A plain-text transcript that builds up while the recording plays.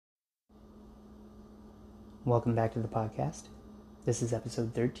Welcome back to the podcast. This is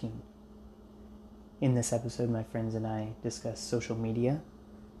episode 13. In this episode, my friends and I discuss social media,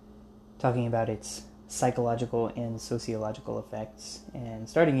 talking about its psychological and sociological effects, and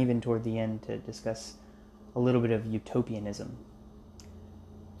starting even toward the end to discuss a little bit of utopianism.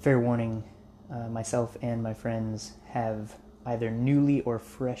 Fair warning, myself and my friends have either newly or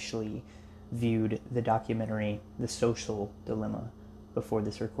freshly viewed the documentary The Social Dilemma before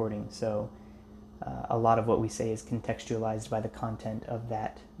this recording, so a lot of what we say is contextualized by the content of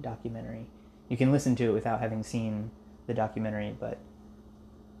that documentary. You can listen to it without having seen the documentary, but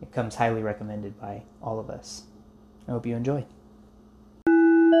it comes highly recommended by all of us. I hope you enjoy.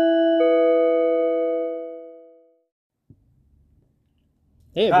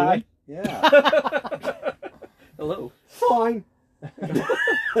 Hey, everyone. Hi. Yeah. Hello. Fine.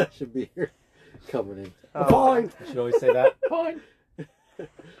 Should be here. Coming in. Oh. Fine. I should always say that. Fine.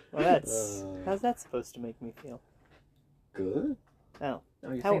 Well, that's... how's that supposed to make me feel? Good. Oh.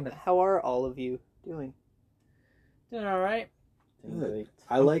 Oh, you're saying that. How are all of you doing? Doing all right. Good.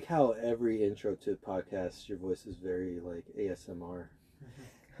 I like how every intro to podcast, your voice is very like ASMR.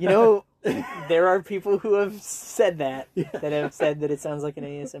 You know, there are people who have said that, Yeah. that have said that it sounds like an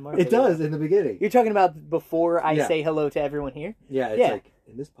ASMR. It does in the beginning. You're talking about before I Yeah. say hello to everyone here? Yeah, it's Yeah. like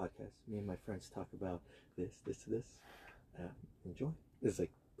in this podcast, me and my friends talk about this. Enjoy. It's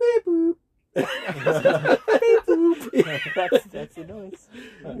like beep boop. Beep boop. That's the noise.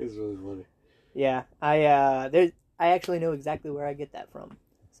 It's really funny. Yeah, I actually know exactly where I get that from.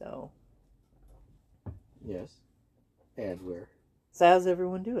 So Yes. And where? so how's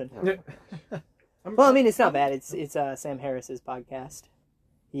everyone doing? Oh, Well, I mean, it's not bad. It's Sam Harris's podcast.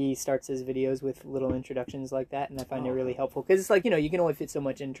 He starts his videos with little introductions like that, and I find it really helpful because it's like, you know, you can only fit so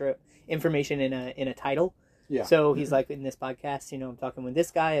much information in a title. yeah. So he's like, in this podcast, you know, I'm talking with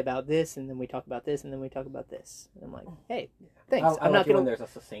this guy about this, and then we talk about this, and then we talk about this. And I'm like, hey, thanks. I'm not gonna. There's a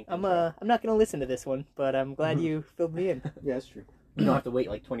succinct. I'm not gonna listen to this one, but I'm glad you filled me in. Yeah, that's true. You don't have to wait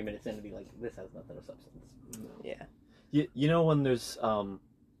like 20 minutes in to be like, this has nothing of substance. No. Yeah. You know when there's you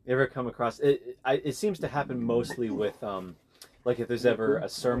ever come across it? It seems to happen mostly with like if there's ever a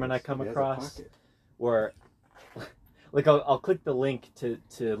sermon I come It has a across pocket. where like I'll click the link to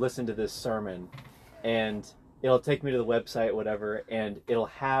listen to this sermon, and it'll take me to the website, whatever, and it'll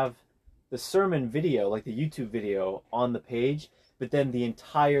have the sermon video, like the YouTube video, on the page, but then the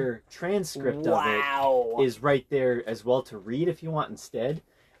entire transcript of it is right there as well to read if you want instead.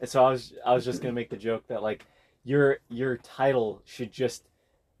 And so I was just gonna make the joke that like your title should just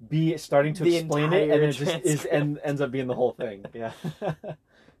be starting to The explain it, and entire it just is and ends up being the whole thing. Yeah.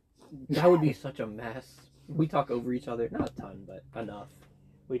 That would be such a mess. We talk over each other, not a ton, but enough.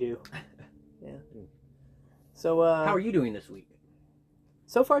 We do. Yeah. So How are you doing this week?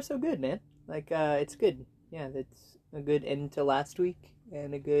 so far so good, man. Like it's good. Yeah, that's a good end to last week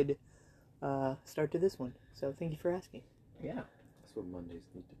and a good start to this one. So thank you for asking. Yeah. That's what Mondays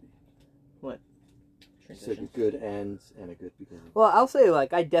need to be. What? Just like a good ends and a good beginning. Well, I'll say,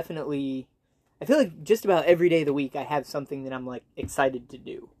 like, I feel like just about every day of the week I have something that I'm, like, excited to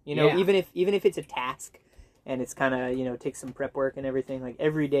do. You know, Yeah. even if it's a task and it's kind of, you know, takes some prep work and everything, like,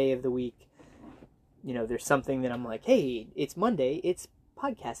 every day of the week, you know, there's something that I'm like, hey, it's Monday, it's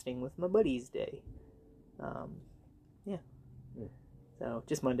podcasting with my buddies day. Yeah. Yeah. So,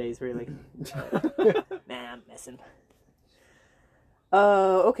 just Mondays, really. Nah, I'm messing.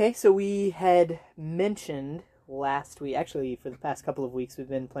 Okay, so we had mentioned last week, actually for the past couple of weeks, we've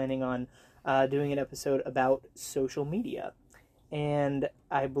been planning on doing an episode about social media. And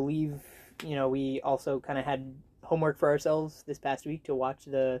I believe, you know, we also kind of had homework for ourselves this past week to watch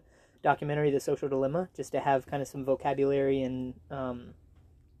the documentary, The Social Dilemma, just to have kind of some vocabulary and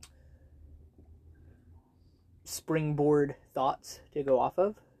springboard thoughts to go off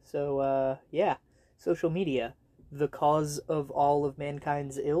of. So, yeah, social media. The cause of all of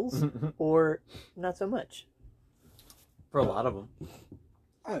mankind's ills, or not so much? For a lot of them.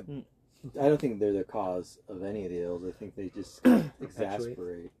 I don't think they're the cause of any of the ills. I think they just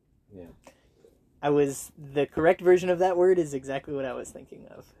exasperate. Yeah. The correct version of that word is exactly what I was thinking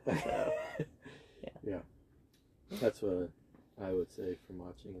of. So, Yeah. That's what I would say from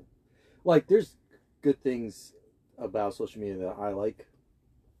watching it. Like, there's good things about social media that I like.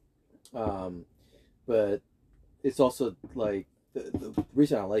 But it's also like the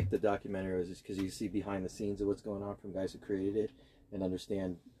reason I like the documentary is just because you see behind the scenes of what's going on from guys who created it and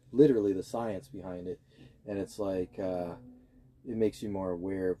understand literally the science behind it, and it's like it makes you more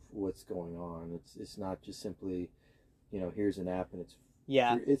aware of what's going on. It's not just simply, you know, here's an app and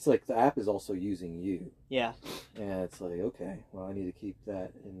it's like the app is also using you, yeah. and it's like, okay, well, I need to keep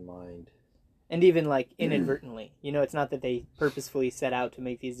that in mind. And even like inadvertently, you know, it's not that they purposefully set out to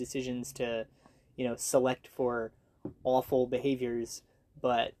make these decisions to, you know, select for awful behaviors,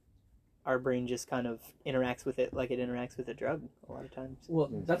 but our brain just kind of interacts with it like it interacts with a drug a lot of times. Well,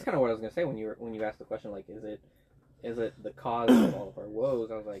 that's kind of what I was gonna say when you asked the question, like, is it the cause of all of our woes?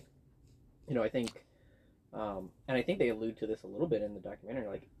 I was like, you know, I think, and I think they allude to this a little bit in the documentary.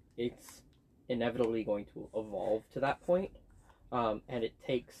 Like, it's inevitably going to evolve to that point, and it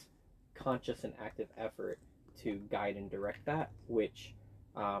takes conscious and active effort to guide and direct that, which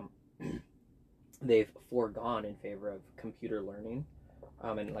they've foregone in favor of computer learning.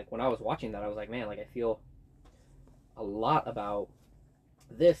 And like when I was watching that, I was like, man, like I feel a lot about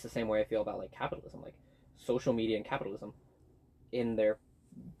this the same way I feel about like capitalism, like social media and capitalism in their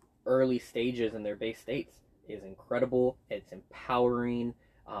early stages and their base states is incredible. It's empowering.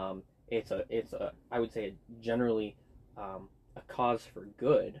 It's a I would say generally a cause for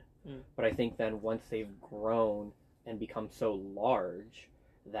good. But I think then once they've grown and become so large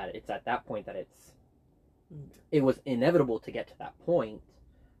that it's at that point that it was inevitable to get to that point,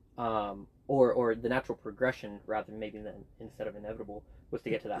 or the natural progression rather maybe than instead of inevitable was to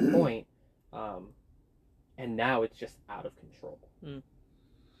get to that point, and now it's just out of control.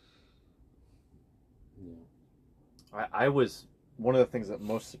 I was one of the things that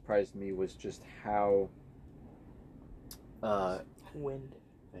most surprised me was just how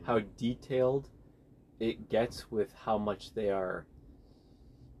how detailed it gets with how much they are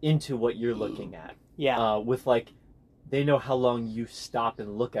into what you're looking at. Yeah. With like, they know how long you stop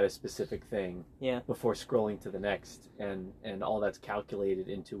and look at a specific thing before scrolling to the next, and all that's calculated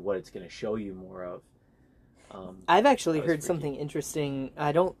into what it's going to show you more of. I've actually heard something interesting.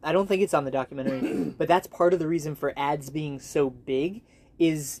 I don't think it's on the documentary, but that's part of the reason for ads being so big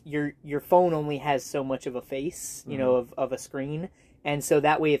is your phone only has so much of a face, you know, of a screen. And so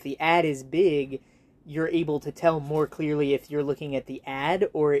that way, if the ad is big, you're able to tell more clearly if you're looking at the ad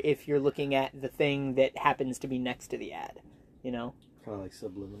or if you're looking at the thing that happens to be next to the ad, you know? Kind of like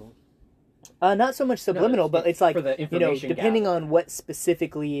subliminal? Not so much subliminal, but it's like, for the you know, information depending gap. on what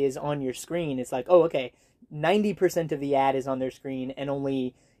specifically is on your screen, it's like, oh, okay, 90% of the ad is on their screen and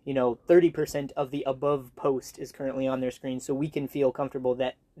only, you know, 30% of the above post is currently on their screen, so we can feel comfortable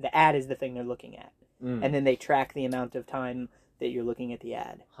that the ad is the thing they're looking at. And then they track the amount of time that you're looking at the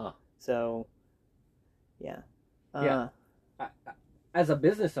ad. So, yeah. As a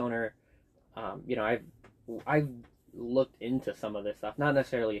business owner, you know, I've looked into some of this stuff, not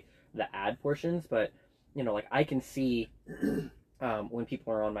necessarily the ad portions, but you know, like I can see when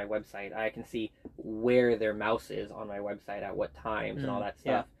people are on my website, I can see where their mouse is on my website at what times and all that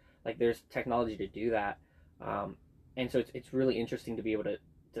stuff. Like there's technology to do that, and so it's really interesting to be able to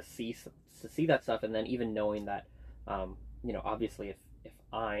see that stuff, and then even knowing that, you know, obviously if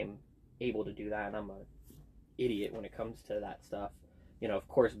I'm able to do that, and I'm a idiot when it comes to that stuff, you know, of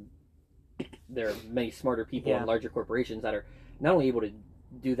course there are many smarter people and larger corporations that are not only able to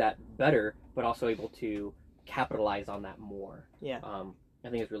do that better, but also able to capitalize on that more. I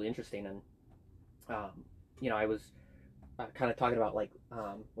think it's really interesting. And you know, I was kind of talking about like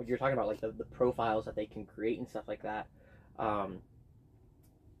what you're talking about, like the profiles that they can create and stuff like that. I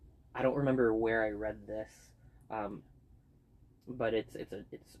don't remember where I read this, but it's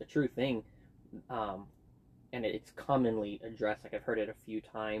a true thing, and it's commonly addressed. Like I've heard it a few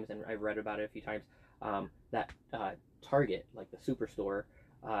times, and I've read about it a few times. That Target, like the superstore,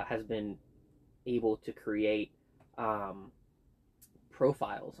 has been able to create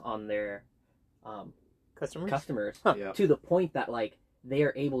profiles on their customers to the point that like they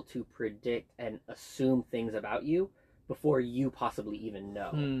are able to predict and assume things about you before you possibly even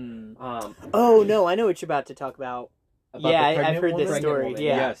know. Oh no, I know what you're about to talk about. I've heard this story. Woman.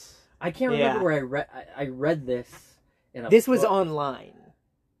 Yes, I can't remember where I read this. This was online.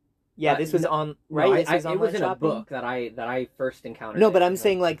 Yeah, this was on right. No, this was it was in shopping? a book that I first encountered. No, but I'm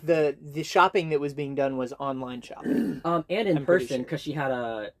saying like the shopping that was being done was online shopping. And in person, because she had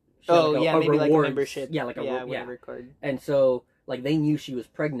a maybe rewards, like a membership. Whatever card. And so like they knew she was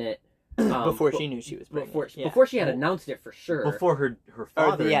pregnant before she knew she was pregnant. Before she had announced it for sure. Before her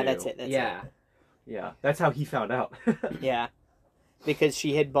father. Yeah, knew. that's it. Yeah, that's how he found out. Yeah, because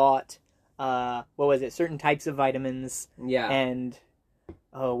she had bought what was it? Certain types of vitamins. Yeah. And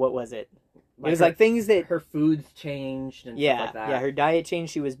what was it? It was like things that her foods changed and stuff like that. Yeah, her diet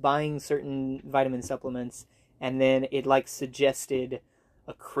changed. She was buying certain vitamin supplements, and then it like suggested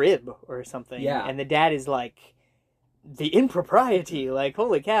a crib or something. Yeah. And the dad is like, the impropriety, like,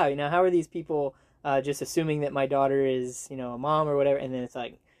 holy cow, you know, how are these people just assuming that my daughter is, you know, a mom or whatever? And then it's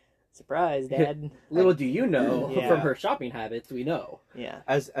like, Surprise, Dad. Little do you know, Yeah. from her shopping habits, we know. Yeah.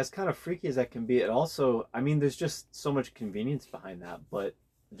 As kind of freaky as that can be, it also, I mean, there's just so much convenience behind that, but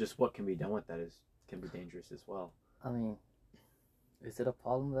just what can be done with that can be dangerous as well. I mean, is it a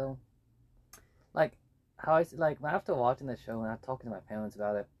problem though? Like, how I like after watching the show and I'm talking to my parents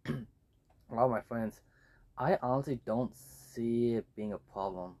about it, a lot of my friends, I honestly don't see it being a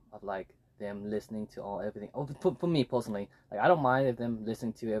problem of like them listening to everything. Oh, for me personally, like I don't mind if them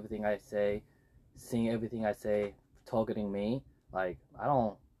listening to everything I say, seeing everything I say, targeting me. Like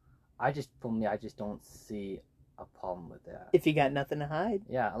I just don't see a problem with that. If you got nothing to hide.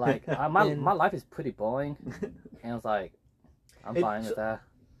 Yeah, like my life is pretty boring, and it's like I'm fine with that.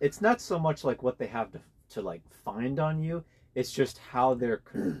 It's not so much like what they have to like find on you. It's just how they're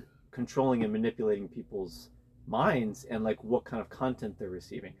controlling and manipulating people's minds and like what kind of content they're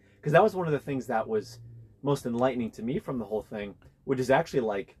receiving. Because that was one of the things that was most enlightening to me from the whole thing, which is actually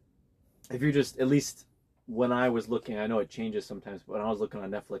like, if you're just, at least when I was looking, I know it changes sometimes, but when I was looking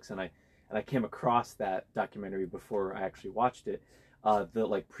on Netflix and I came across that documentary before I actually watched it, the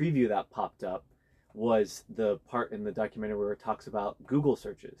like preview that popped up was the part in the documentary where it talks about Google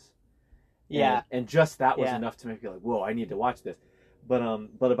searches. Yeah. And just that was Yeah. enough to make me like, whoa, I need to watch this. But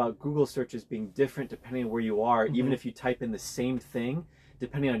about Google searches being different depending on where you are, even if you type in the same thing,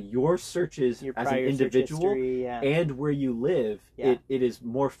 depending on your searches Your as an prior search individual history, yeah. and where you live, Yeah. it is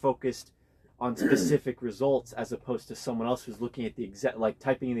more focused on specific results as opposed to someone else who's looking at the exact, like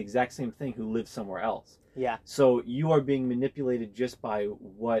typing in the exact same thing who lives somewhere else. Yeah. So you are being manipulated just by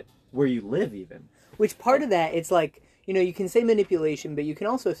where you live even. Which part of that, it's like, you can say manipulation, but you can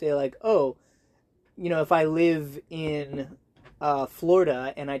also say like, oh, if I live in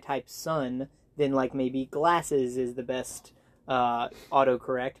Florida and I type sun, then like maybe glasses is the best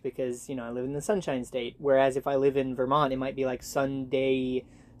autocorrect because, I live in the Sunshine State. Whereas if I live in Vermont, it might be like Sunday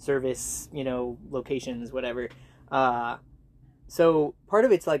service, locations, whatever. So part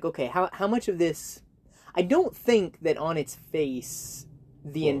of it's like, okay, how much of this... I don't think that on its face,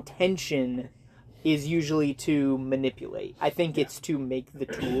 the intention is usually to manipulate. I think it's to make the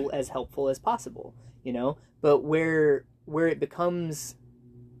tool as helpful as possible, But where it becomes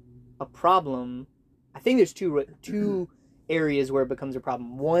a problem, I think there's two areas where it becomes a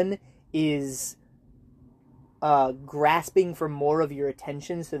problem. One is grasping for more of your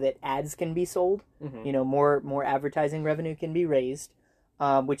attention so that ads can be sold. Mm-hmm. More advertising revenue can be raised,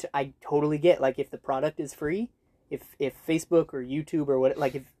 which I totally get. Like if the product is free, if Facebook or YouTube or what,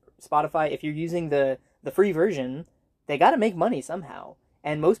 like if Spotify, if you're using the free version, they got to make money somehow.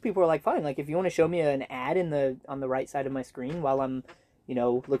 And most people are like, fine, like if you want to show me an ad on the right side of my screen while I'm,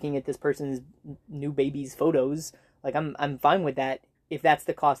 looking at this person's new baby's photos, like I'm fine with that if that's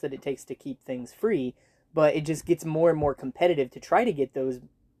the cost that it takes to keep things free. But it just gets more and more competitive to try to get those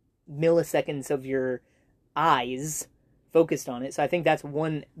milliseconds of your eyes focused on it. So I think that's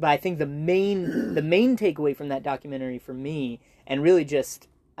one. But I think the main takeaway from that documentary for me, and really just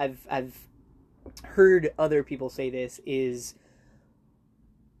I've heard other people say this, is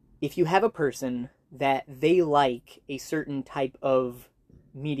if you have a person that they like a certain type of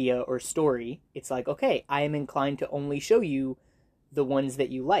media or story, it's like, okay, I am inclined to only show you the ones that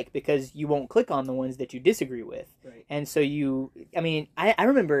you like because you won't click on the ones that you disagree with. Right. And so I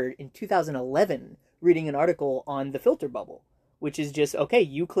remember in 2011 reading an article on the filter bubble, which is just, okay,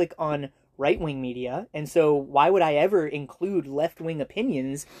 you click on right-wing media, and so why would I ever include left-wing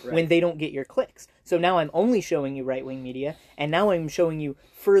opinions when they don't get your clicks? So now I'm only showing you right-wing media, and now I'm showing you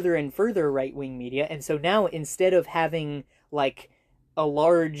further and further right-wing media, and so now instead of having like a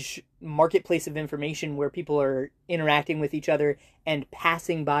large marketplace of information where people are interacting with each other and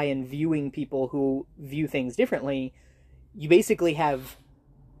passing by and viewing people who view things differently, you basically have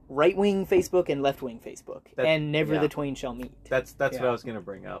right-wing Facebook and left-wing Facebook, and never the twain shall meet. That's what I was going to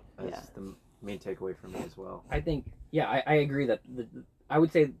bring up as the main takeaway for me as well. I think, I agree that I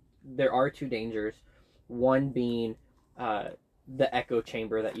would say there are two dangers. One being the echo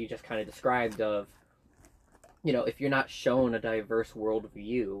chamber that you just kind of described of, if you're not shown a diverse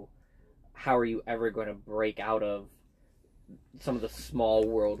worldview, how are you ever going to break out of some of the small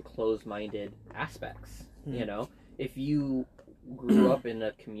world closed-minded aspects? If you grew up in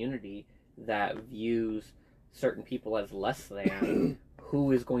a community that views certain people as less than,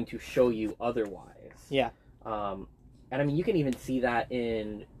 who is going to show you otherwise? Yeah. And I mean, you can even see that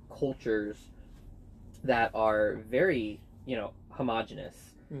in cultures that are very, homogenous.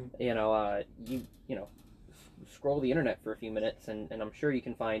 You scroll the internet for a few minutes, and I'm sure you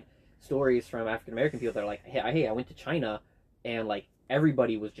can find stories from African American people that are like, hey, I went to China, and like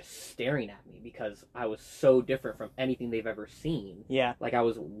everybody was just staring at me because I was so different from anything they've ever seen. Yeah. Like I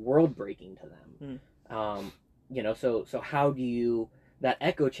was world breaking to them. You know, so how do you, that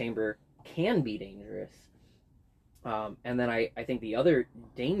echo chamber can be dangerous. And then I think the other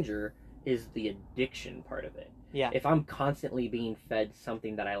danger is the addiction part of it. Yeah. If I'm constantly being fed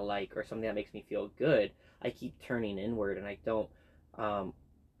something that I like or something that makes me feel good, I keep turning inward and I don't,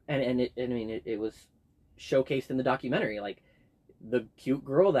 it was showcased in the documentary. Like the cute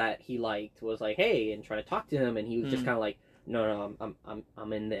girl that he liked was like, hey, and trying to talk to him. And he was just kind of like, no,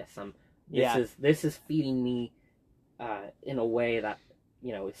 I'm in this. This is feeding me, in a way that,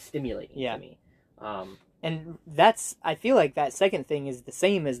 you know, is stimulating to me. And I feel like that second thing is the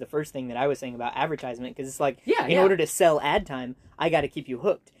same as the first thing that I was saying about advertisement, because it's like, in order to sell ad time, I got to keep you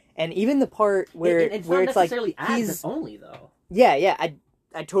hooked. And even the part where it's where not it's like necessarily ads only though. Yeah,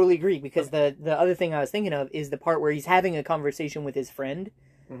 I totally agree, because the other thing I was thinking of is the part where he's having a conversation with his friend.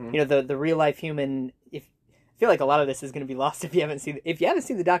 Mm-hmm. You know, the real life human. I feel like a lot of this is going to be lost if you haven't seen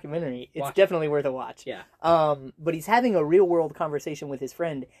the documentary. It's definitely worth a watch. Yeah. But he's having a real world conversation with his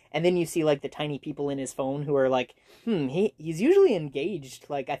friend, and then you see like the tiny people in his phone who are like, he's usually engaged.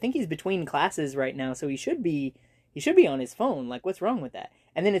 Like I think he's between classes right now, so he should be on his phone. Like what's wrong with that?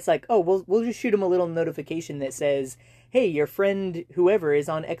 And then it's like, oh, we'll just shoot him a little notification that says, hey, your friend whoever is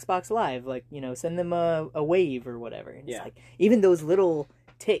on Xbox Live. Like, you know, send them a wave or whatever. And it's like even those little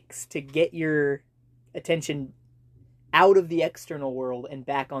ticks to get your attention out of the external world and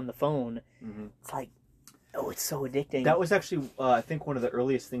back on the phone. It's like, oh, it's so addicting. That was actually, I think, one of the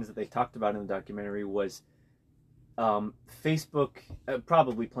earliest things that they talked about in the documentary was Facebook,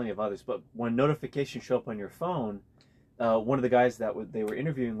 probably plenty of others, but when notifications show up on your phone, one of the guys that they were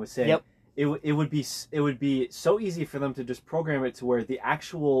interviewing was saying it would be so easy for them to just program it to where the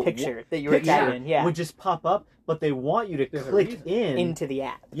actual picture that you were in would just pop up, but they want you to click into the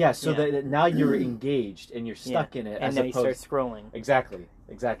app. Yeah, so that now you're engaged and you're stuck in it, and then you start scrolling.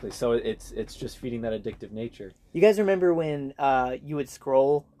 Exactly. So it's just feeding that addictive nature. You guys remember when you would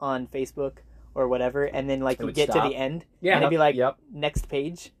scroll on Facebook or whatever, and then like you get to the end, and it'd be like next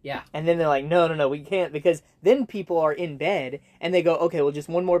page, and then they're like, no, we can't, because then people are in bed and they go, okay, well, just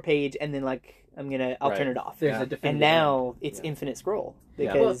one more page, and then like I'll turn it off. There's a definitive and now it's infinite scroll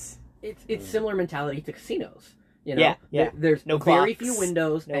because it's similar mentality to casinos. You know, there's no very clocks. few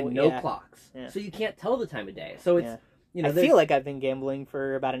windows and no clocks, so you can't tell the time of day. So it's you know, I feel like I've been gambling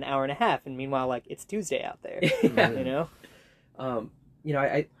for about an hour and a half, and meanwhile, like it's Tuesday out there. You know, you know,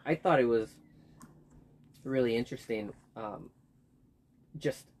 I thought it was really interesting,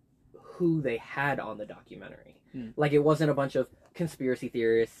 just who they had on the documentary. Like, it wasn't a bunch of conspiracy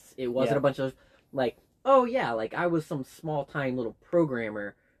theorists. It wasn't a bunch of like, oh yeah, like I was some small time little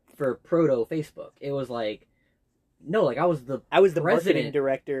programmer for proto Facebook. It was like, no, like I was the marketing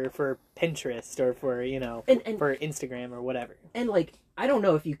director for Pinterest or for, you know, and for Instagram or whatever. And like, I don't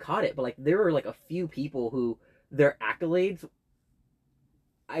know if you caught it, but like there were like a few people who their accolades,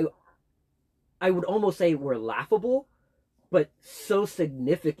 I would almost say were laughable, but so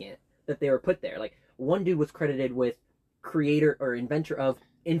significant that they were put there. Like one dude was credited with creator or inventor of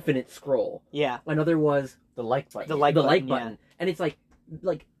Infinite Scroll. Yeah. Another was the like button. The like button. And it's like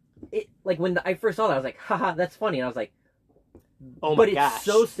when I first saw that, I was like, haha, that's funny. And I was like, oh my gosh. It's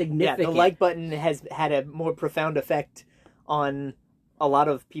so significant. Yeah, the like button has had a more profound effect on a lot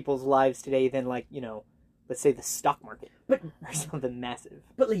of people's lives today than, like, you know, let's say the stock market, or something massive.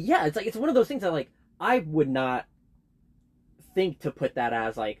 But like, yeah, it's like, it's one of those things that like I would not think to put that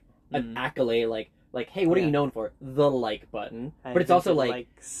as like an accolade, like hey, what are you known for? The like button. But it's also like,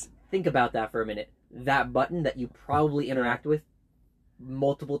 think about that for a minute. That button that you probably interact with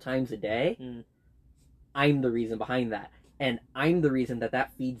multiple times a day, I'm the reason behind that, and I'm the reason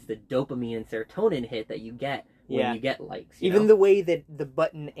that feeds the dopamine and serotonin hit that you get when you get likes. Even the way that the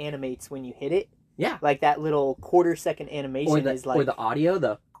button animates when you hit it. Yeah. Like that little quarter-second animation is like... Or the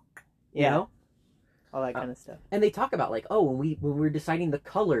audio, you know? All that kind of stuff. And they talk about, like, oh, when we're deciding the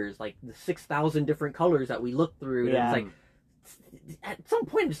colors, like, the 6,000 different colors that we look through, and it's like, at some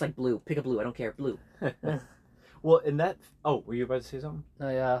point, just like, blue. Pick a blue. I don't care. Blue. Well, in that... Oh, were you about to say something? No,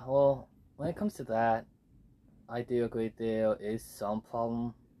 yeah. Well, when it comes to that, I do agree there is some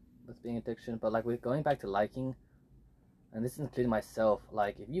problem with being addiction, but, like, with going back to liking, and this is including myself,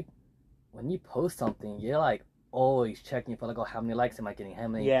 like, when you post something, you're like always checking for like, oh, how many likes am I getting? How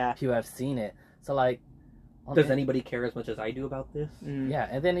many people have seen it? So like, does anybody care as much as I do about this? Yeah,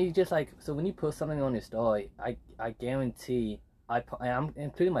 and then you just like, so when you post something on your story, I guarantee, I'm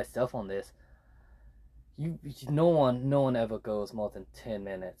including myself on this. no one ever goes more than 10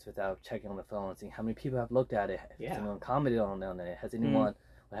 minutes without checking on the phone and seeing how many people have looked at it. Has anyone commented on it? Has anyone,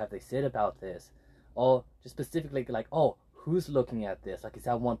 what have they said about this? Or just specifically like, oh, who's looking at this? Like, is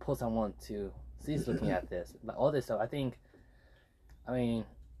that one post I want to see is looking at this? Like, all this stuff. I don't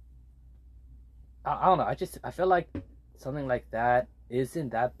know. I feel like something like that isn't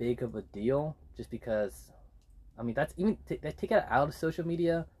that big of a deal, just because, that's even take it out of social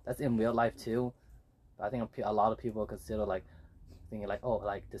media. That's in real life too. But I think a lot of people consider thinking oh,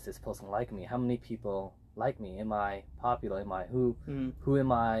 does this person like me? How many people like me? Am I popular? Am I who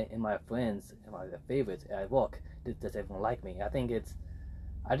am I? Am I friends? Am I their favorites at work? Does everyone like me? I think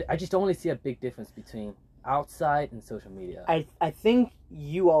I just don't really see a big difference between outside and social media. I think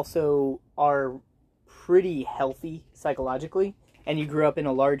you also are pretty healthy psychologically, and you grew up in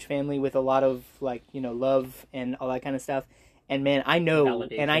a large family with a lot of love and all that kind of stuff. And man, I know,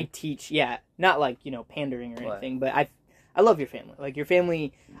 Validation. and I teach, not pandering or anything, but I love your family. Like, your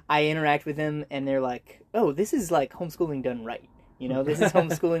family, I interact with them, and they're like, oh, this is like homeschooling done right. This is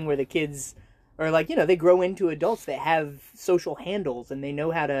homeschooling where the kids are they grow into adults that have social handles, and they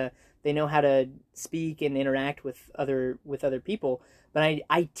know how to speak and interact with other people. But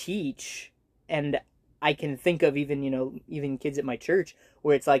I teach, and I can think of even kids at my church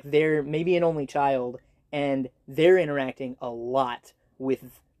where it's like they're maybe an only child, and they're interacting a lot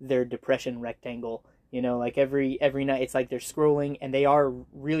with their depression rectangle. Every night it's like they're scrolling, and they are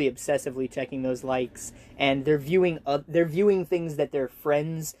really obsessively checking those likes, and they're viewing things that their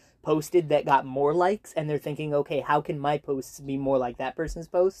friends posted that got more likes, and they're thinking, okay, how can my posts be more like that person's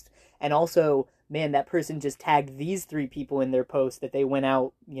post? And also, man, that person just tagged these 3 people in their post that they went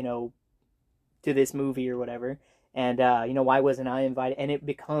out, to this movie or whatever, and why wasn't I invited? And it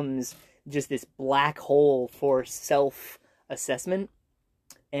becomes just this black hole for self-assessment,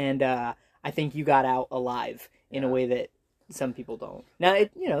 and I think you got out alive in a way that some people don't. Now,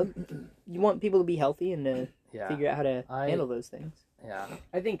 you want people to be healthy and to figure out how to handle those things. Yeah,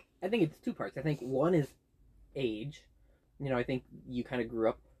 I think it's 2 parts. I think one is age. I think you kind of grew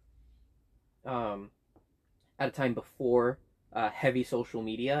up at a time before heavy social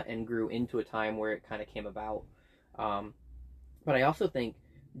media and grew into a time where it kind of came about. But I also think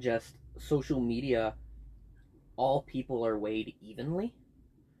just social media, all people are weighed evenly.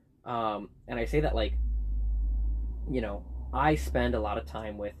 And I say that I spend a lot of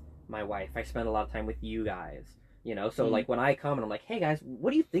time with my wife. I spend a lot of time with you guys. So when I come and I'm like, hey guys, what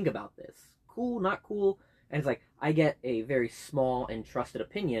do you think about this? Cool, not cool? And it's like, I get a very small and trusted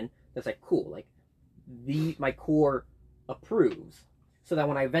opinion that's like, cool, my core approves. So that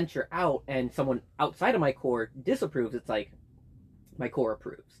when I venture out and someone outside of my core disapproves, it's like, my core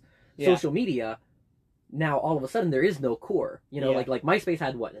approves. Yeah. Social media, now all of a sudden there is no core. Like MySpace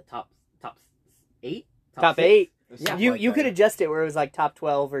had what, the top 8? Top 8. Yeah, you could adjust it where it was like top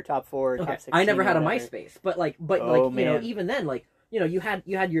 12 or top 4 or top 16. I never had a MySpace, but even then, you had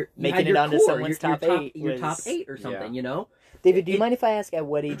your making your it onto core, someone's top 8 your top 8 or something. David, do you mind if I ask at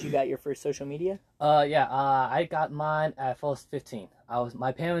what age you got your first social media? I got mine at first 15.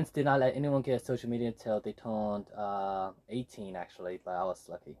 My parents did not let anyone get social media until they turned 18 actually, but I was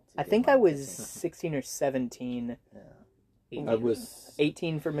lucky. I think I was 16 or 17. Yeah. I was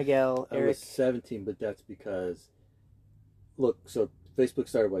 18 for Miguel. I Eric was 17, but that's because so Facebook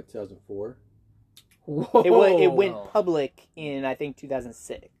started 2004. Whoa. It went public in I think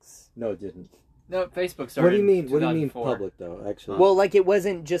 2006. No, it didn't. No, Facebook started. What do you mean? in What do you mean 2004. public though? Actually, Well, it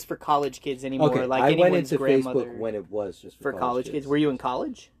wasn't just for college kids anymore. okay. Like I went anyone's into grandmother Facebook when it was just for college kids. Were you in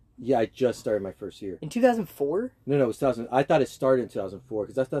college? Yeah, I just started my first year. In 2004? No, it was 2000. I thought it started in 2004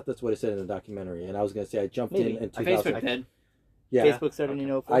 because I thought that's what it said in the documentary, and I was going to say I jumped Maybe. in Facebook 2000. did. Yeah, Facebook started in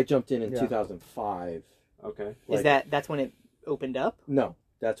 04? I jumped in Yeah. 2005. Okay. That's when it opened up? No,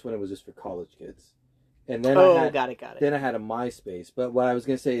 that's when it was just for college kids. And then got it. Then I had a MySpace. But what I was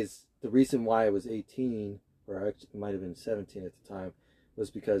going to say is the reason why I was 18, or it might have been 17 at the time, was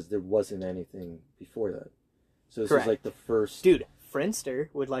because there wasn't anything before that. So this Correct. was like the first... Dude, Friendster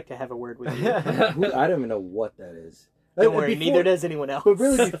would like to have a word with you. I don't even know what that is. Don't worry, neither does anyone else. But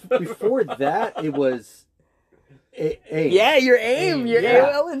really, before that, it was... AIM. Yeah, your AIM, your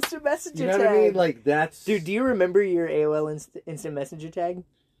Yeah. AOL Instant Messenger You know tag. what I mean? Like, that's... Dude, do you remember your AOL Instant Messenger tag?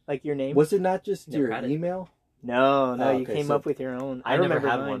 Like your name? Was it not just Never your had it. email? No, Oh, you okay, came so- up with your own. I I never remember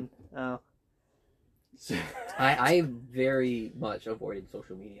had mine. one. Oh. I very much avoided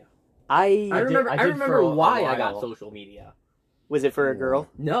social media. I I remember I did for a why I got while. social media. was it for a girl?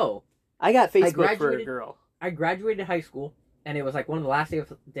 No, I got Facebook for a graduated- girl. I graduated high school, and it was like one of the last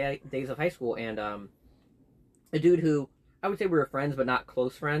days of high school, and a dude who I would say we were friends but not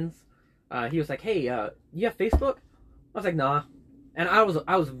close friends, he was like, "Hey, you have Facebook?" I was like, "Nah," and I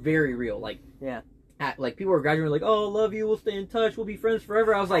was very real. Like, Yeah. Like people were graduating, like, "Oh, love you. We'll stay in touch. We'll be friends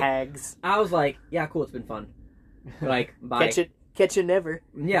forever." I was like, Hags. "Yeah, cool. It's been fun." Like, bye. Catch it never.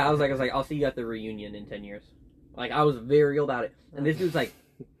 Yeah, I was like, I'll see you at the reunion in 10 years. Like, I was very real about it. And this dude's like,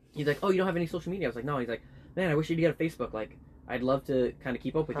 he's like, "Oh, you don't have any social media?" I was like, "No." He's like, "Man, I wish you'd get a Facebook. Like, I'd love to kind of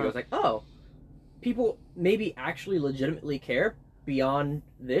keep up with you." I was like, "Oh, people maybe actually legitimately care beyond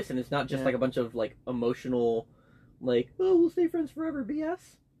this, and it's not just like a bunch of like emotional, like, oh, we'll stay friends forever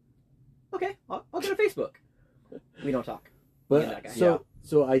BS. Okay, I'll get a Facebook." We don't talk. Me and that But guy.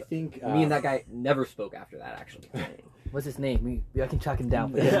 so I think Me and that guy never spoke after that, actually. What's his name? I can track him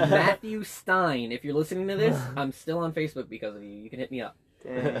down. Matthew Stein. If you're listening to this, I'm still on Facebook because of you. You can hit me up.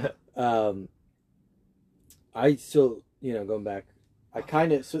 Dang. going back, I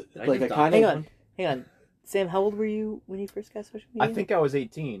kind of Did I like I just kind Hang of on. Hang on. Sam, how old were you when you first got social media? I think I was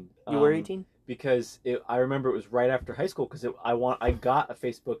 18. You were 18? Because I remember it was right after high school because I got a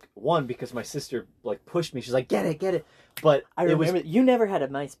Facebook because my sister like pushed me. She's like, get it. But I remember you never had a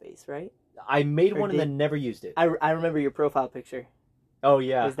MySpace, right? I made Or one and then never used it. I remember your profile picture. Oh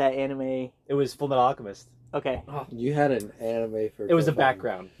yeah, Was that anime? it was Full Metal Alchemist. Okay. you had an anime for. It was a profile.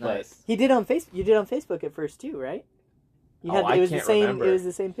 background. Nice. He did on Facebook. You did on Facebook at first too, right? You Oh, I it was can't the same. remember. It was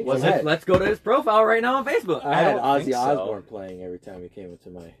the same picture. Was it? Let's go to his profile right now on Facebook. I had don't think Ozzy so. Osbourne playing every time he came into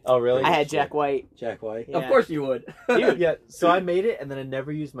my. Oh really? I had Jack White. Jack White. Yeah. Of course you would. Yeah. So I made it and then I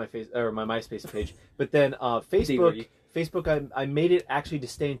never used my my MySpace page. But then Facebook, I made it actually to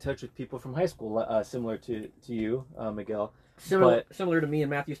stay in touch with people from high school, similar to you, Miguel. Similar to me and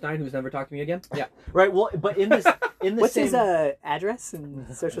Matthew Stein, who's never talked to me again. Yeah. Right. Well, but in the What's same, his address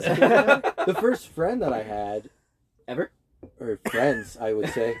and social security number? The first friend that I had, Ever? or friends, I would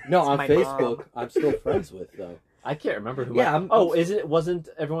say. No, on my Facebook, mom. I'm still friends with though. I can't remember who. Yeah, Wasn't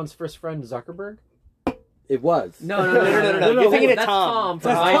everyone's first friend Zuckerberg? It was. No. You're thinking of That's Tom.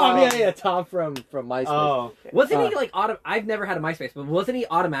 from That's MySpace. Tom. Yeah, Tom from MySpace. Oh, Wasn't he like I've never had a MySpace, but wasn't he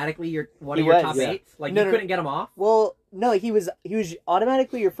automatically one He of your was, top yeah. 8s? Like No, you no. couldn't get him off. Well, no, he was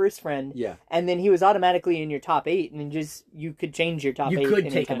automatically your first friend, Yeah. and then he was automatically in your top 8, and then you could change your top 8. You could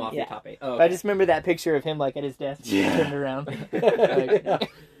anytime. take him off Yeah. your top 8. Oh, But I just remember that picture of him like at his desk, turned around.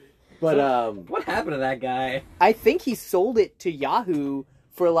 But what happened to that guy? I think he sold it to Yahoo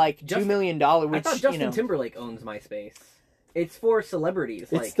for like $2 million, I which thought Justin Timberlake owns MySpace. It's for celebrities.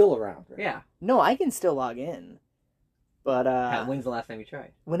 it's Like, still around. Right? yeah. No, I can still log in. But When's the last time you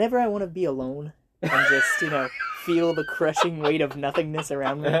tried? whenever I want to be alone and just, feel the crushing weight of nothingness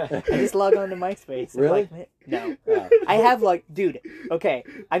around me, I just log on to MySpace. I'm Really? like, no. Yeah. I have dude, okay,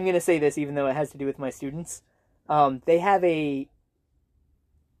 I'm going to say this even though it has to do with my students. They have a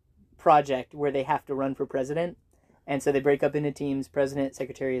project where they have to run for president. And so they break up into teams, president,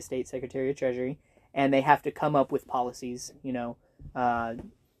 secretary of state, secretary of treasury, and they have to come up with policies,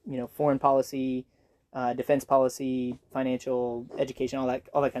 foreign policy, defense policy, financial, education, all that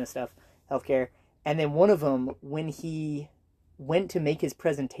kind of stuff, healthcare. And then one of them, when he went to make his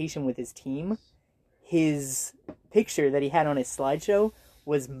presentation with his team, his picture that he had on his slideshow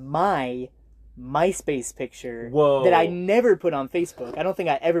was my MySpace picture. Whoa. That I never put on Facebook. I don't think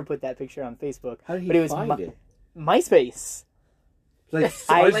I ever put that picture on Facebook. How did he But it was find it? MySpace. Like,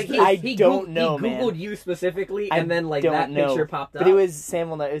 I don't know, He man. Googled you specifically, I and then like don't that know. picture popped up. But it was Sam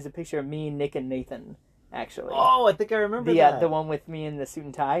will know. It was a picture of me, Nick, and Nathan. Actually, oh, I think I remember the that. the one with me in the suit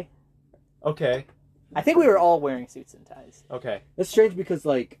and tie. Okay. I think we were all wearing suits and ties. Okay. That's strange because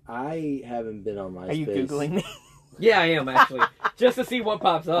I haven't been on MySpace. Are you googling me? Yeah, I am actually, just to see what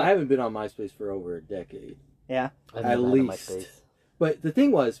pops up. I haven't been on MySpace for over a decade. I've At never had a least. MySpace. But the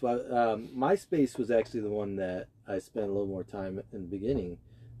thing was, MySpace was actually the one that I spent a little more time in the beginning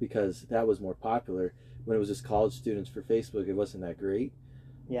because that was more popular. When it was just college students for Facebook, it wasn't that great.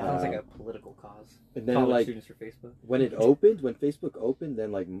 Yeah. Sounds like a political cause. And then College students for Facebook. when Facebook opened,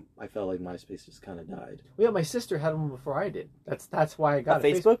 then I felt like MySpace just kind of died. Well, yeah, my sister had one before I did. That's why I got A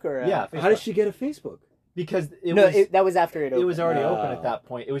Facebook or Yeah, Facebook. How did she get a Facebook? Because that was after it opened. it was already Oh. open at that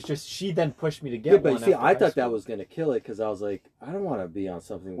point. It was just she then pushed me to Yeah, get but one. see, after I high thought that school. was going to kill it because I was like, I don't want to be on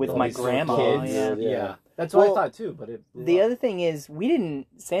something With all my these grandma, kids. yeah. That's what Well, I thought too. But it blew The up. other thing is,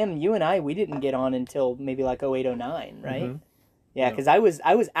 Sam, you and I, we didn't get on until maybe like 08, 09, right? Mhm. Yeah, because I was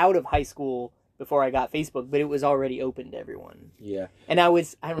out of high school before I got Facebook, but it was already open to everyone. Yeah. And I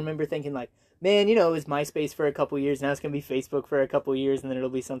remember thinking like, man, it was MySpace for a couple years, now it's going to be Facebook for a couple years, and then it'll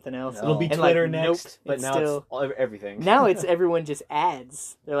be something else. No. It'll be And, Twitter like, next, nope, but it's now still- it's all, everything. Now it's everyone just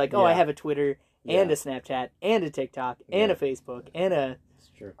adds. They're like, oh, I Yeah. have a Twitter, and Yeah. a Snapchat, and a TikTok, and Yeah. a Facebook, and a... It's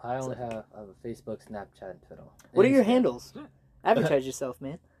true. I only have a Facebook, Snapchat, and Twitter. What are your Instagram. handles? Advertise yourself,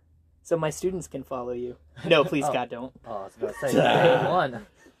 man. so my students can follow you. No, please, Oh. God, don't. Oh, I was about to say day one.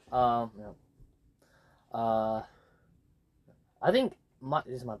 No. I think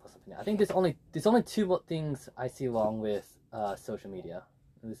this is my personal opinion. I think there's only two things I see wrong with social media.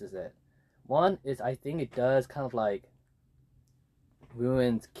 And this is it. One is I think it does kind of like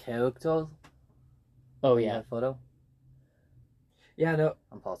ruins character. Oh in yeah. that photo. Yeah, no.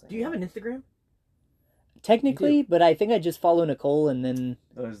 I'm pausing. Do you have an Instagram? Technically, but I think I just follow Nicole and then.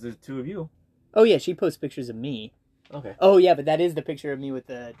 There's the two of you. Oh yeah, she posts pictures of me. Okay. Oh yeah, but that is the picture of me with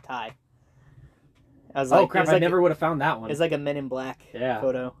the tie. I was Oh like, crap! it was I like never would have found that one. It's like a Men in Black Yeah.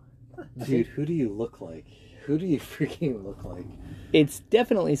 photo. Dude, who do you look like? Who do you freaking look like? It's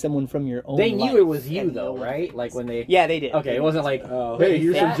definitely someone from your own. They knew life it was you and though, no one right? else. Like when they. Yeah, they did. Okay, it wasn't like. Oh, Hey,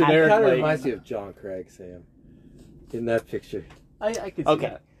 you're some that generic, kind of like- reminds me of John Craig, Sam. In that picture. I could see Okay.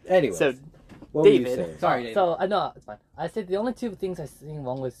 that. Anyway, So what were you David. saying? Sorry, David. So no, it's fine. I said the only two things I see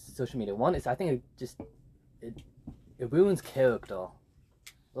wrong with social media. One is I think it ruins character,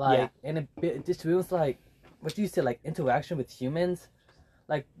 like, Yeah. and it just ruins like what you said, like interaction with humans.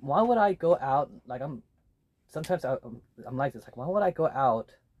 Like, why would I go out? Like, sometimes I'm like this. Like, why would I go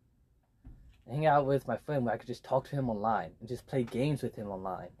out, and hang out with my friend where I could just talk to him online and just play games with him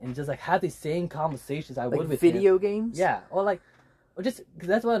online and just like have the same conversations I would like with him. video games. Yeah, or like, or just cause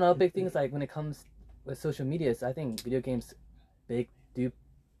that's one another big thing is like when it comes with social media. Is I think video games do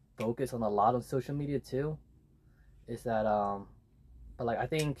focus on a lot of social media too. Is that but like I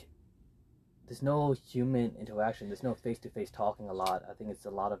think there's no human interaction. There's no face to face talking a lot. I think it's a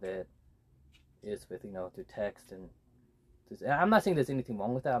lot of it is with through text and I'm not saying there's anything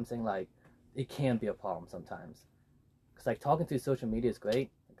wrong with that. I'm saying like it can be a problem sometimes. Cause like talking through social media is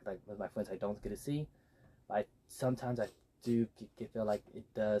great. Like with my friends I don't get to see, but sometimes I do feel like it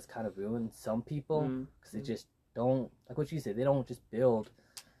does kind of ruin some people because they just don't like what you said. They don't just build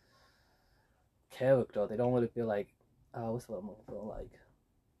character. They don't really feel like what's the word I'm looking for? Like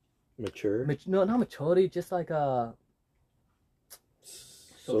Mature? no, not maturity. Just like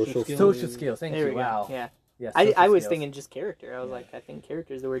Social skills? social skills. Thank There you. we go. Wow. Yeah. Yeah. I social was skills. thinking just character. I was Yeah. like, I think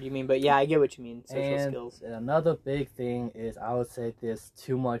character is the word you mean, but yeah, I get what you mean. Social and skills. another big thing is I would say there's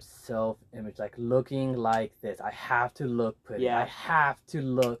too much self-image, like looking like this. I have to look pretty. Yeah. I have to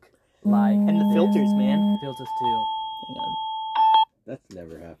look like. And the filters, man. Filters too. Hang on. That's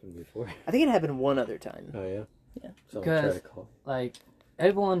never happened before. I think it happened one other time. Oh, yeah? Yeah. Someone tried to Because- call. Like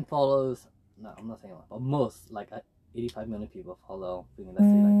everyone follows. No, I'm not saying a lot, but most 85 million people follow. Let's say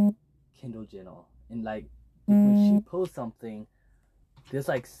like Kendall Jenner, and like when she posts something, there's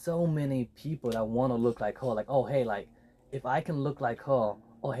like so many people that want to look like her. Like, oh hey, like if I can look like her,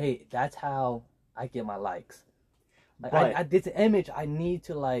 oh hey, that's how I get my likes. Like But- I this image, I need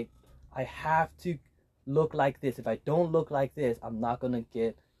to like, I have to look like this. If I don't look like this, I'm not gonna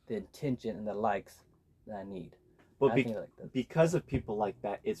get the attention and the likes that I need. But I think like that. because of people like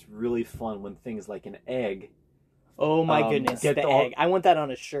that, it's really fun when things like an egg. Oh my goodness, get the the- egg. I want that on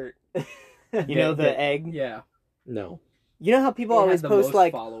a shirt. You know the egg? Yeah. No. You know how people always post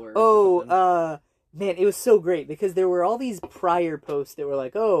like, followers. oh, man, it was so great because there were all these prior posts that were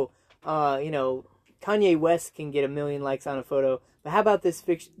like, oh, Kanye West can get 1 million likes on a photo, but how about this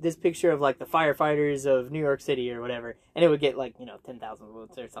picture of like the firefighters of New York City or whatever, and it would get like 10,000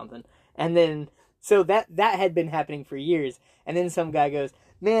 votes or something, and then so that had been happening for years, and then some guy goes,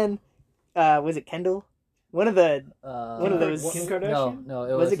 man, was it Kendall? One of those. Kim Kardashian? No,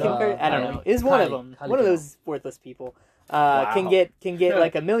 it Was it Kim Kardashian? I don't know. It was one of them. Kylie One of Jenner. those worthless people. Wow. Can get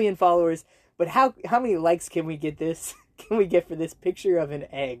like 1 million followers, but how many likes can we get this? Can we get for this picture of an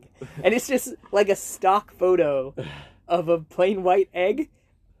egg? And it's just like a stock photo of a plain white egg,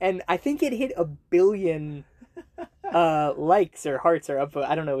 and I think it hit 1 billion likes or hearts or upvote.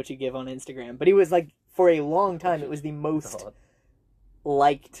 I don't know what you give on Instagram, but it was like for a long time it was the most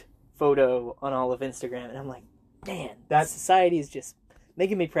liked photo on all of Instagram, and I'm like, man, that society is just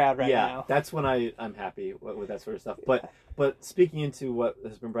making me proud right now. That's when I'm happy with that sort of stuff. But speaking into what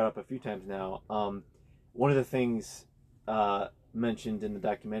has been brought up a few times now, one of the things mentioned in the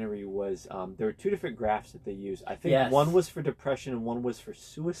documentary was there were 2 different graphs that they used. I think Yes. one was for depression and one was for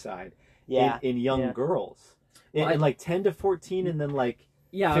suicide Yeah. in young Yeah. girls. Well, In like 10 to 14 and then like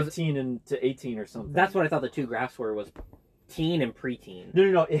Yeah, 15 and to 18 or something. that's what I thought the 2 graphs were, was teen and preteen.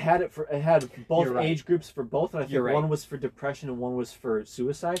 No. It had both You're right. age groups for both, and I think You're right. one was for depression and one was for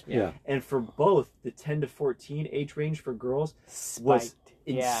suicide. Yeah. And for both, the 10 to 14 age range for girls was Spiked.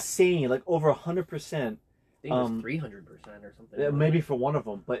 Yeah. insane, like over 100%. I think it was 300% or something. Maybe for one of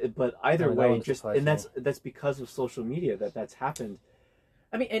them, but either that way, one just surprised and that's because of social media that's happened.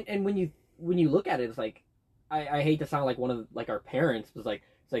 I mean, and when you look at it, it's like, I hate to sound like one of like our parents was like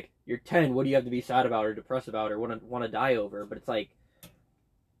It's like, you're 10, what do you have to be sad about or depressed about or want to die over? But it's like,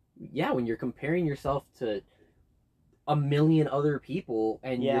 yeah, when you're comparing yourself to a million other people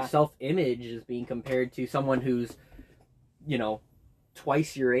and your self-image is being compared to someone who's, you know,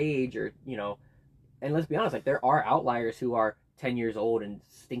 twice your age, or, you know, and let's be honest, like, there are outliers who are 10 years old and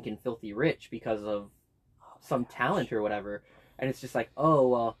stinking filthy rich because of some talent or whatever. And it's just like, oh,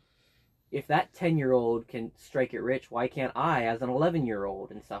 well, if that 10-year-old can strike it rich, why can't I as an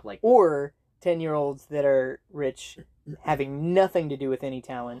 11-year-old and stuff like that? Or 10-year-olds that are rich having nothing to do with any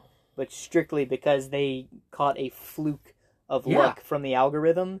talent, but strictly because they caught a fluke of luck from the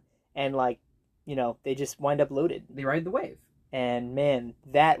algorithm, and, like, you know, they just wind up loaded. They ride the wave. And, man,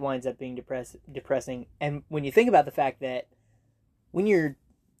 that winds up being depressing. And when you think about the fact that when you're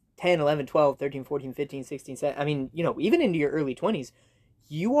 10, 11, 12, 13, 14, 15, 16, 17, I mean, you know, even into your early 20s,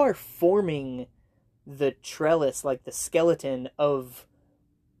 you are forming the trellis, like the skeleton of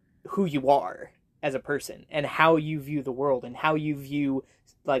who you are as a person and how you view the world and how you view,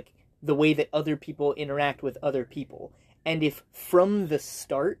 like, the way that other people interact with other people. And if from the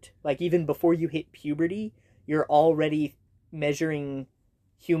start, like even before you hit puberty, you're already measuring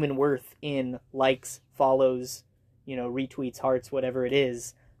human worth in likes, follows, you know, retweets, hearts, whatever it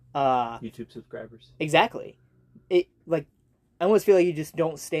is. YouTube subscribers. Exactly. It, like, I almost feel like you just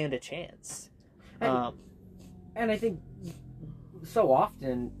don't stand a chance. And I think so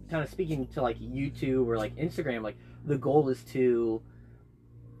often, kind of speaking to like YouTube or like Instagram, like the goal is to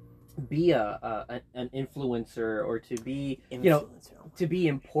be an influencer or to be, you know, to be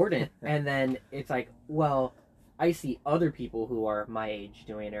important. And then it's like, well, I see other people who are my age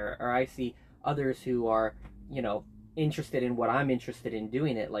doing it, or I see others who are, you know, interested in what I'm interested in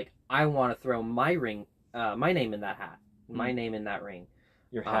doing it. Like, I want to throw my name in that hat, my name in that ring.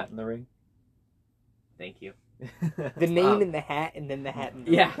 Your hat in the ring? Thank you. The name in the hat, and then the hat in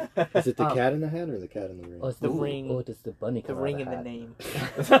the ring. Yeah. Is it the cat in the hat or the cat in the ring? Oh, it's The ring. Oh, does the bunny The come ring out and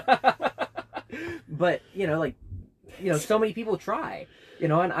of the hat? name. But, you know, like, you know, so many people try, you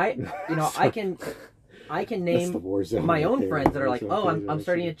know, and I can That's the name war zone my right own there. friends that are like, War zone oh, I'm generation.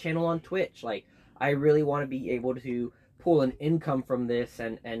 starting a channel on Twitch. Like, I really want to be able to pull an income from this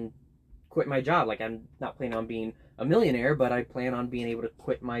and quit my job. Like, I'm not planning on being a millionaire, but I plan on being able to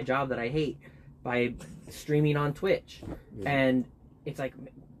quit my job that I hate by streaming on Twitch. Yeah. And it's like,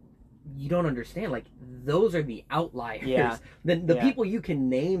 you don't understand. Like, those are the outliers. Yeah. The Yeah. people you can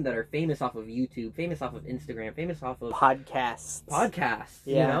name that are famous off of YouTube, famous off of Instagram, famous off of Podcasts.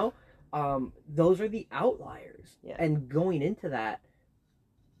 You Yeah. know, those are the outliers. Yeah. And going into that,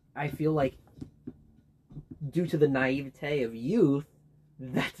 I feel like due to the naivete of youth,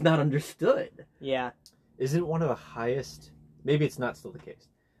 that's not understood. Yeah. Isn't one of the highest, maybe it's not still the case,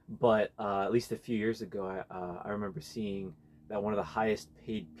 but at least a few years ago, I remember seeing that one of the highest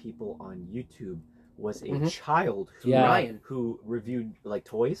paid people on YouTube was a child who, Ryan, who reviewed like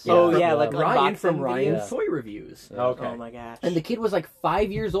toys. Oh, from, yeah, like Ryan unboxing from Ryan's videos. Toy Reviews. Okay. Oh my gosh. And the kid was like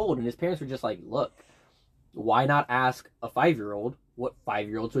 5 years old, and his parents were just like, look, why not ask a 5-year-old what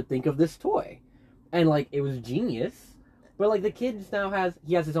 5-year-olds would think of this toy? And like, it was genius. But like, the kid now has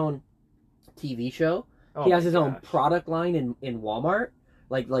his own TV show. Oh He has my his own gosh. product line in Walmart.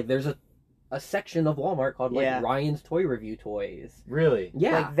 Like there's a section of Walmart called like Yeah. Ryan's Toy Review Toys. Really?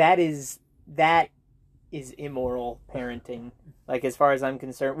 Yeah. Like, that is immoral parenting. Like, as far as I'm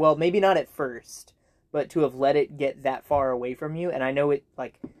concerned. Well, maybe not at first, but to have let it get that far away from you. And I know it's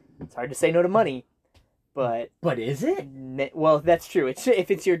hard to say no to money, but But is it? well, that's true.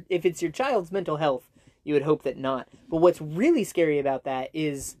 If it's your child's mental health, you would hope that not. But what's really scary about that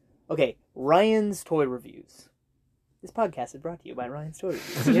is, okay, Ryan's Toy Reviews. This podcast is brought to you by Ryan's Toy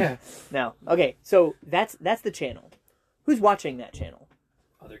Reviews. Yeah. Now, okay, so that's the channel. Who's watching that channel?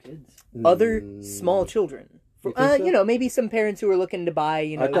 Other kids. Other small children. You think so? You know, maybe some parents who are looking to buy,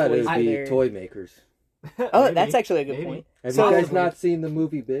 you know, I thought it toys would for be their... toy makers. Oh, Maybe, that's actually a good maybe. point. Have So- you guys not seen the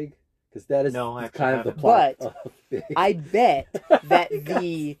movie Big? Because that is No, I kind of the haven't. plot But of Big. I bet that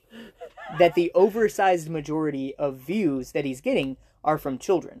the oversized majority of views that he's getting are from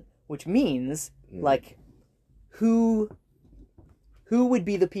children, which means like who would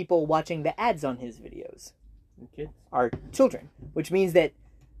be the people watching the ads on his videos? Kids. Are children, which means that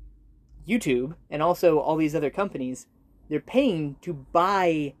YouTube and also all these other companies, they're paying to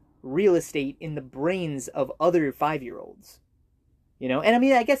buy real estate in the brains of other 5-year-olds. You know, and I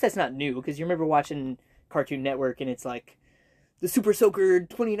mean, I guess that's not new, because you remember watching Cartoon Network and it's like the Super Soaker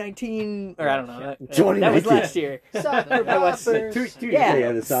 2019, or I don't know, that was 2019. last year. Soccer That was- boppers.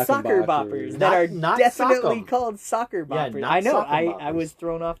 Yeah, the soccer boppers that are Not definitely sock 'em. called soccer Yeah, boppers. not I know, soccer I boppers. was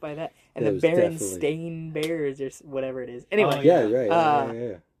thrown off by that. and That the was definitely- Berenstain Bears or whatever it is. Anyway, Oh, Yeah, right.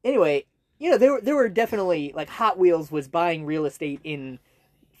 Uh, anyway, there were definitely like Hot Wheels was buying real estate in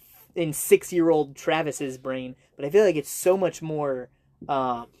 6-year-old Travis's brain, but I feel like it's so much more.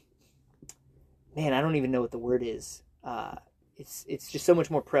 Man, I don't even know what the word is. It's just so much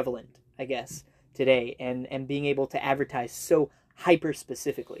more prevalent, I guess, today, and being able to advertise so hyper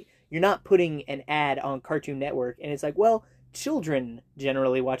specifically. You're not putting an ad on Cartoon Network, and it's like, well, children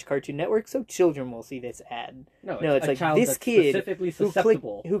generally watch Cartoon Network, so children will see this ad. No, it's a like child this that's kid specifically who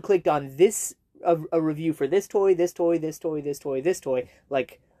susceptible. clicked on this a review for this toy, this toy, this toy, this toy, this toy.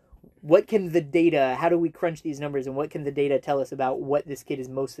 Like, what can the data? How do we crunch these numbers, and what can the data tell us about what this kid is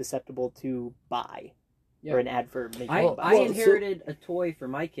most susceptible to buy? Yeah. Or an ad for making. I inherited a toy for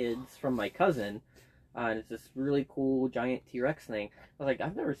my kids from my cousin, and it's this really cool giant T-Rex thing. I was like,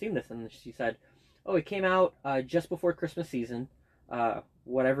 I've never seen this, and she said, "Oh, it came out just before Christmas season,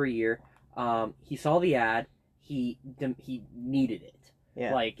 whatever year." He saw the ad. He needed it.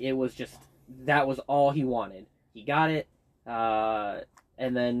 Yeah. Like, it was just, that was all he wanted. He got it,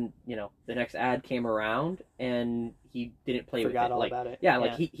 and then the next ad came around, and he didn't play with it. Forgot all like, about it. Yeah,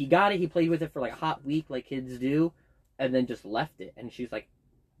 like he got it. He played with it for like a hot week, like kids do, and then just left it. And she's like,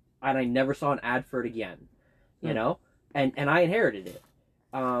 and I never saw an ad for it again, you know. And I inherited it,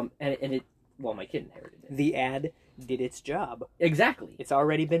 and it. Well, my kid inherited it. The ad did its job. Exactly. It's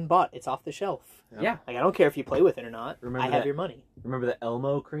already been bought. It's off the shelf. Yeah. Like, I don't care if you play with it or not. Remember I have that- your money. Remember the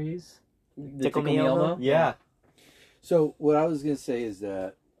Elmo craze? The Tickle Me Elmo? Yeah. So what I was gonna say is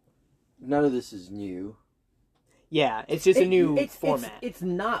that none of this is new. Yeah, it's just a new format. It's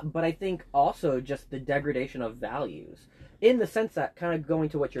not, but I think also just the degradation of values, in the sense that, kind of going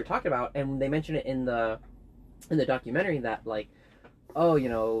to what you're talking about, and they mention it in the documentary, that like,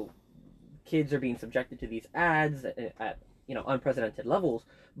 oh, kids are being subjected to these ads at unprecedented levels,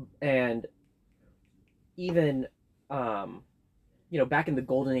 and even back in the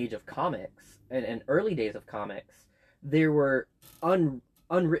golden age of comics and early days of comics, there were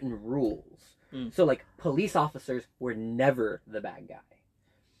unwritten rules. So, like, police officers were never the bad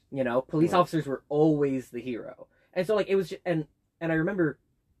guy. Police officers were always the hero. And so, like, it was just, and I remember,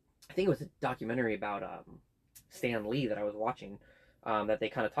 I think it was a documentary about Stan Lee that I was watching, that they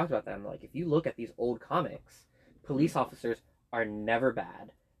kind of talked about that. And, like, if you look at these old comics, police officers are never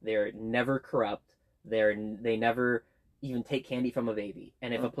bad. They're never corrupt. They never even take candy from a baby.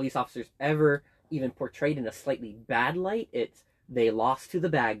 And if a police officer's ever even portrayed in a slightly bad light, it's they lost to the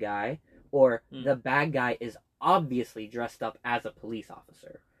bad guy, or the bad guy is obviously dressed up as a police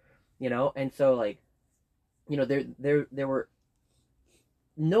officer, and so, like, there were,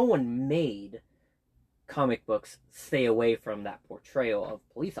 no one made comic books stay away from that portrayal of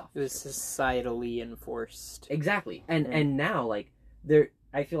police It was officers. societally enforced. Exactly, and Yeah. and now, like,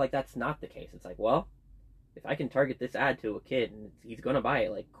 I feel like that's not the case. It's like, well, if I can target this ad to a kid and he's gonna buy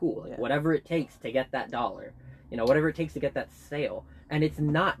it, like, cool, like, Yeah. whatever it takes to get that $1, whatever it takes to get that sale, and it's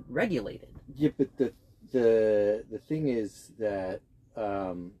not regulated. Yeah, but the thing is that,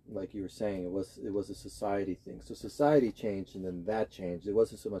 like you were saying, it was a society thing. So society changed, and then that changed. It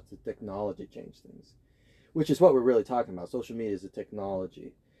wasn't so much the technology changed things, which is what we're really talking about. Social media is a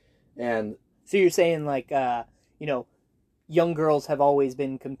technology, and So you're saying, like, young girls have always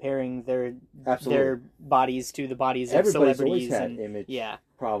been comparing their absolutely, bodies to the bodies of everybody's celebrities. always had And image yeah,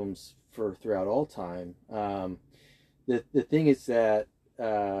 problems throughout all time. The thing is that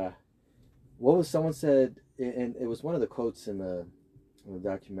what was someone said, and it was one of the quotes in the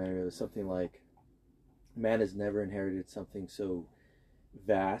documentary. It was something like, "Man has never inherited something so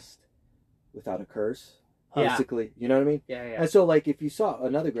vast without a curse." Yeah. Basically, you know what I mean? Yeah, yeah. And so, like, if you saw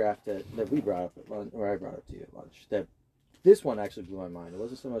another graph that we brought up at lunch, or I brought up to you at lunch, that this one actually blew my mind. It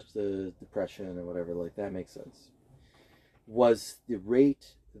wasn't so much the depression or whatever, like, that makes sense. Was the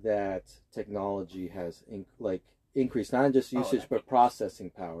rate that technology has increased, not just usage, but processing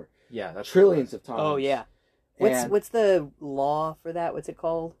power, Yeah, that's trillions of times. oh yeah. And What's the law for that? What's it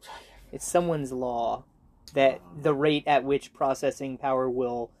called? It's someone's law that the rate at which processing power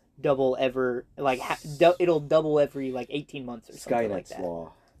will double it'll double every like 18 months or something like Skynet's that.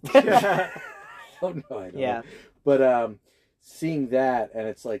 law. Oh no, I don't Yeah. know. But seeing that, and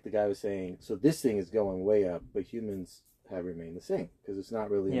it's like the guy was saying, so this thing is going way up, but humans have remained the same because it's not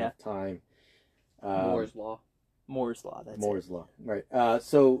really enough time. Moore's law. Moore's law. That's Moore's law, right?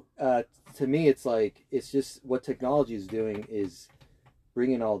 So to me, it's like, it's just what technology is doing is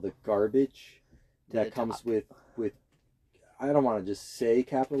bringing all the garbage To that the comes top. with. I don't want to just say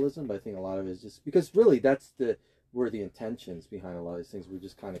capitalism, but I think a lot of it is just because really that's the were the intentions behind a lot of these things? We're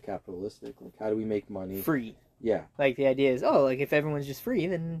just kind of capitalistic. Like, how do we make money? Free. Yeah. Like the idea is, oh, like if everyone's just free,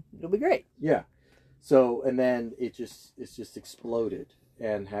 then it'll be great. Yeah. So, and then it's just exploded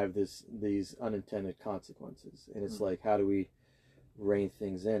and have these unintended consequences. And it's like, how do we rein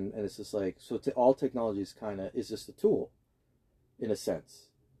things in? And it's just like, so all technology is just a tool, in a sense.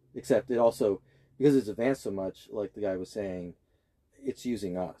 Except it also, because it's advanced so much, like the guy was saying, it's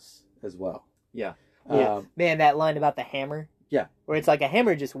using us as well. Yeah. Yeah. Man, that line about the hammer. Yeah. Where it's like a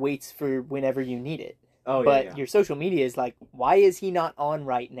hammer just waits for whenever you need it. Oh, but yeah. your social media is like, why is he not on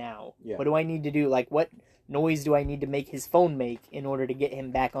right now? Yeah. What do I need to do? Like, what noise do I need to make his phone make in order to get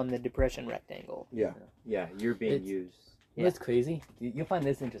him back on the depression rectangle? Yeah. Yeah, you're being It's- used. You know what's crazy? You'll find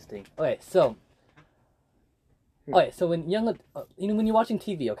this interesting. Okay, so when when you're watching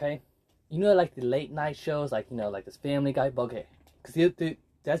TV, okay, you know, like the late night shows, like like this Family Guy, okay, because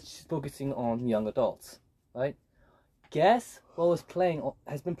that's focusing on young adults, right? Guess what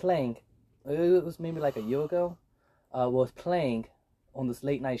has been playing? It was maybe like a year ago. Was playing on this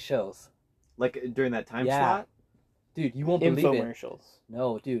late night shows. Like during that time Yeah. slot? Dude, you won't believe it. Infomercials.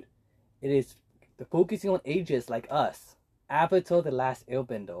 No, dude, it is focusing on ages like us. Avatar: The Last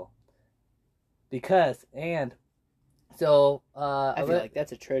Airbender. Because I I feel like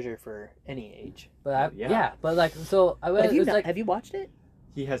that's a treasure for any age. but Yeah. but like so I read Have it you, was like have you watched it?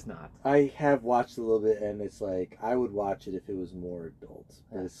 He has not. I have watched a little bit, and it's like, I would watch it if it was more adult.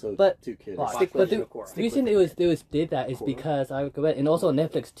 But it's so But- too kiddish. Watch. Stick But with the it. reason it was did that is because I go ahead, and also on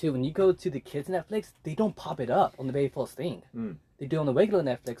Netflix too. When you go to the kids Netflix, they don't pop it up on the very first thing. Mm. They do it on the regular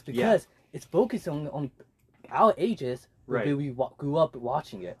Netflix because it's focused on our ages. Right. Where we grew up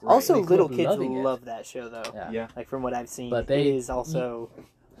watching it. Also, We grew little up kids loving it. love that show, though. Yeah. Yeah. Like, from what I've seen. But it they- is also...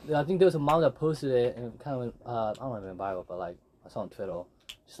 I think there was a mom that posted it and kind of I don't remember in Bible, but like I saw on Twitter,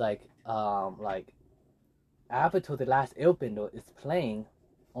 just like Avatar: The Last Airbender is playing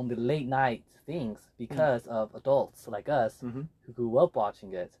on the late night things because of adults like us Mhm. who grew up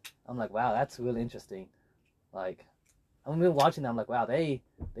watching it. I'm like, wow, that's really interesting. Like, I've been watching them. I'm like, wow, they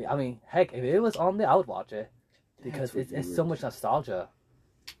I mean, heck, if it was on there, I would watch it because That's it's weird. so much nostalgia.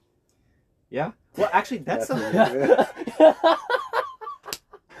 Yeah? Well, actually, that's That's something. weird.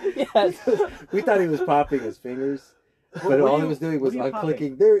 Yes. We thought he was popping his fingers, but What all are he you- was doing what was are you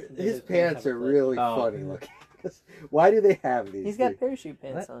unclicking. His His pants pants are have a clip. really Oh. funny looking. Why do they have these? He's got parachute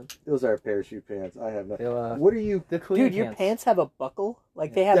pants on. Those are parachute pants. I have no. They're, What are you? the Queen Dude, your pants have a buckle?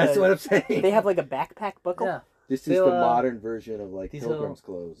 Like, they have That's what I'm saying. They have, like, a backpack buckle? Yeah. This is They're, the modern version of like these pilgrim's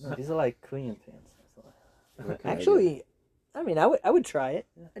clothes. These are like Korean pants. Okay. Actually, I mean, I would try it.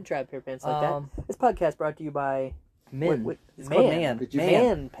 I'd try a pair of pants like that. This podcast brought to you by... Men. What, It's called man. Did you-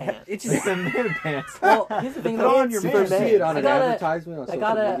 Man pants. It's It's just the man pants. well. Here's the thing. Put on your Did though. you man see it on I an got it- advertisement on I social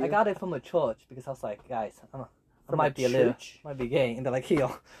got it. media? I got it from a church because I was like, guys, I From might a be a little, church? might be gay, and they're like,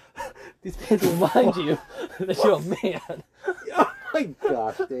 yo, these pants remind you that you're a man. Oh my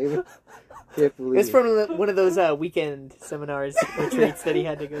gosh, David! Can't believe It's from one of those weekend seminars, retreats that he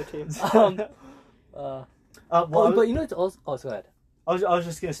had to go to. But you know, it's also. Oh, go ahead. I was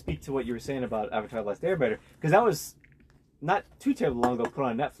just gonna speak to what you were saying about Avatar: The Last Airbender because that was not too terribly long ago put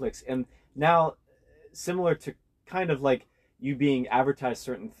on Netflix, and now similar to kind of like you being advertised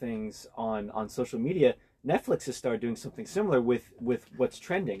certain things on social media, Netflix has started doing something similar with what's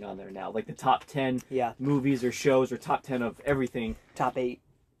trending on there now, like the top 10 Yeah, movies or shows or top 10 of everything, top 8.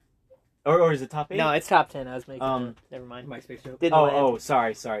 or is it top 8? No, it's top 10. I was making. Never mind. MySpace joke. Didn't land. Oh,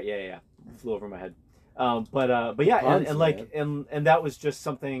 sorry, yeah, flew over my head. But yeah, Puns, and like and that was just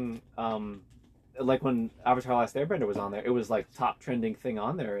something like when Avatar: Last Airbender was on there, it was like top trending thing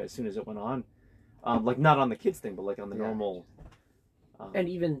on there as soon as it went on, like not on the kids thing, but like on the Yeah. normal. And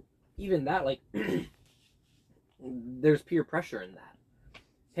even that, like, there's peer pressure in that.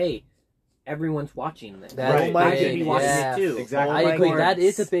 Hey, everyone's watching this. That's Right. I big. should be watching Yeah. it too. Exactly. I agree. God. That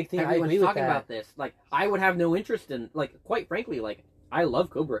is a big thing. I Everyone's agree with talking that. about this. Like, I would have no interest in, like, quite frankly, like, I love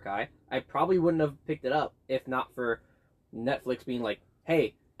Cobra Kai. I probably wouldn't have picked it up if not for Netflix being like,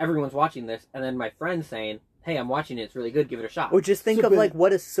 hey, everyone's watching this, and then my friend saying, hey, I'm watching it, it's really good, give it a shot. Or just think So, of but- like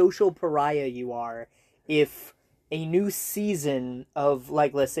what a social pariah you are if a new season of,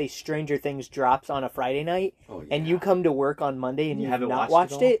 like, let's say Stranger Things drops on a Friday night, Oh, yeah. and you come to work on Monday and You you've haven't not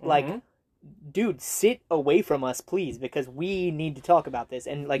watched watched it it. Like, Mhm. dude, sit away from us, please, because we need to talk about this.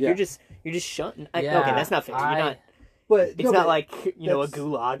 And like, Yeah. you're just shunting. Yeah, Okay, that's not fair. You're not. But It's no, not but- like a that's-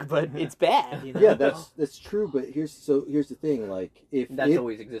 gulag, but it's bad. You know? Yeah, that's true. But here's the thing. Like, if That's it,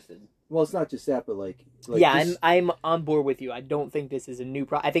 always existed. well, it's not just that, but like yeah, this- I'm on board with you. I don't think this is a new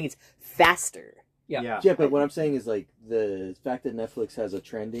I think it's faster. Yeah. Yeah, but what I'm saying is like the fact that Netflix has a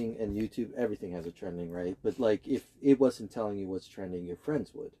trending and YouTube, everything has a trending, right? But like if it wasn't telling you what's trending, your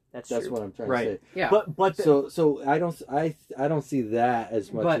friends would. That's That's true. what I'm trying Right. to say. Yeah. But So I don't see that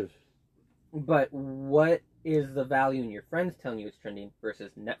as much But- of. But what is the value in your friends telling you it's trending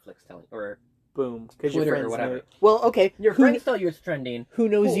versus Netflix telling, or Boom. Because your Twitter or friends whatever. know. Well, okay. your who, friends tell you it's trending? who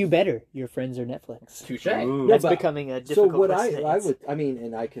knows Cool. you better, your friends or Netflix? Touche. Ooh. That's but- becoming a So difficult what question. I would, I mean,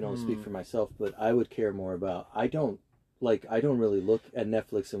 and I can only speak Hmm. for myself, but I would care more about. I don't really look at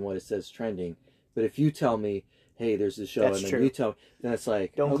Netflix and what it says trending. But if you tell me, hey, there's this show, That's and then true. you tell, then it's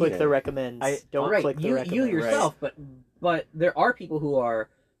like, Don't okay. click the recommends. Don't right. click the you recommends. you yourself, but there are people who are,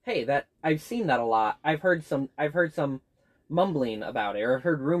 hey, that I've seen that a lot. I've heard some mumbling about it, or I've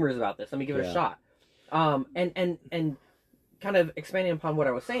heard rumors about this. Let me give it a Yeah. shot. And kind of expanding upon what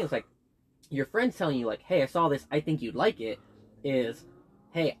I was saying, it's like your friends telling you like, hey, I saw this, I think you'd like it, is,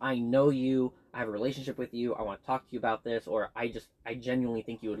 hey, I know you, I have a relationship with you, I want to talk to you about this, or I genuinely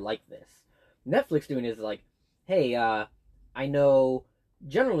think you would like this. Netflix doing is like, hey, I know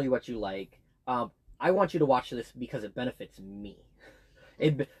generally what you like. I want you to watch this because it benefits me.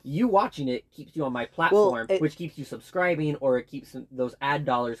 You watching it keeps you on my platform, which keeps you subscribing, or it keeps those ad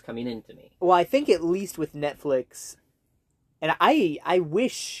dollars coming into me. Well, I think at least with Netflix, and I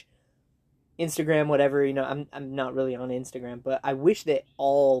wish Instagram, whatever, I'm not really on Instagram, but I wish that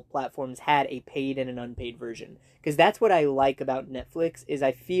all platforms had a paid and an unpaid version, because that's what I like about Netflix. Is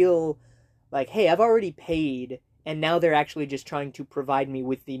I feel like, hey, I've already paid, and now they're actually just trying to provide me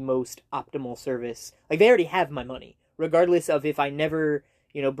with the most optimal service. Like, they already have my money, regardless of if I never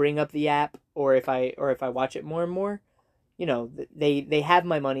bring up the app, or if I watch it more and more. They have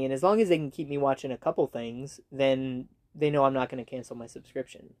my money, and as long as they can keep me watching a couple things, then they know I'm not going to cancel my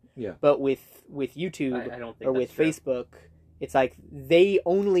subscription. Yeah. But with YouTube I don't think or that's with true. Facebook, it's like they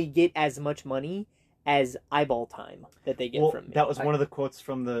only get as much money as eyeball time that they get from me. that was one of the quotes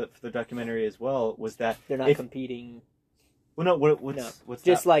from the documentary as well. Was that They're not if- competing. Well, no. What's No. what's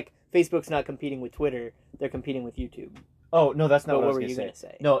Just that? like Facebook's not competing with Twitter, they're competing with YouTube. Oh no, that's not But what I was were going you to going say.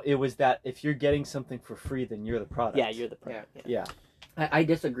 to say? No, it was that if you're getting something for free, then you're the product. Yeah, you're the pro. Yeah. Yeah. I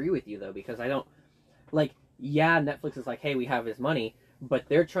disagree with you though, because I don't like. Yeah, Netflix is like, hey, we have his money, but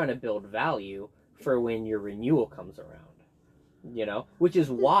they're trying to build value for when your renewal comes around. Which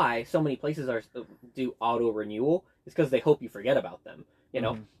is why so many places do auto renewal. Is because they hope you forget about them.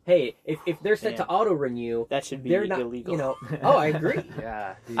 Mhm. Hey, if they're set to Damn. auto renew, That should be they're not illegal. Oh, I agree.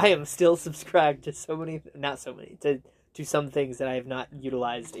 Yeah. I am still subscribed to to some things that I have not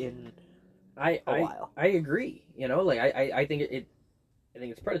utilized in a while. I agree. I think I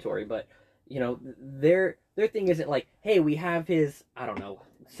think it's predatory, but their thing isn't like, hey, we have his, I don't know,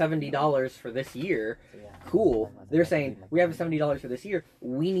 $70 for this year. Cool. They're saying we have $70 for this year.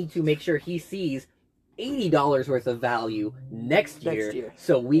 We need to make sure he sees $80 worth of value next year,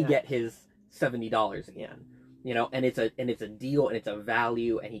 so we Yeah. get his $70 again. And it's a deal, and it's a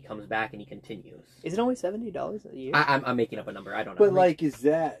value, and he comes back and he continues. Is it only $70 a year? I'm making up a number. I don't know. But like, is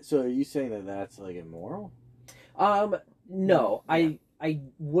that so? Are you saying that that's like immoral? No, I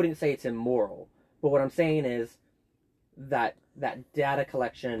wouldn't say it's immoral, but what I'm saying is that data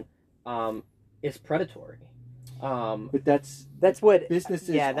collection is predatory. But that's what businesses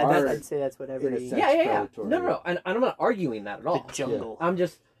Yeah, are I'd say that's what in a every sense Yeah. predatory. No, and I'm not arguing that at all. the jungle. I'm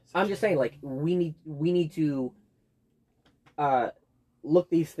just saying, like, we need to look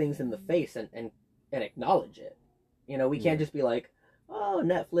these things in the face and acknowledge it. We can't just be like, oh,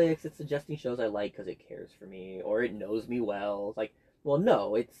 Netflix, it's suggesting shows I like because it cares for me, or it knows me well. It's like, well,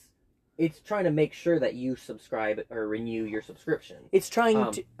 no, it's trying to make sure that you subscribe or renew your subscription. It's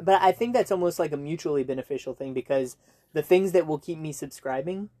trying to, but I think that's almost like a mutually beneficial thing, because the things that will keep me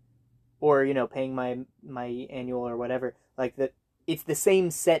subscribing, or paying my annual or whatever, like that, it's the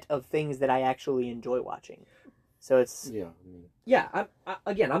same set of things that I actually enjoy watching. So it's Yeah. Yeah,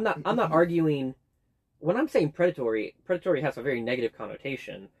 I'm not arguing. When I'm saying predatory has a very negative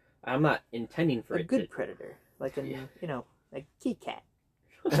connotation. I'm not intending for a it good to. predator, like like Kit Kat.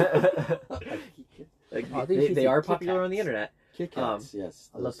 Like, Oh, these should they be are Kit popular on the Kats. internet, Kit Kats, yes.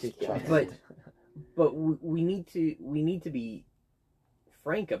 I love those Kit Kats. chocolate. but we need to be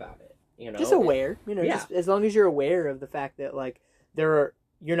frank about it. Just aware, Yeah. just as long as you're aware of the fact that like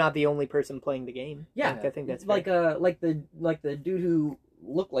you're not the only person playing the game. Yeah, Like, I think that's like fair. the dude who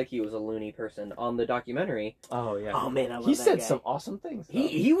looked like he was a loony person on the documentary. Oh yeah. Oh man, I love He that said guy. some awesome things. though.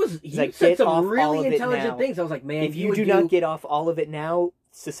 He like, said "Get some off all really of it intelligent now. things. I was like, man, If you would do not get off all of it now,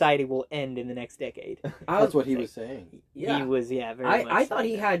 society will end in the next decade. That's what he was saying. Yeah. He was very much I thought like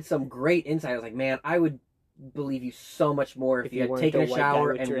he that. had some great insight. I was like, man, I would believe you so much more if you had weren't taken the a white guy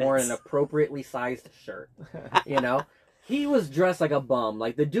shower with and worn dreads. an appropriately sized shirt. You know? He was dressed like a bum.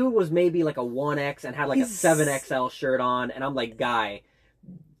 Like, the dude was maybe like a 1X and had like a 7XL shirt on, and I'm like, guy,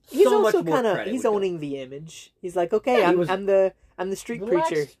 He's so also much more kind of credit he's would go. owning the image. He's like, okay, Yeah, he I'm was- the street Relax,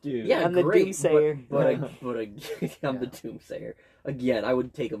 preacher. dude. Yeah, I'm the great, doomsayer. But I'm the doomsayer. Again, I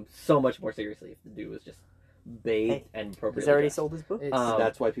would take him so much more seriously if the dude was just bathed Hey, and appropriately He's already dressed. sold his book. It's,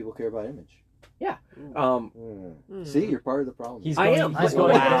 That's why people care about image. Um, See, you're part of the problem. He's I going, am. He's but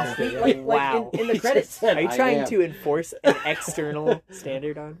going Wow. against it. like, Wow. in the He credits, just said, Are you I trying am. to enforce an external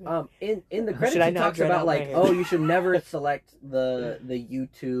standard on me? in the credits, Should I he not talks dread about out my like, hair? oh, you should never select the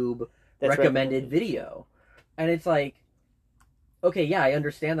YouTube That's recommended video, and it's like, okay, yeah, I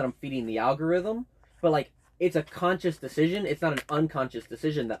understand that I'm feeding the algorithm, but like, it's a conscious decision. It's not an unconscious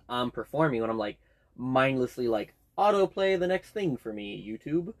decision that I'm performing when I'm like mindlessly like autoplay the next thing for me,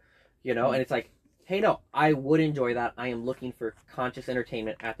 YouTube, you know, and it's like, hey, no, I would enjoy that. I am looking for conscious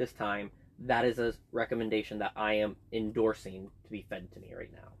entertainment at this time. That is a recommendation that I am endorsing to be fed to me right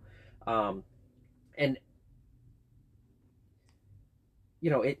now. And, you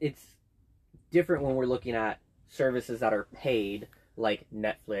know, it's different when we're looking at services that are paid, like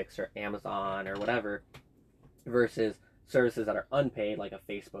Netflix or Amazon or whatever, versus services that are unpaid, like a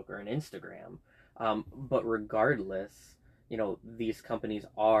Facebook or an Instagram. But regardless, you know, these companies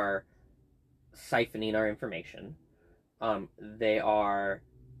are siphoning our information. They are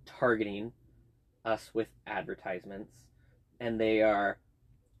targeting us with advertisements, and they are,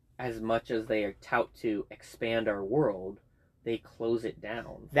 as much as they are tout to expand our world, they close it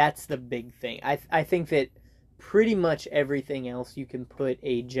down. That's the big thing. I think that pretty much everything else you can put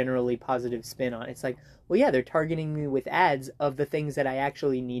a generally positive spin on. It's like, well, yeah, they're targeting me with ads of the things that I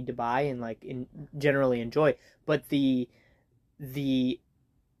actually need to buy and like generally enjoy. But the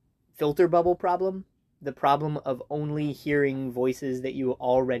filter bubble problem, the problem of only hearing voices that you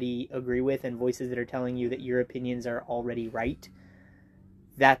already agree with and voices that are telling you that your opinions are already right,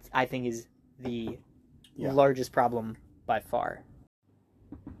 that I think is the largest problem by far.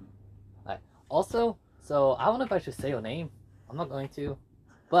 Also, so I don't know if I should say your name. I'm not going to,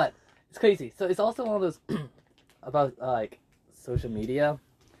 but it's crazy. So it's also one of those about like social media.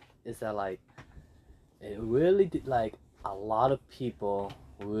 Is that like it really like a lot of people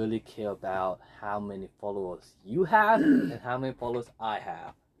really care about how many followers you have and how many followers I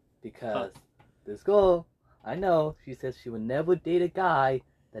have, because this girl I know, she says she would never date a guy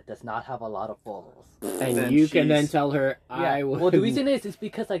that does not have a lot of followers. And Then you can then she's- tell her, Yeah. I would. Well, the reason is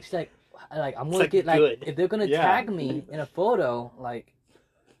because like she's like I'm gonna like get like good. if they're gonna Yeah. tag me in a photo, like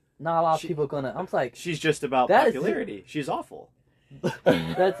not a lot of people gonna. I'm like She's just about That is- popularity. She's awful.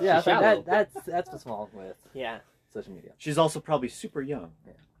 that's yeah. She's So shallow. that's what's wrong with Yeah. social media. She's also probably super young.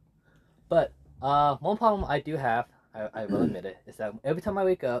 But one problem I do have, I will admit it, is that every time I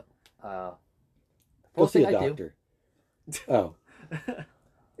wake up, the Go first see thing a I do, doctor. Oh,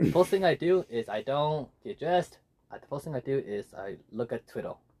 first thing I do is I don't get dressed. The first thing I do is I look at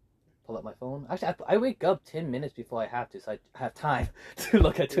Twitter, pull up my phone. Actually, I wake up 10 minutes before I have to, so I have time to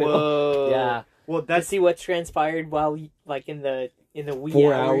look at Twitter. Whoa. Yeah. Well, To that's see what's transpired while like in the wee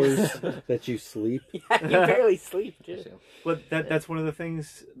 4 hours. hours that you sleep. Yeah, you barely sleep, dude. But that's one of the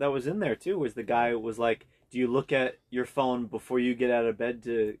things that was in there too. Was the guy was like, do you look at your phone before you get out of bed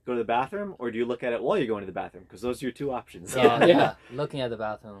to go to the bathroom, or do you look at it while you're going to the bathroom? Because those are your two options. Yeah, Yeah. Looking at the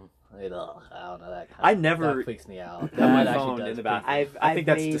bathroom, I don't know that. I never that freaks me out. Have my That actually phone does in the freak bathroom. me I've- I think I've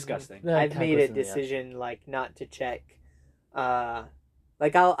that's made- disgusting. That I've kinda made a grosses me out. decision like not to check.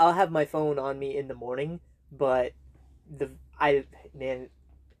 Like I'll have my phone on me in the morning, but I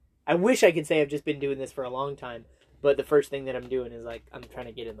wish I could say I've just been doing this for a long time. But the first thing that I'm doing is like I'm trying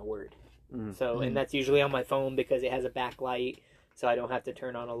to get in the Word. Mm. So and that's usually on my phone because it has a backlight, so I don't have to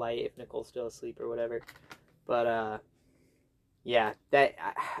turn on a light if Nicole's still asleep or whatever. But yeah, that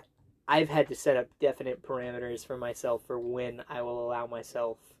I've had to set up definite parameters for myself for when I will allow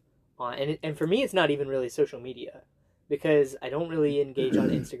myself on, and for me, it's not even really social media because I don't really engage on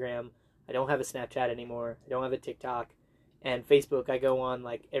Instagram. I don't have a Snapchat anymore. I don't have a TikTok, and Facebook. I go on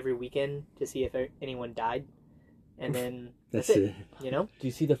like every weekend to see if anyone died, and then that's it. You know, Do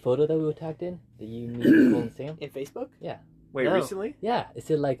you see the photo that we were tagged in? That you need to call Sam? in Facebook. Wait, No. recently? Yeah, it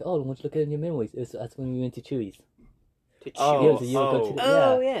said like, oh, why don't you look at your memories? That's when we went to Chewy's. To choose. Oh, Yeah, it was a year ago today.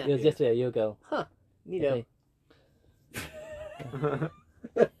 Oh, yeah. yeah. It was yesterday, a year ago. Neato.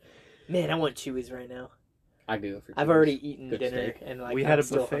 Man, I want Chewy's right now. I go for I've cheese. already eaten Good dinner steak. and like we I'm had a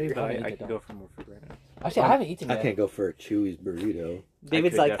still buffet, hungry. but hungry. I can go for more food right now. Actually, I haven't eaten I yet. can't go for a Chewy's burrito.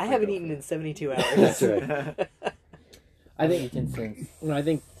 David's could like, I definitely haven't go eaten for in 72 hours. That's right. I think eaten since I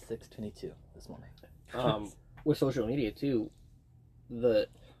think 6:22 this morning. with social media too,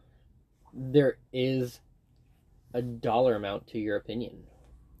 there is a dollar amount to your opinion.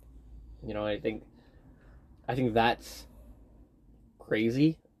 You know, I think that's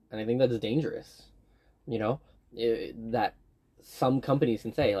crazy, and I think that's dangerous. You know, that some companies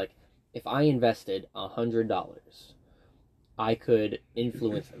can say, like, if I invested $100, I could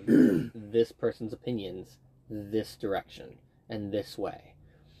influence this person's opinions this direction and this way.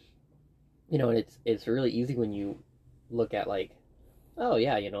 You know, and it's really easy when you look at, like, oh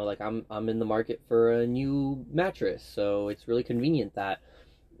yeah, you know, like I'm in the market for a new mattress, so it's really convenient that,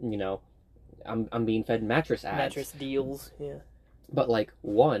 you know, I'm being fed mattress ads. Mattress deals, yeah. But like,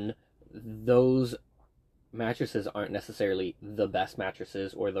 one, those mattresses aren't necessarily the best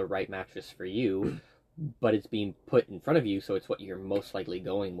mattresses or the right mattress for you, but it's being put in front of you, so it's what you're most likely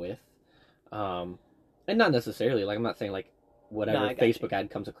going with. And not necessarily, like, I'm not saying like whatever Facebook ad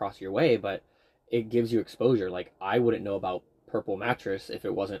comes across your way, but it gives you exposure. Like, I wouldn't know about Purple mattress if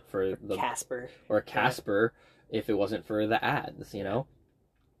it wasn't for the Casper, or Casper if it wasn't for the ads, you know.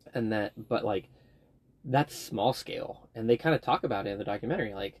 And that, but like, that's small scale, and they kind of talk about it in the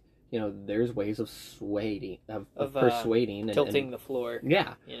documentary. Like, you know, there's ways of persuading, tilting and the floor.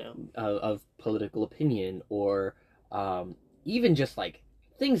 Yeah, you know, of political opinion, or even just like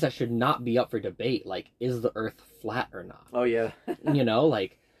things that should not be up for debate, like, is the Earth flat or not? Oh yeah. You know,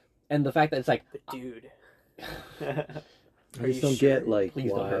 like, and the fact that it's like, but dude, I just don't get, like,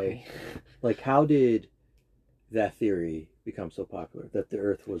 please don't hurt why. me. Like, how did that theory become so popular that the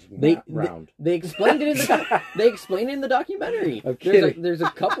Earth was round? They explained it in the they explained it in the documentary. I'm kidding. There's a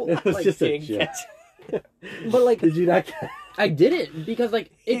couple. It was like, just a joke. But like, Did you not? I did it because like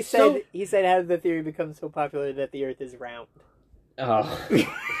he said how did the theory become so popular that the Earth is round? Oh,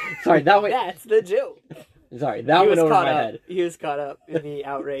 sorry, that went. That's the joke. Sorry, that went over my head. He was caught up in the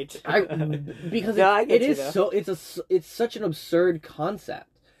outrage. Because no, I get it you, is though. so it's such an absurd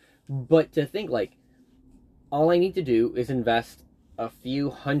concept. But to think, like, all I need to do is invest a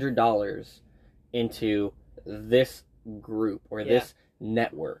few $100s into this group or this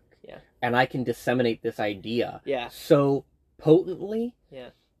network, and I can disseminate this idea so potently,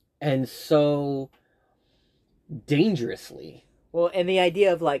 and so dangerously. Well, and the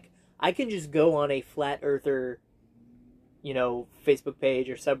idea of, like, I can just go on a flat earther, you know, Facebook page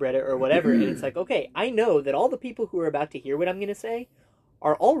or subreddit or whatever, and it's like, okay, I know that all the people who are about to hear what I'm going to say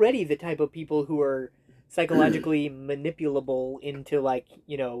are already the type of people who are psychologically manipulable into, like,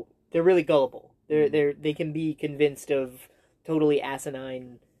 you know, they're really gullible. They can be convinced of totally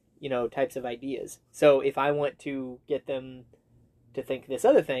asinine, you know, types of ideas. So if I want to get them to think this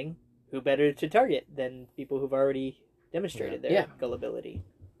other thing, who better to target than people who've already demonstrated their gullibility?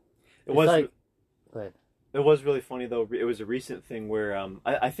 It was like, go ahead. It was really funny though. It was a recent thing where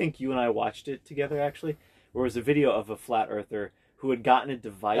I think you and I watched it together actually. Where it was a video of a flat earther who had gotten a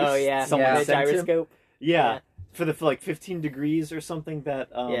device. Oh yeah, someone the sent him. gyroscope. Yeah, for like 15 degrees or something that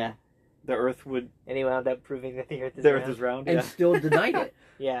the Earth would. And he wound up proving that the Earth is round. And still denied it.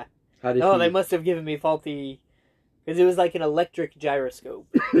 Yeah. How did they must have given me faulty, because it was like an electric gyroscope.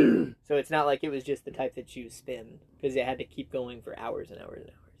 So it's not like it was just the type that you spin, because it had to keep going for hours and hours and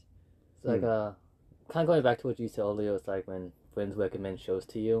hours. It's like, kind of going back to what you said earlier, it's like when friends recommend shows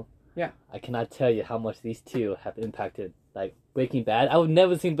to you. Yeah. I cannot tell you how much these two have impacted, like, Breaking Bad. I would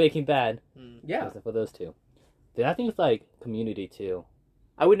never seen Breaking Bad. Yeah. Except for those two. Then I think it's like Community too.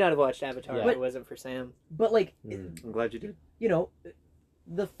 I would not have watched Avatar if But- it wasn't for Sam. But like, I'm glad you did. you know,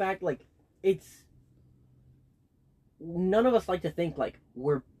 the fact, like, it's, none of us like to think like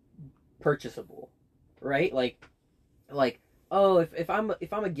we're purchasable, right? Like, oh, if I'm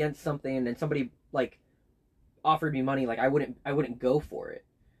against something and somebody like offered me money, like I wouldn't go for it.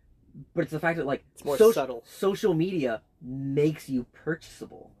 But it's the fact that, like, It's more subtle. Social media makes you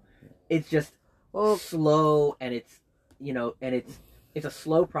purchasable. It's just Well, slow, and it's, you know, and it's a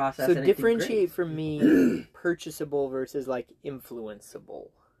slow process. so and differentiate for me purchasable versus, like, influenceable.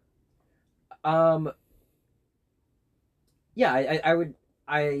 Yeah, I would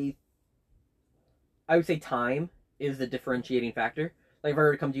say time is the differentiating factor. Like, if I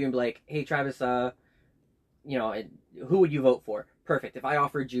were to come to you and be like, hey, Travis, you know, who would you vote for? Perfect. If I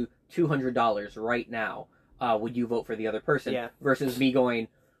offered you $200 right now, would you vote for the other person? Yeah. Versus me going,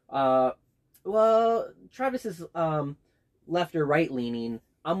 well, Travis is left or right leaning.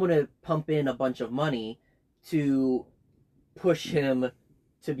 I'm going to pump in a bunch of money to push him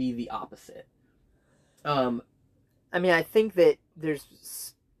to be the opposite. I mean, I think that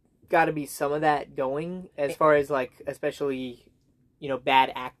there's got to be some of that going as far as, like, especially, you know,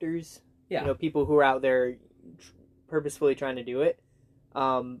 bad actors. Yeah. You know, people who are out there purposefully trying to do it.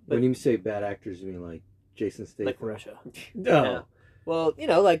 But When you say bad actors, you mean like Jason Statham? like Russia. No. Yeah. Well,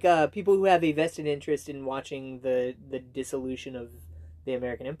 like people who have a vested interest in watching the dissolution of the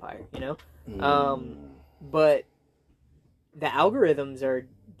American Empire, But the algorithms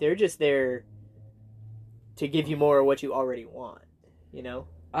they're just there to give you more of what you already want,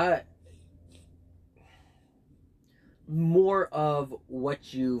 More of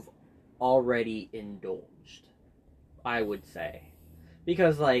what you've already indulged, I would say.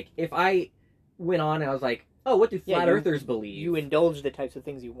 Because, like, if I went on and I was like, oh, what do flat earthers believe? You indulge the types of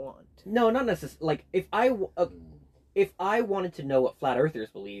things you want. No, not necessarily. Like, if I wanted to know what flat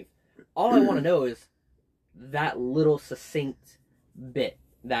earthers believe, all I want to know is that little succinct bit,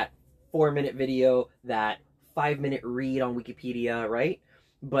 that 4-minute video, that 5-minute read on Wikipedia, right?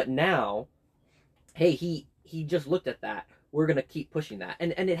 But now, hey, he just looked at that. We're gonna keep pushing that,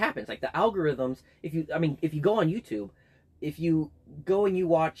 and it happens. Like the algorithms. If you go on YouTube, if you go and you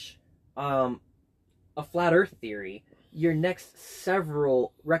watch a flat Earth theory, your next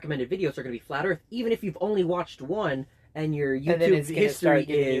several recommended videos are gonna be flat Earth, even if you've only watched one. And your YouTube and then it's gonna history start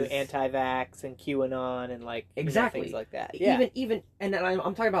giving you is anti-vax and QAnon and like exactly things like that. Yeah. Even and I'm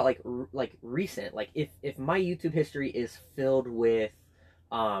talking about like recent. Like if my YouTube history is filled with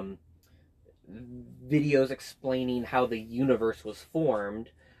videos explaining how the universe was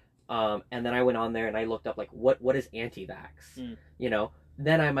formed, and then I went on there and I looked up like what is anti-vax,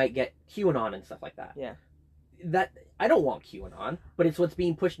 then I might get QAnon and stuff like that. Yeah. That I don't want QAnon, but it's what's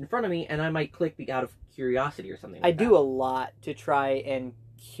being pushed in front of me, and I might click out of curiosity or something. I do a lot to try and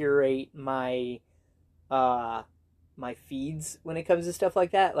curate my my feeds when it comes to stuff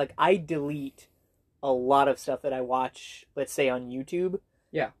like that. Like I delete a lot of stuff that I watch, let's say on YouTube.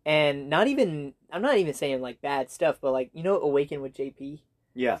 Yeah. And I'm not even saying like bad stuff, but like Awaken with JP.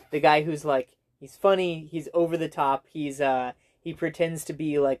 Yeah. The guy who's like he's funny, he's over the top, he pretends to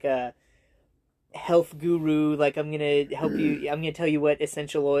be like a health guru, like I'm gonna help you, I'm gonna tell you what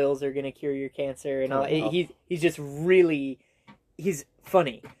essential oils are gonna cure your cancer and all. He's just he's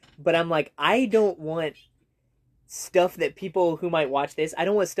funny, but I'm like, I don't want stuff that people who might watch this, I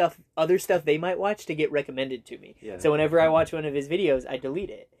don't want other stuff they might watch to get recommended to me. Yeah. So whenever I watch one of his videos, I delete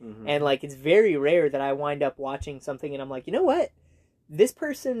it. Mm-hmm. And like it's very rare that I wind up watching something and I'm like, you know what, this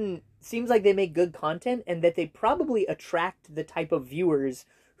person seems like they make good content and that they probably attract the type of viewers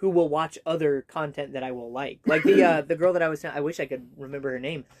who will watch other content that I will like. Like the girl that I wish I could remember her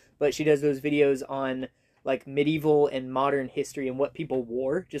name, but she does those videos on like medieval and modern history and what people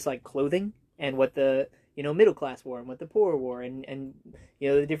wore, just like clothing, and what the middle class wore and what the poor wore, and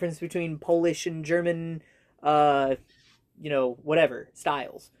the difference between Polish and German whatever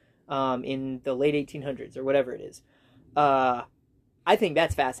styles in the late 1800s or whatever it is. I think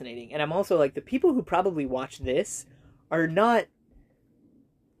that's fascinating. And I'm also like, the people who probably watch this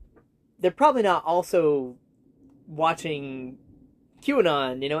they're probably not also watching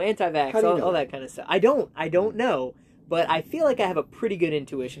QAnon, anti-vax, all that kind of stuff. I don't know, but I feel like I have a pretty good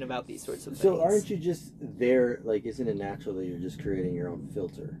intuition about these sorts of things. So aren't you just there, like, isn't it natural that you're just creating your own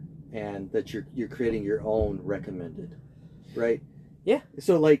filter and that you're creating your own recommended, right? Yeah.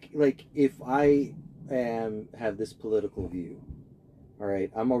 So like if I have this political view, all right,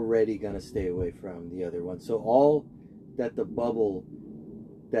 I'm already going to stay away from the other one. So all that the bubble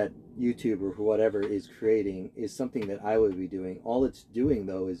that YouTube or whatever is creating is something that I would be doing. All it's doing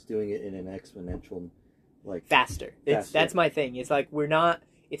though is doing it in an exponential, like faster. That's my thing. It's like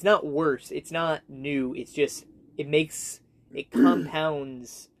it's not worse. It's not new. It's just it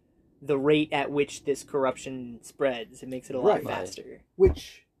compounds the rate at which this corruption spreads. It makes it a lot faster.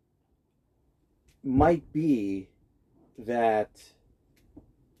 Which might be that,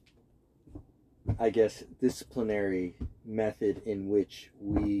 I guess, disciplinary method in which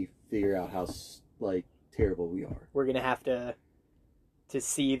we figure out how terrible we are. We're gonna have to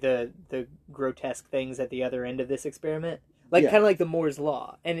see the grotesque things at the other end of this experiment, kind of like the Moore's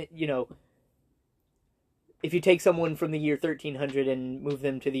law. And if you take someone from the year 1300 and move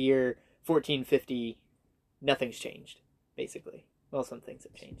them to the year 1450, nothing's changed, basically. Well, some things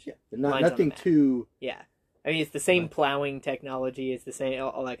have changed. Yeah, nothing too. Yeah. I mean, it's the same plowing technology. It's the same,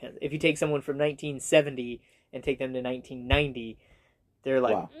 all that kind of. If you take someone from 1970 and take them to 1990, they're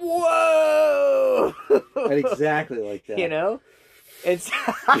like, wow. Whoa! And exactly like that. It's.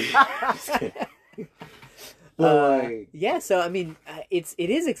 Yeah. So I mean, it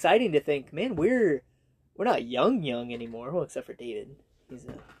is exciting to think, man, we're not young anymore. Well, except for David, he's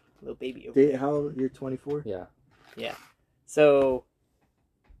a little baby over there. How old? You're 24. Yeah. Yeah. So.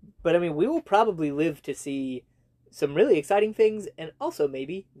 But I mean, we will probably live to see some really exciting things, and also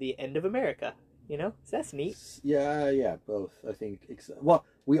maybe the end of America. You know, so that's neat. Yeah, both. I think. Well,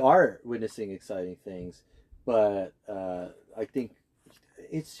 we are witnessing exciting things, but I think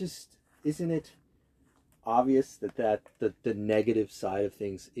it's just, isn't it obvious that the negative side of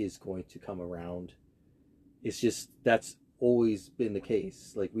things is going to come around? It's just, that's always been the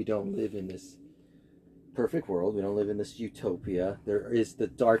case. Like, we don't live in this perfect world. We don't live in this utopia. There is the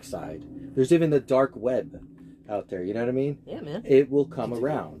dark side. There's even the dark web out there. You know what I mean? Yeah, man. It will come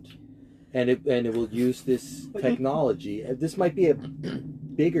around. And it will use this technology. This might be a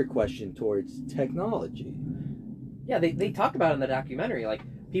bigger question towards technology. Yeah, they talk about it in the documentary. Like,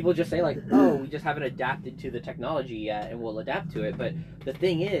 people just say, like, oh, we just haven't adapted to the technology yet, and we'll adapt to it. But the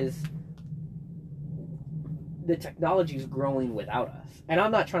thing is, the technology is growing without us. And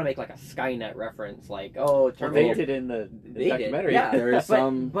I'm not trying to make, like, a Skynet reference, like, oh, They did in the documentary. Yeah, There is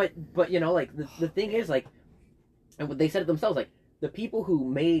some... But you know, like, the thing is, like, and they said it themselves, like, the people who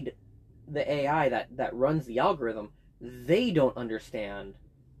made the AI that runs the algorithm, they don't understand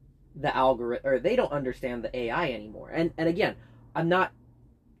the algorithm, or they don't understand the AI anymore. And again, I'm not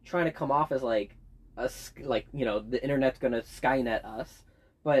trying to come off as like you know, the internet's gonna Skynet us,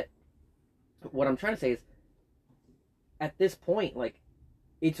 but what I'm trying to say is, at this point, like,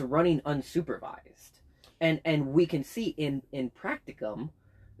 it's running unsupervised, and we can see in practicum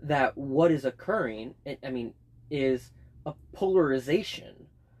that what is occurring, I mean, is a polarization.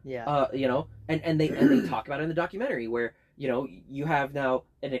 Yeah. You know, and they talk about it in the documentary, where, you know, you have now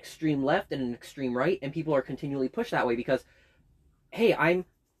an extreme left and an extreme right, and people are continually pushed that way because, hey, I'm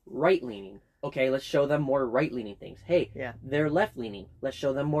right leaning. Okay, let's show them more right leaning things. Hey, Yeah. they're left leaning. Let's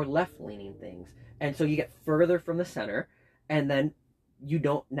show them more left leaning things. And so you get further from the center, and then you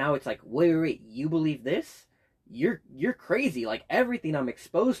don't. Now it's like, wait, you believe this? You're crazy. Like, everything I'm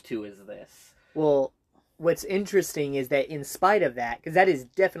exposed to is this. Well, what's interesting is that in spite of that, because that is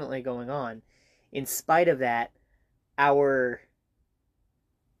definitely going on, in spite of that, I'm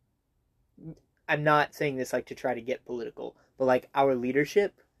not saying this like to try to get political, but like, our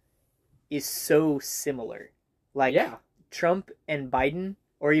leadership is so similar. Like, Yeah. Trump and Biden,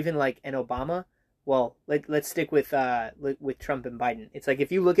 or even like an Obama. Well, let's stick with Trump and Biden. It's like,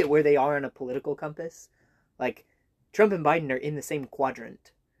 if you look at where they are on a political compass, like, Trump and Biden are in the same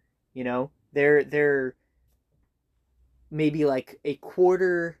quadrant. You know, they're maybe like a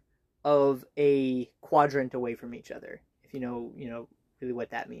quarter of a quadrant away from each other, if you know really what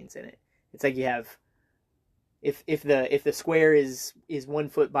that means in it. It's like, you have, if the square is 1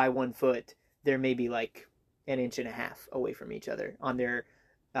 foot by 1 foot, they're maybe like 1.5 inches away from each other on their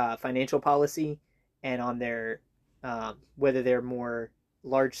financial policy, and on their whether they're more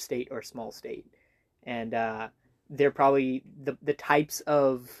large state or small state. And they're probably the types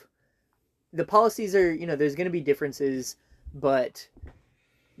of, the policies are, you know, there's going to be differences, but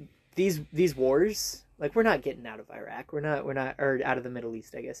these wars, like, we're not getting out of Iraq. We're not, or out of the Middle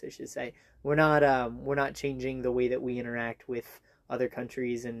East, I guess I should say. We're not changing the way that we interact with other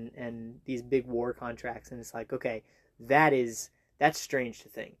countries and these big war contracts. And it's like, okay, that's strange to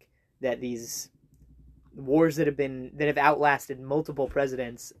think that these wars that have outlasted multiple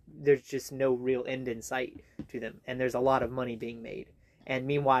presidents, there's just no real end in sight to them, and there's a lot of money being made. And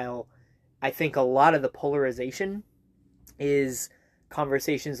meanwhile, I think a lot of the polarization is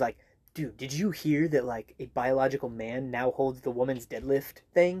conversations like, dude, did you hear that, like, a biological man now holds the woman's deadlift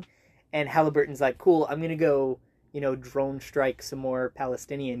thing? And Halliburton's like, cool, I'm gonna go, you know, drone strike some more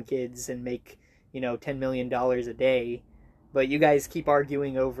Palestinian kids and make, you know, $10 million a day. But you guys keep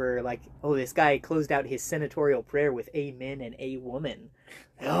arguing over, like, oh, this guy closed out his senatorial prayer with amen and a woman.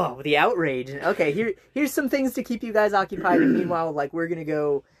 Oh, the outrage. And okay, here's some things to keep you guys occupied. And meanwhile, like, we're going to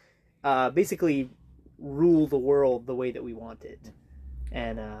go basically rule the world the way that we want it.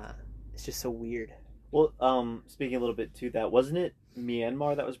 And it's just so weird. Well, speaking a little bit to that, wasn't it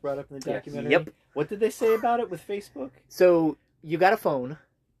Myanmar that was brought up in the documentary? Yep. What did they say about it with Facebook? So you got a phone.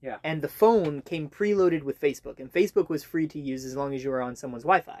 Yeah. And the phone came preloaded with Facebook. And Facebook was free to use as long as you were on someone's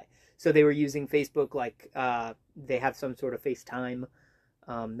Wi-Fi. So they were using Facebook like they have some sort of FaceTime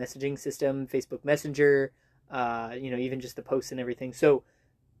messaging system, Facebook Messenger, you know, even just the posts and everything. So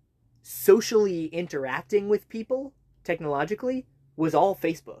socially interacting with people technologically was all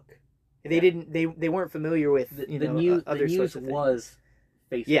Facebook. They weren't familiar with other sorts of things. Was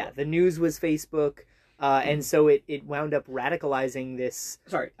Facebook. Yeah, the news was Facebook. And so it wound up radicalizing this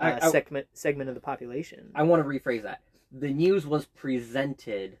segment of the population. I want to rephrase that. The news was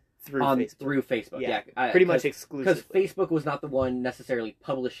presented through Facebook. Yeah, pretty much exclusively. Because Facebook was not the one necessarily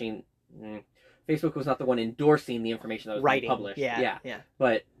publishing. Facebook was not the one endorsing the information that was being published. Yeah.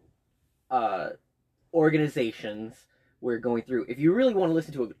 But organizations we're going through. If you really want to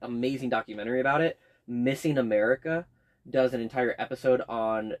listen to an amazing documentary about it, Missing America does an entire episode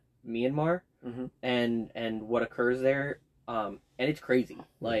on Myanmar and what occurs there, and it's crazy.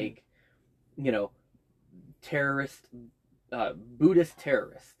 Like, you know, terrorist, Buddhist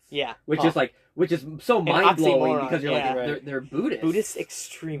terrorists. Yeah. Which is so mind blowing oxymoron, because you're yeah. like they're Buddhists. Buddhist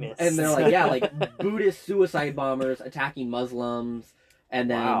extremists. And they're like, yeah, like Buddhist suicide bombers attacking Muslims, and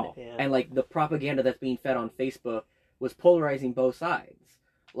then Wow. Yeah. and like the propaganda that's being fed on Facebook was polarizing both sides.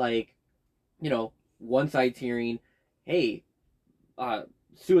 Like, you know, one side's hearing, hey,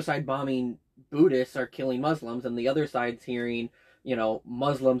 suicide bombing Buddhists are killing Muslims, and the other side's hearing, you know,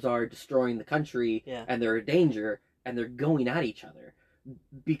 Muslims are destroying the country Yeah. and they're a danger, and they're going at each other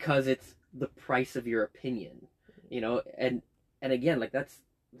because it's the price of your opinion, you know. And again, like that's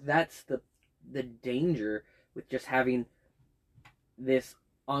the danger with just having this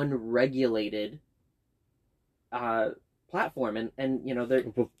unregulated platform, and you know,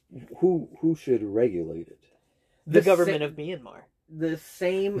 Who should regulate it? the government of Myanmar. the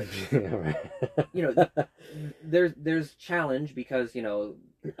same, you know, there's challenge because, you know,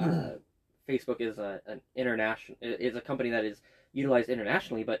 Facebook is is a company that is utilized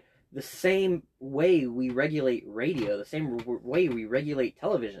internationally, but the same way we regulate radio, the same way we regulate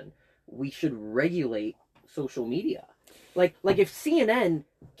television, we should regulate social media. Like if CNN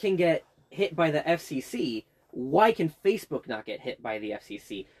can get hit by the FCC, why can Facebook not get hit by the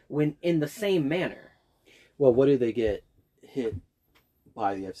FCC when in the same manner? Well, what did they get hit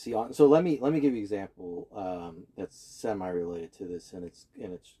by the FCC on? So let me give you an example that's semi-related to this, and it's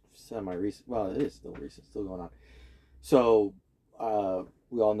semi-recent. Well, it is still recent, still going on. So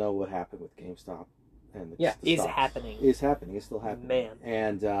we all know what happened with GameStop, and Is stocks. happening. Is happening. It's still happening. Man.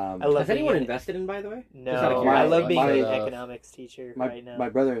 And I love Has anyone being- invested in, by the way? No, Just out of I curiosity. love being an My- economics teacher right now. my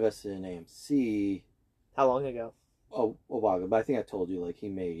brother invested in AMC How long ago? a while ago, but I think I told you, like, he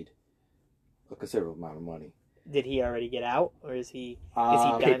made a considerable amount of money. Did he already get out, or is he Um,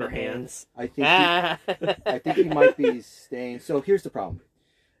 diamond paper hands? I think Ah. I think he might be staying. So here's the problem.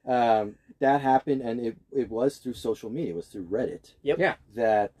 That happened, and it was through social media. It was through Reddit. Yep. Yeah.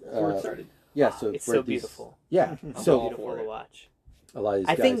 That That's where it started. yeah. So It's where so these- beautiful. Yeah. So So beautiful for to it. watch. a lot of these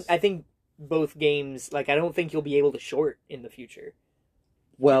I guys. think both games, like, I don't think you'll be able to short in the future.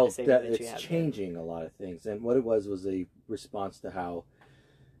 Well, the same way that you it's have changing a lot of things, and what it was a response to how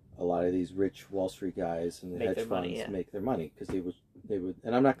a lot of these rich Wall Street guys and the Make hedge their funds money, yeah. make their money because they would,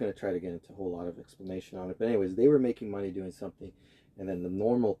 and I'm not going to try to get into a whole lot of explanation on it, but anyways, they were making money doing something, and then the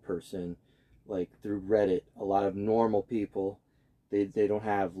normal person, like through Reddit, a lot of normal people, they don't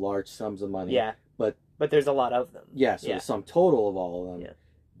have large sums of money. Yeah. But there's a lot of them. Yeah, so Yeah. the sum total of all of them Yeah.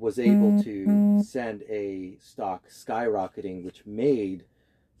 was able to send a stock skyrocketing, which made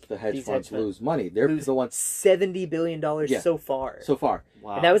the hedge These funds hedge funds lose money. They're lose the ones $70 billion Yeah. so far. so far.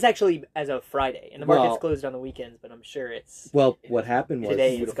 Wow. And that was actually as of Friday. And the market's Well- closed on the weekends, but I'm sure it's Well, what happened was today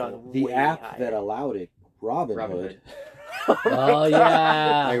it's beautiful. gone the way app higher. that allowed it, Robinhood, Oh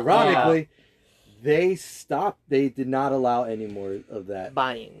yeah. ironically, they stopped. They did not allow any more of that.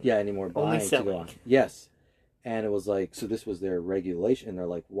 buying. Yeah, any more Only buying to go selling. on. Yes, and it was like, so this was their regulation. And they're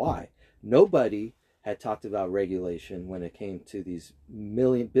like, why? Nobody had talked about regulation when it came to these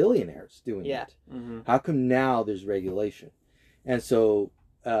billionaires doing Yeah. it. Mhm. How come now there's regulation? And so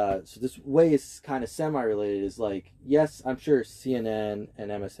this way is kind of semi-related. Is like, yes, I'm sure CNN and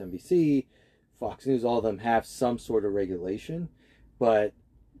MSNBC, Fox News, all of them have some sort of regulation, but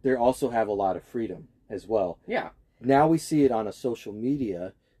they also have a lot of freedom as well. Yeah. Now we see it on a social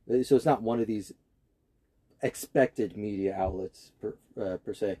media, so it's not one of these expected media outlets per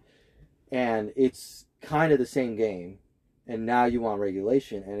se, and it's kind of the same game. And now you want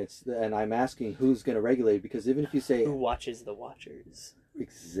regulation, and I'm asking who's going to regulate it, because even if you say Who watches the watchers?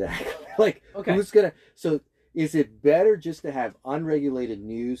 exactly like Okay. who's gonna, so is it better just to have unregulated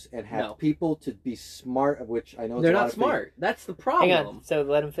news and have No. people to be smart, of which I know it's They're a lot not of faith- smart. That's the problem. Hang on. So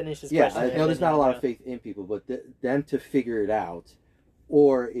let him finish his Yeah, question. I and know there's then not a lot you of faith in people, but them to figure it out,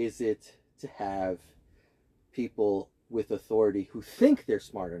 or is it to have people with authority who think they're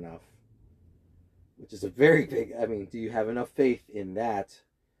smart enough, which is a very big, I mean, do you have enough faith in that?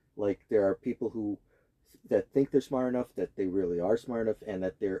 Like, there are people that think they're smart enough, that they really are smart enough, and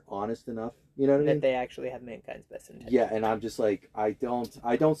that they're honest enough, you know what I that mean? they actually have mankind's best intention. Yeah, and I'm just like, I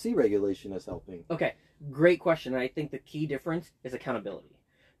don't see regulation as helping. Okay, great question. And I think the key difference is accountability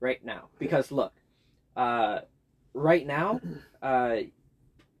right now. Because look, right now, I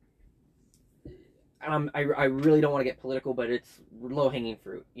really don't want to get political, but it's low hanging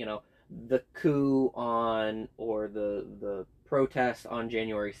fruit. You know, the coup on, or the protest on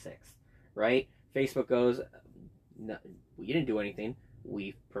January 6th, right? Facebook goes, no, we didn't do anything.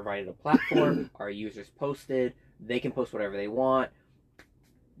 We provided a platform. Our users posted. They can post whatever they want.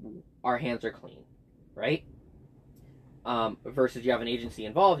 Our hands are clean, right? Versus you have an agency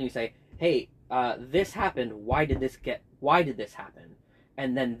involved and you say, hey, this happened. Why did this happen?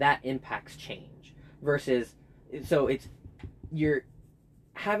 And then that impacts change. Versus, so you're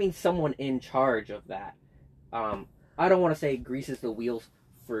having someone in charge of that. I don't want to say greases the wheels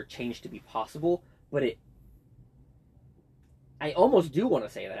for change to be possible, but I almost do want to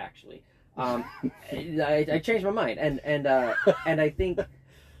say that, actually. I changed my mind, and I think,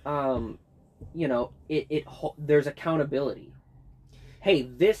 there's accountability. Hey,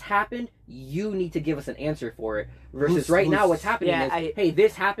 this happened. You need to give us an answer for it. Versus now, what's happening is, hey,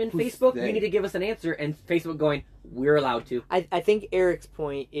 this happened. Facebook, you need to give us an answer, and Facebook going, we're allowed to. I think Eric's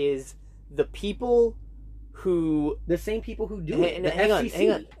point is the people who the same people who do it. Hang on.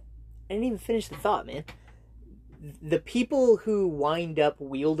 I didn't even finish the thought, man. The people who wind up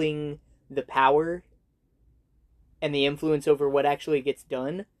wielding the power and the influence over what actually gets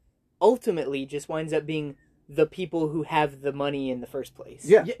done ultimately just winds up being the people who have the money in the first place.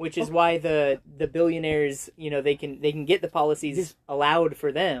 Yeah. Which is why the billionaires, they can get the policies allowed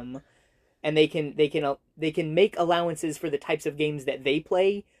for them, and they can make allowances for the types of games that they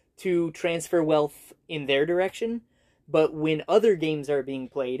play to transfer wealth in their direction. But when other games are being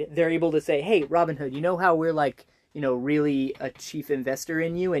played, they're able to say, hey, Robinhood, you know how we're really a chief investor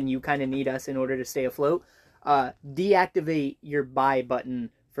in you and you kind of need us in order to stay afloat? Deactivate your buy button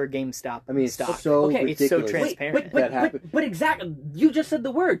for GameStop. I mean, it's stock. so It's so transparent. But exactly, you just said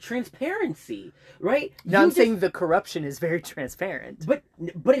the word transparency, right? No, I'm saying the corruption is very transparent. But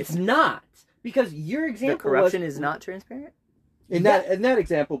it's not, because your example the corruption is not transparent. In that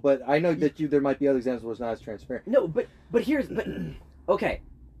example, but I know that there might be other examples where it's not as transparent. No, but okay,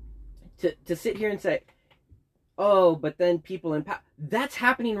 to sit here and say, oh, but then people in power, that's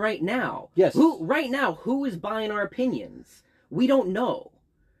happening right now. Yes. Who is buying our opinions? We don't know,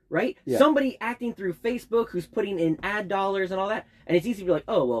 right? Yeah. Somebody acting through Facebook who's putting in ad dollars and all that, and it's easy to be like,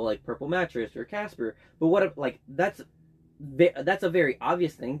 oh, well, like Purple Mattress or Casper, but what if, that's a very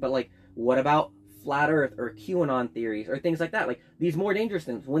obvious thing, but what about flat Earth or QAnon theories or things like that? These more dangerous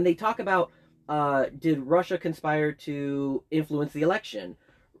things. When they talk about, did Russia conspire to influence the election?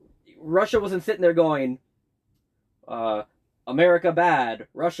 Russia wasn't sitting there going, America bad,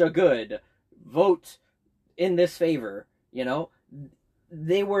 Russia good, vote in this favor.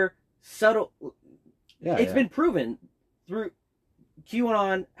 They were subtle. Yeah, It's been proven through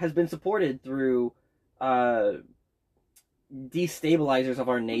QAnon has been supported through destabilizers of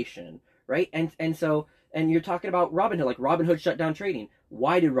our nation. Right? And you're talking about Robinhood, Robinhood shut down trading.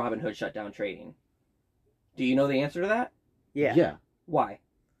 Why did Robinhood shut down trading? Do you know the answer to that? Yeah. Yeah. Why?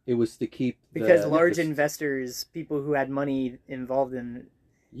 It was to keep because large investors, people who had money involved in.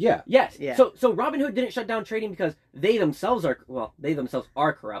 Yeah. Yes. Yeah. So Robinhood didn't shut down trading because they themselves are corrupt,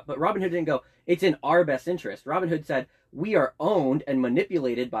 but Robinhood didn't go, it's in our best interest. Robinhood said, we are owned and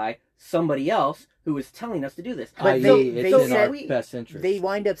manipulated by somebody else who is telling us to do this. But it's in our best interest. They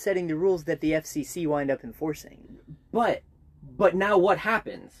wind up setting the rules that the FCC wind up enforcing. But now what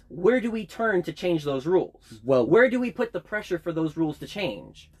happens? Where do we turn to change those rules? Well, where do we put the pressure for those rules to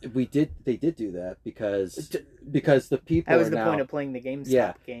change? They did do that because the people. That was the point of playing the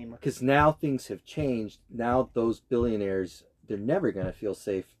GameStop game. Because now things have changed. Now those billionaires, they're never going to feel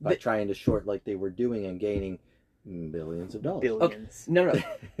safe by trying to short like they were doing and gaining billions of dollars. Billions.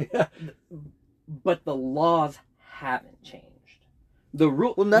 Okay. No. But the laws haven't changed. The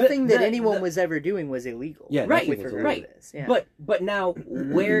rule. Well, nothing that anyone was ever doing was illegal. Yeah, right. Right. Yeah. But now,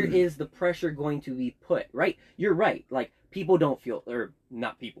 where is the pressure going to be put? Right. You're right. People don't feel, or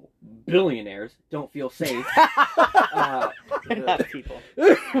not people, billionaires don't feel safe. Not people.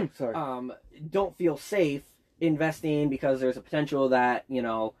 Sorry. Don't feel safe investing because there's a potential that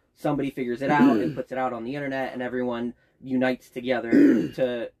somebody figures it out and puts it out on the internet, and everyone unites together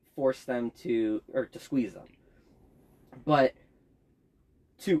to force them to squeeze them. But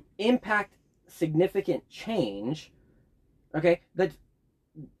to impact significant change, okay, that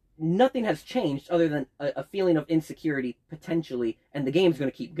nothing has changed other than a feeling of insecurity potentially, and the game's going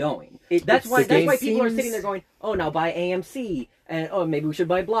to keep going. That's why people are sitting there going, oh, now buy AMC, and oh, maybe we should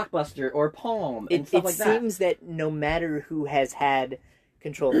buy Blockbuster or Palm and stuff like that. It seems that no matter who has had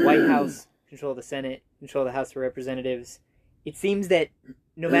control of the White House, control of the Senate, control of the House of Representatives, it seems that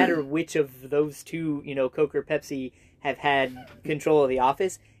no matter which of those two, Coke or Pepsi, have had control of the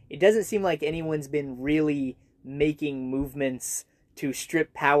office, it doesn't seem like anyone's been really making movements to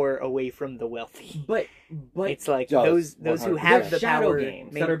strip power away from the wealthy. But It's like Oh, those who have the shadow power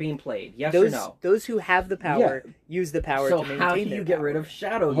games may- that are being played. Yes those or no? those who have the power use the power So to maintain how do their you get power. rid of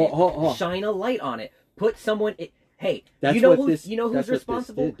shadow Hold- games? hold- hold. Shine a light on it. Put someone. Hey, That's you know what who's this- you know that's who's what this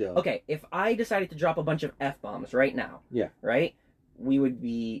responsible? did, though. Okay, if I decided to drop a bunch of F-bombs right now, Yeah. right, we would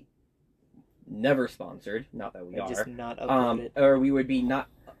be never sponsored. Not that we and are. just not upload it Or we would be not.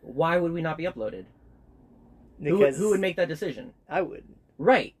 Why would we not be uploaded? because Who would make that decision? I would,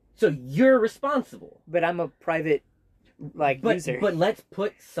 Right. So you're responsible. but I'm a private user. But let's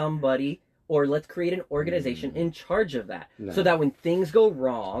put somebody or let's create an organization in charge of that. No. So that when things go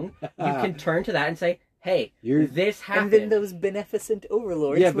wrong, you can turn to that and say, hey, You're- this happened. and then those beneficent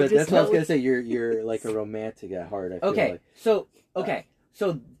overlords. Yeah, would but just that's what I was know gonna say. You're like a romantic at heart. I feel Okay, like.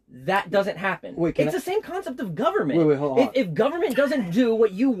 so that doesn't happen. Wait, can it's I- the same concept of government. Wait, hold on. If government doesn't do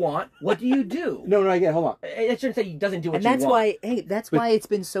what you want, what do you do? No, I get. Hold on. I shouldn't say it doesn't do what And you that's want. why, that's But- why it's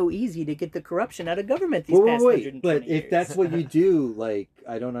been so easy to get the corruption out of government these Wait, past 120 but if years. that's what you do, like,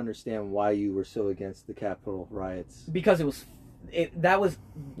 I don't understand why you were so against the Capitol riots. Because that was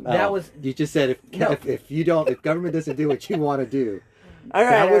You just said No. if government doesn't do what you want to do, all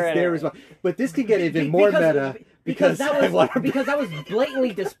right, that was all right, their all right. response. But this could get even more meta because that was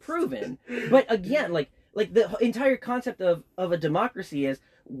blatantly disproven. But again, like the entire concept of a democracy is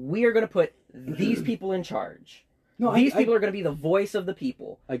we are going to put these people in charge. No, These people are going to be the voice of the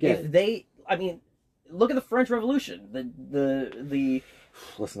people. I get if it. they, I mean, look at the French Revolution. The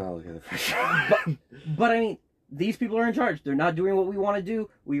Let's not look at the French. but I mean, these people are in charge. They're not doing what we want to do.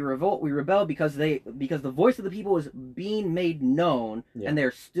 We revolt, we rebel because the voice of the people is being made known, Yeah. and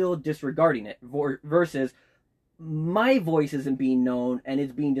they're still disregarding it. Versus my voice isn't being known and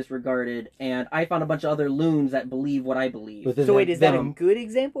it's being disregarded, and I found a bunch of other loons that believe what I believe. But then So wait, is that a then- good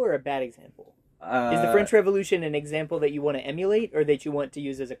example or a bad example? Is the French Revolution an example that you want to emulate or that you want to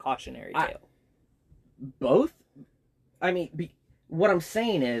use as a cautionary tale? Both? I mean, what I'm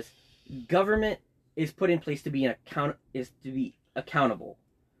saying is, government is put in place to be accountable.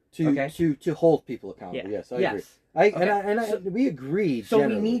 Okay. to hold people accountable. Yeah. Yes, I Yes. agree. Okay. So- We agreed. So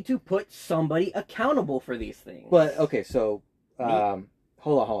generally. we need to put somebody accountable for these things. But okay, so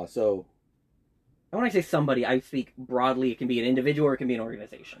hold on. So and when I say somebody, I speak broadly. It can be an individual or it can be an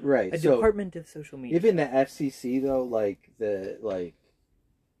organization. right, A so department of social media. even the FCC though,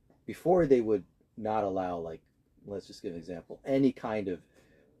 before they would not allow let's just give an example, any kind of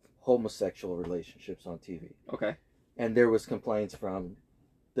homosexual relationships on TV, Okay. and there was complaints from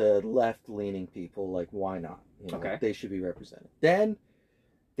the left-leaning people why not? Okay. They should be represented. Then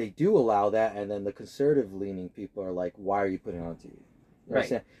they do allow that, and then the conservative-leaning people are like, why are you putting it on TV? You Right.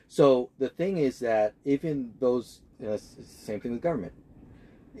 understand? So the thing is that even those, it's the same thing with government,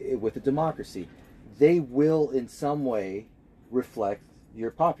 with a democracy, they will in some way reflect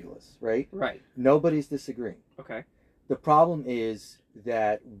your populace, right? Right. Nobody's disagreeing. Okay. The problem is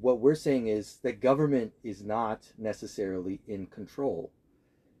that what we're saying is that government is not necessarily in control.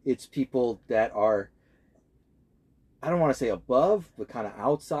 It's people that are, I don't want to say above, but kind of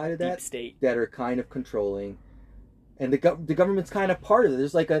outside of Deep that, state. that are kind of controlling. And the government's kind of part of it.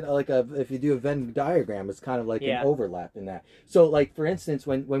 There's like a if you do a Venn diagram, it's kind of like Yeah. an overlap in that. So for instance,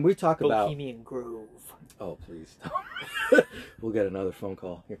 when we talk about, Bohemian Grove. oh please, we'll get another phone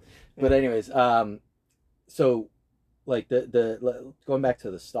call here. But anyways, so the going back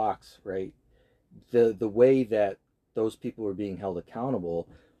to the stocks, right? The way that those people were being held accountable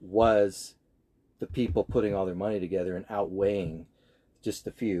was the people putting all their money together and outweighing just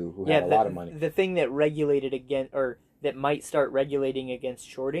the few who had a lot of money. The thing that regulated against, or that might start regulating against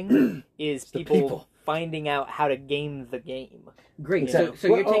shorting, is the people, people. finding out how to game the game. Great. Exactly. So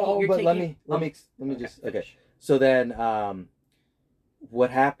you're taking. But let me just okay. So then, what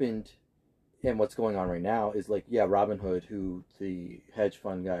happened, and what's going on right now is Robinhood, who the hedge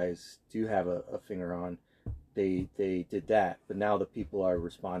fund guys do have a finger on, they did that, but now the people are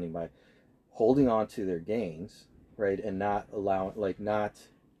responding by holding on to their gains, right, and not allowing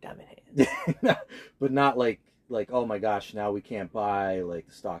Diamond hands. but not oh my gosh, now we can't buy, the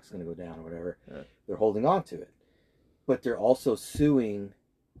stock's going to go down or whatever. Yeah. They're holding on to it, but they're also suing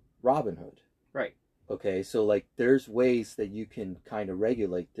Robinhood. Right. Okay, so there's ways that you can kind of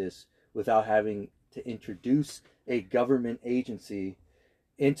regulate this without having to introduce a government agency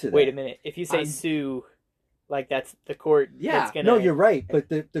into that. Wait a minute. If you say sue, that's the court. Yeah. That's gonna, No, you're right, but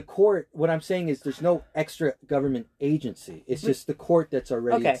the court, what I'm saying is there's no extra government agency. It's just the court that's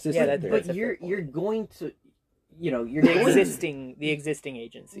already Okay, existing yeah, there. that's But you're going to, you're the going existing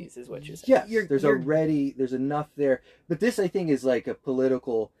agencies is what you're saying. Yes, You're- there's enough there. But this, I think, is like a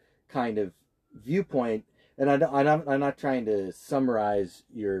political kind of viewpoint and I'm not trying to summarize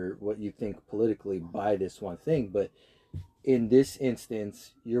what you think politically by this one thing, but in this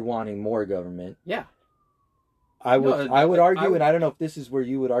instance, you're wanting more government. Yeah. I would argue, and I don't know if this is where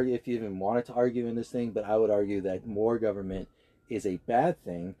you would argue, if you even wanted to argue in this thing, but I would argue that more government is a bad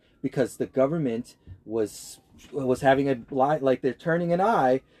thing because the government was having like they're turning an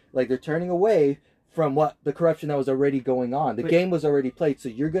eye, like they're turning away from what the corruption that was already going on. The game was already played, so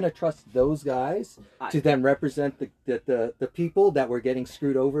you're gonna trust those guys to then represent the people that were getting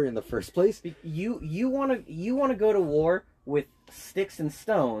screwed over in the first place. You want to go to war with sticks and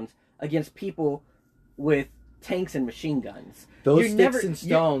stones against people with tanks and machine guns. Those sticks and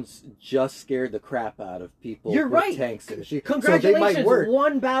stones just scared the crap out of people. You're with right. Tanks and machine. Congratulations, so they might work.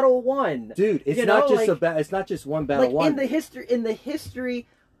 One battle won. Dude, it's not just it's not just one battle won. In the history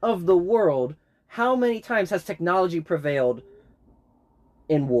of the world, how many times has technology prevailed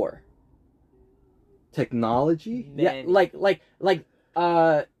in war? Technology? Man. Yeah,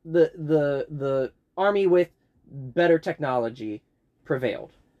 the army with better technology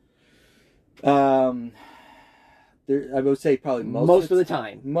prevailed. I would say probably most of the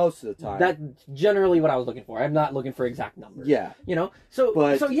time. Most of the time. That's generally what I was looking for. I'm not looking for exact numbers. Yeah. You know?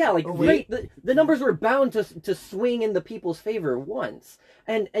 So yeah, like the numbers were bound to swing in the people's favor once.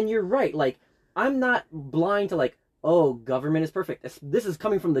 And you're right, like I'm not blind to like, oh, government is perfect. This is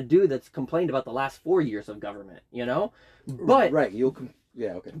coming from the dude that's complained about the last 4 years of government, you know? But right,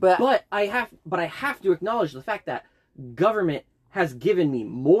 yeah, okay. But I have to acknowledge the fact that government has given me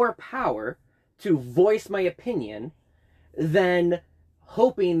more power to voice my opinion than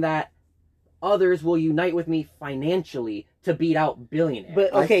hoping that others will unite with me financially to beat out billionaires.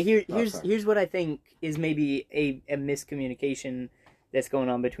 But okay, here's what I think is maybe a miscommunication that's going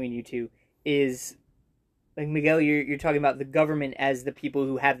on between you two is, like, Miguel, you're talking about the government as the people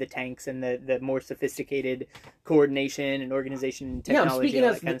who have the tanks and the more sophisticated coordination and organization and technology. Yeah, I'm speaking and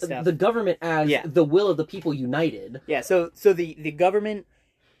all as that kind of stuff. the government as the will of the people united. Yeah, so the government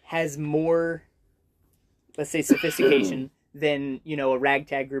has more, let's say, sophistication than, you know, a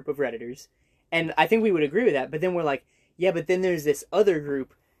ragtag group of Redditors. And I think we would agree with that. But then we're like, yeah, but then there's this other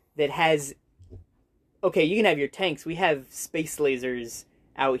group that has, okay, you can have your tanks. We have space lasers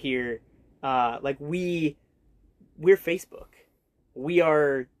out here. Like we're Facebook.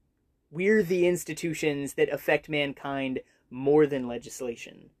 We're the institutions that affect mankind more than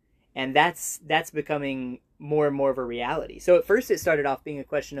legislation. And that's becoming more and more of a reality. So at first it started off being a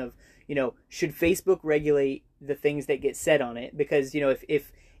question of, you know, should Facebook regulate the things that get said on it? Because, you know,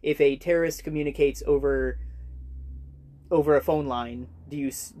 if a terrorist communicates over a phone line,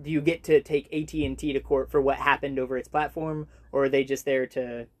 do you get to take AT&T to court for what happened over its platform, or are they just there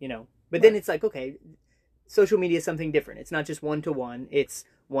to, you know? But then it's like, okay, social media is something different. It's not just one to one; it's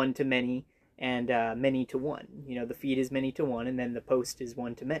one to many and many to one. You know, the feed is many to one, and then the post is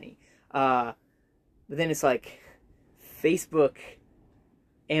one to many. But then it's like Facebook,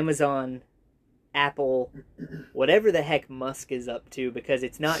 Amazon, Apple, whatever the heck Musk is up to, because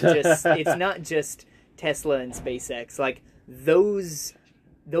it's not just Tesla and SpaceX. Like those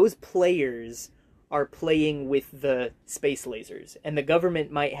players are playing with the space lasers, and the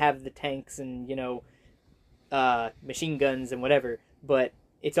government might have the tanks and, you know, machine guns and whatever, but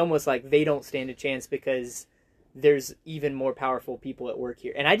it's almost like they don't stand a chance because there's even more powerful people at work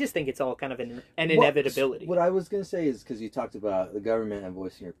here. And I just think it's all kind of an inevitability. What I was going to say is, because you talked about the government and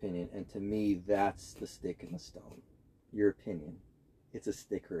voicing your opinion, and to me, that's the stick in the stone. Your opinion. It's a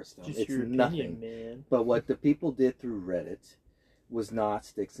stick or a stone. Just it's your nothing. opinion, man. But what the people did through Reddit was not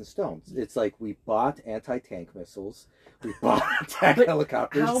sticks and stones. It's like we bought anti-tank missiles, we bought attack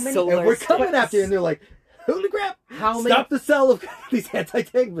helicopters, and we're coming after you, and they're like, holy crap! Stop the sale of these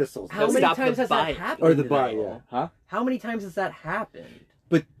anti-tank missiles. How many times has that happened? Or the buy, yeah. Huh? How many times has that happened?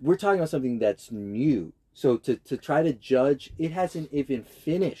 But we're talking about something that's new. So to try to judge, it hasn't even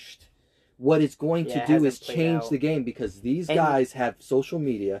finished. What it's going to do is change the game, because these guys have social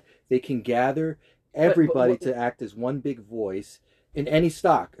media. They can gather everybody to act as one big voice in any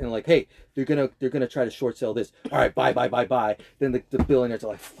stock, and like, hey, they're gonna try to short sell this. All right, buy. Then the billionaires are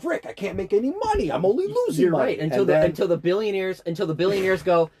like, frick, I can't make any money. I'm only losing You're money. right. Until the billionaires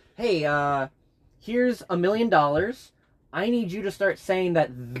go, hey, here's $1 million. I need you to start saying that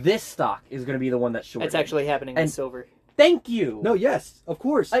this stock is going to be the one that's short. That's actually happening with silver. Thank you. No, yes, of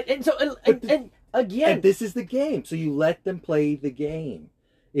course. And again, and this is the game. So you let them play the game.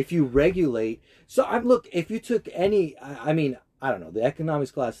 If you regulate, if you took any, I don't know, the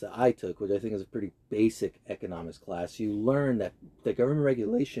economics class that I took, which I think is a pretty basic economics class, you learn that the government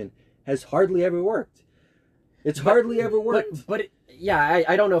regulation has hardly ever worked. It's hardly ever worked. But yeah,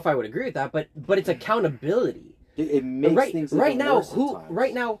 I don't know if I would agree with that. But it's accountability. It makes right, things right even now. worse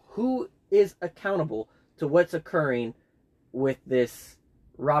at times. Who is accountable to what's occurring with this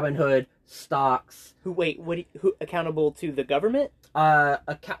Robinhood stocks? Who accountable to the government?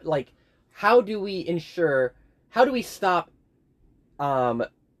 Like, how do we ensure? How do we stop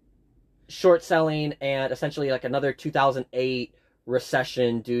short selling and essentially like another 2008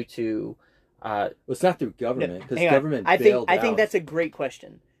 recession due to Well, it's not through government because Hang on. government I bailed think out. that's a great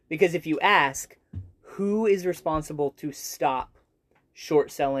question, because if you ask who is responsible to stop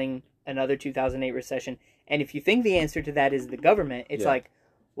short selling another 2008 recession, and if you think the answer to that is the government, it's like,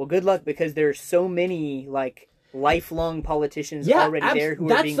 well, good luck, because there's so many like lifelong politicians already there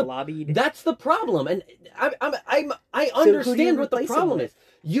who are being lobbied. That's the problem, and I So who do you understand what the replace them problem with?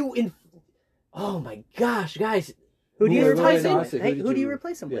 is. Oh my gosh, guys, Who do you Well, replace them with? honestly, Hey, who who did do you you-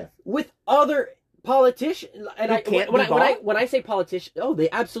 replace them yeah. with? with other politicians, and Who can't be bought? when I say politicians, oh, they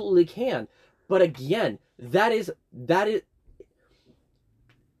absolutely can. But again, that is.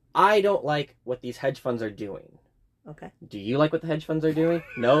 I don't like what these hedge funds are doing. Okay. Do you like what the hedge funds are doing?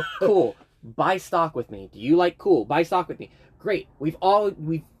 No? Cool. Buy stock with me. Do you like cool? Buy stock with me. Great. We've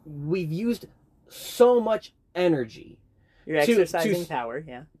used so much energy. You're exercising power,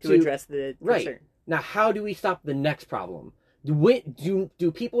 to to- address the right. concern. Now, how do we stop the next problem?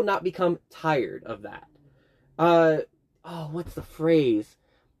 Do people not become tired of that? What's the phrase?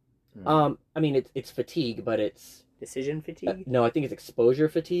 I mean, it's fatigue, but it's Decision fatigue? no, I think it's exposure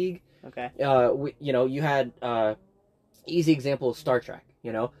fatigue. Okay. You had easy example of Star Trek.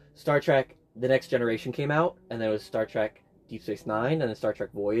 Star Trek: The Next Generation came out, and then it was Star Trek: Deep Space Nine, and then Star Trek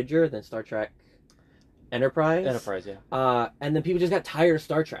Voyager, then Star Trek Enterprise. yeah. And then people just got tired of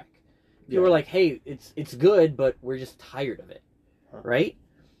Star Trek. People were like, "Hey, it's good, but we're just tired of it." Right?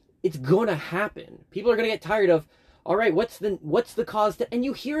 It's gonna happen. People are gonna get tired of. All right, what's the cause? And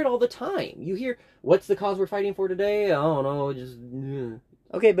you hear it all the time. You hear, what's the cause we're fighting for today? I don't know. Just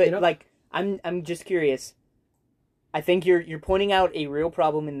Okay, but You know? like, I'm just curious. I think you're pointing out a real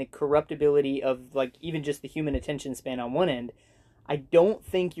problem in the corruptibility of like even just the human attention span on one end. I don't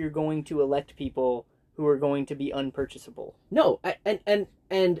think you're going to elect people who are going to be unpurchasable. No, and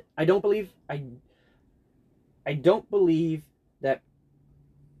I don't believe I don't believe that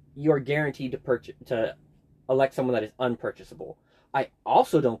you're guaranteed to elect someone that is unpurchasable. I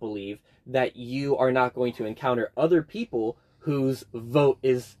also don't believe that you are not going to encounter other people whose vote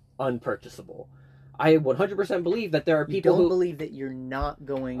is unpurchasable. I 100% believe that there are You people don't who believe that you're not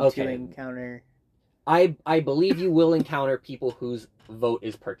going to Okay. encounter. I believe you will encounter people whose vote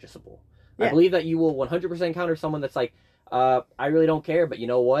is purchasable. I Yeah. believe that you will 100% encounter someone that's like, I really don't care, but you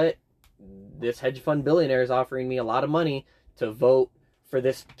know what? This hedge fund billionaire is offering me a lot of money to vote for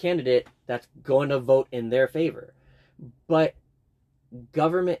this candidate that's going to vote in their favor. But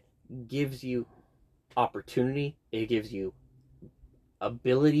government gives you opportunity. It gives you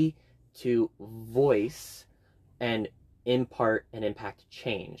ability to voice and impart and impact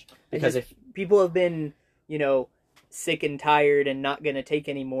change. Because if People have been, sick and tired and not going to take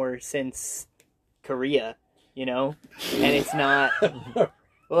any more since Korea, and it's not.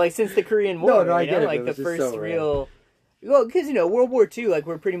 Well, like since the Korean War, No, I get it, like but the it's just first so real. Well, because World War II, like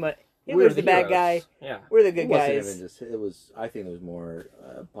we're pretty much Hitler's the bad heroes. guy, Yeah. we're the It good wasn't guys. even just. It was. I think it was more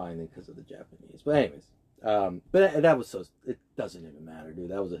binding because of the Japanese. But anyways, but that was so. It doesn't even matter,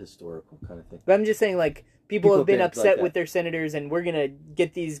 dude. That was a historical kind of thing. But I'm just saying, like people People have been think upset like that. with their senators, and we're gonna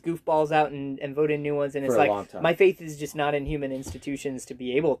get these goofballs out and vote in new ones. And it's For a like long time. my faith is just not in human institutions to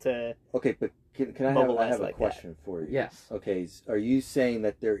be able to. Okay, but can I Mobilize have a like that. question for you? Yes. Okay, are you saying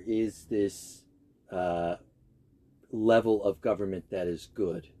that there is this level of government that is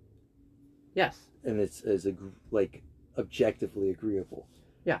good Yes. and it's like objectively agreeable?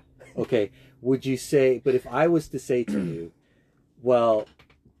 Yeah. Okay, would you say? But if I was to say to you, well,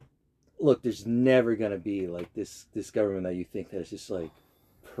 look, there's never gonna be like this government that you think that is just like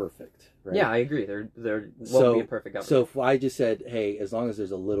perfect, right? Yeah, I agree. There won't be a perfect government. So if I just said, hey, as long as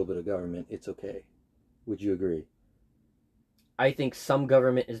there's a little bit of government, it's okay. Would you agree? I think some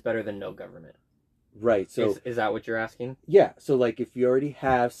government is better than no government. Right. So Is that what you're asking? yeah. So like, if you already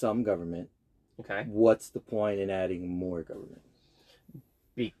have some government, Okay. what's the point in adding more government?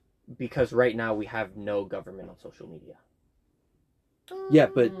 Because right now we have no government on social media. Yeah,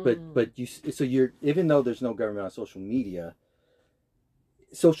 but you. So you're, even though there's no government on social media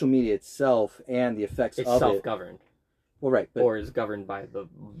itself and the effects It's of self-governed, it. Well, right, but or is governed by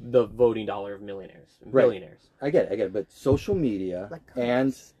the voting dollar of millionaires, and Right. billionaires. I get it. But social media Like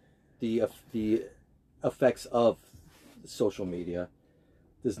and the effects of social media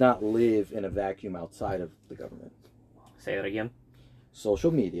does not live in a vacuum outside of the government. Say that again.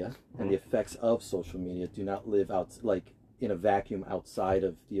 Social media and the effects of social media do not live out like in a vacuum outside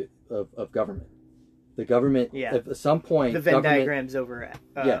of the of government. The government, at some point, the Venn diagrams overlap.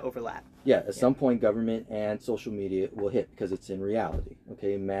 Yeah, at some point, government and social media will hit because it's in reality.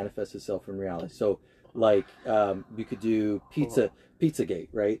 Okay, it manifests itself in reality. So, like, you could do Pizzagate,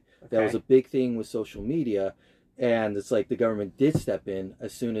 right? Okay. That was a big thing with social media, and it's like the government did step in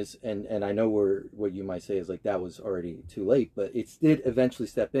as soon as, and I know what you might say is like that was already too late, but it did eventually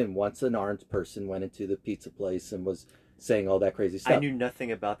step in once an armed person went into the pizza place and was saying all that crazy stuff. I knew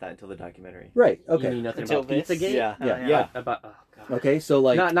nothing about that until the documentary. Right. Okay. You knew nothing about Pizzagate? Yeah. About oh god. Okay. So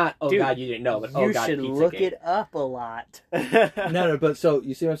like not Dude, god you didn't know, but you god should Pizzagate. look it up a lot. no, but so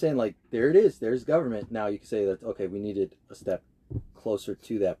you see what I'm saying? Like there it is. There's government. Now you can say that okay, we needed a step closer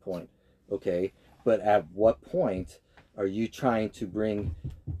to that point. Okay, but at what point are you trying to bring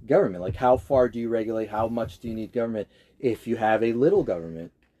government? Like how far do you regulate? How much do you need government? If you have a little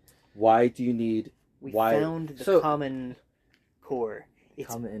government, why do you need? We found the common core.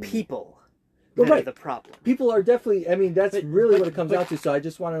 It's people that are the problem. People are definitely. I mean, that's really what it comes down to. So I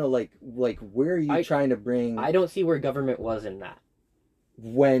just want to know, like where are you trying to bring? I don't see where government was in that.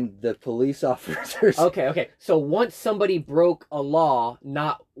 When the police officers. Okay. So once somebody broke a law,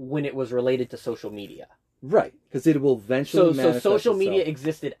 not when it was related to social media. Right, because it will eventually. So social media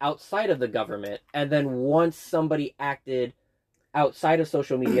existed outside of the government, and then once somebody acted outside of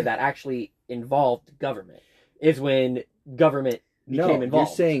social media that actually involved government, is when government became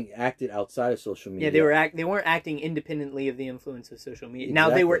involved. You're saying acted outside of social media. Yeah, they weren't acting independently of the influence of social media.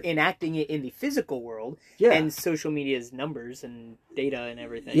 Exactly. Now they were enacting it in the physical world, and social media's numbers and data and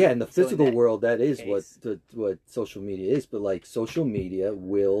everything. Yeah, in the physical world, that is what social media is. But like social media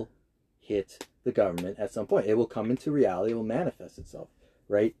will hit the government at some point. It will come into reality. It will manifest itself.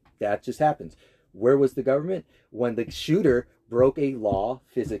 Right? That just happens. Where was the government when the shooter broke a law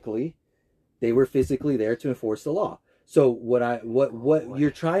physically? They were physically there to enforce the law. So what you're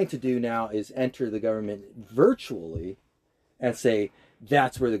trying to do now is enter the government virtually and say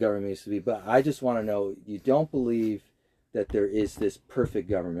that's where the government needs to be. But I just want to know, you don't believe that there is this perfect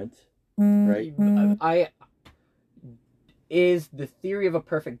government, right? Is the theory of a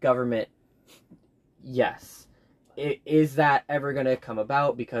perfect government, yes. Is that ever going to come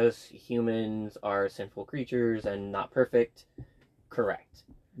about because humans are sinful creatures and not perfect? Correct.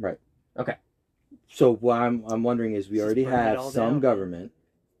 Right. Okay. So what I'm wondering is we already have some government.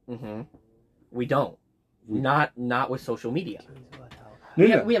 Mm-hmm. We don't. Not with social media.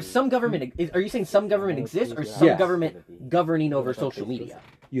 No. We have some government. Are you saying some government exists or some government governing over social media?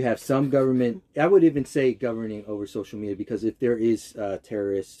 You have some government. I would even say governing over social media because if there is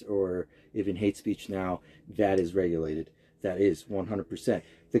terrorists or even hate speech now, that is regulated. That is 100%.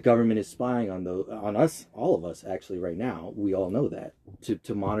 The government is spying on us, all of us actually right now. We all know that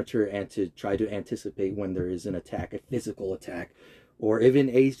to monitor and to try to anticipate when there is an attack, a physical attack, or even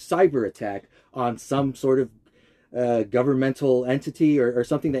a cyber attack on some sort of governmental entity or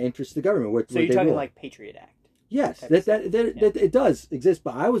something that interests the government. So you're talking like Patriot Act? Yes, that it does exist.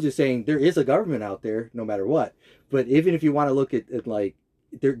 But I was just saying there is a government out there, no matter what. But even if you want to look at like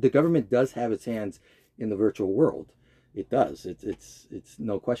the government does have its hands in the virtual world. It does. It's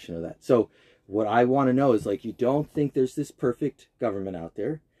no question of that. So what I want to know is like you don't think there's this perfect government out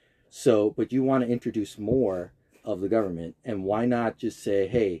there. So but you want to introduce more of the government, and why not just say,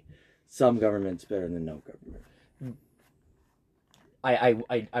 hey, some government's better than no government?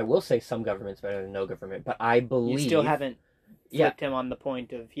 I will say some government's better than no government, but I believe you still haven't flipped him on the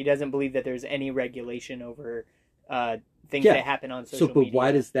point of he doesn't believe that there's any regulation over things that happen on social media. But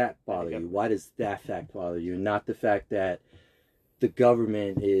why does that bother you? Why does that fact bother you? Not the fact that the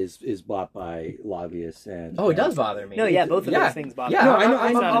government is bought by lobbyists and... Oh, it does bother me. No, yeah, both of those things bother me. No,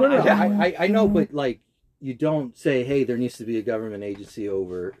 I know, but like, you don't say, hey, there needs to be a government agency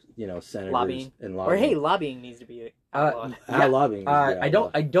over, senators and lobbying. Or, hey, lobbying needs to be outlawed. Lobbying I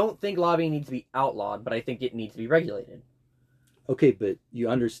don't think lobbying needs to be outlawed, but I think it needs to be regulated. Okay, but you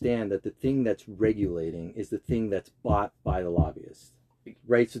understand that the thing that's regulating is the thing that's bought by the lobbyists,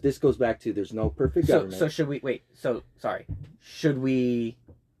 right? So this goes back to there's no perfect government. So should we should we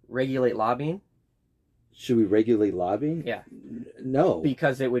regulate lobbying? Should we regulate lobbying? Yeah. No.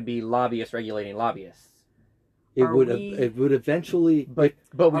 Because it would be lobbyists regulating lobbyists. It would eventually... But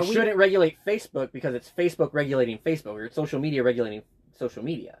we shouldn't regulate Facebook because it's Facebook regulating Facebook, or it's social media regulating social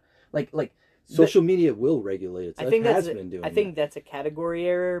media. Social media will regulate it. I think that's a category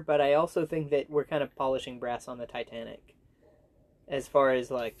error, but I also think that we're kind of polishing brass on the Titanic. As far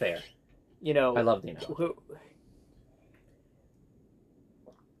as, like... Fair. I love the analogy.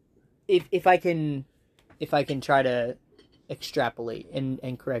 if I can try to extrapolate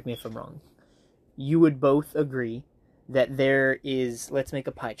and correct me if I'm wrong, you would both agree that there is, let's make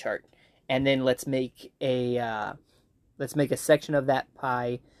a pie chart, and then let's make a section of that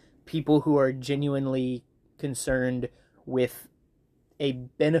pie people who are genuinely concerned with a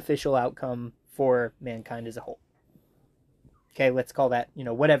beneficial outcome for mankind as a whole. Okay, let's call that,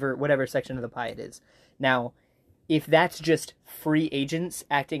 whatever section of the pie it is. Now, if that's just free agents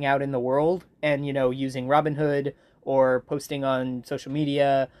acting out in the world and, using Robinhood or posting on social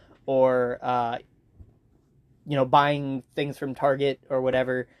media or, buying things from Target or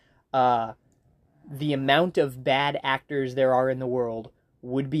whatever, the amount of bad actors there are in the world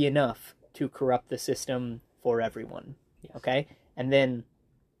would be enough to corrupt the system for everyone. Yes. Okay? And then,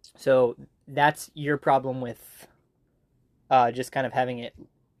 so that's your problem with just kind of having it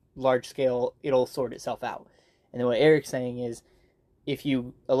large scale, it'll sort itself out. And then what Eric's saying is, if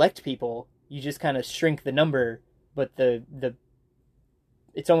you elect people, you just kind of shrink the number, but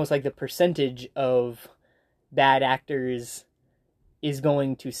it's almost like the percentage of bad actors is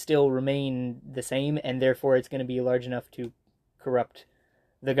going to still remain the same, and therefore it's going to be large enough to corrupt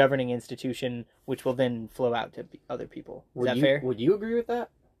the governing institution, which will then flow out to other people. Is that fair? Would you agree with that?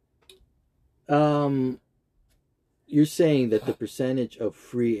 You're saying that the percentage of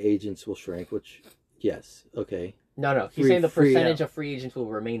free agents will shrink, which, yes, okay. No. He's saying the percentage of free agents will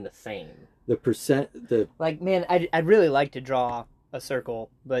remain the same. Man, I'd really like to draw a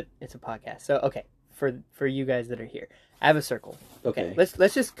circle, but it's a podcast. So, okay, for you guys that are here, I have a circle. Okay.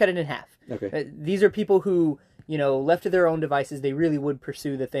 Let's just cut it in half. Okay. These are people who, left to their own devices, they really would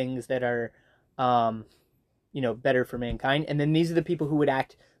pursue the things that are, better for mankind. And then these are the people who would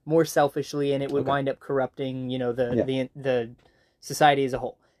act more selfishly, and it would wind up corrupting, the society as a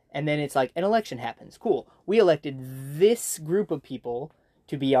whole. And then it's like an election happens. Cool. We elected this group of people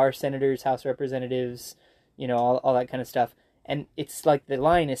to be our senators, House representatives, all that kind of stuff. And it's like the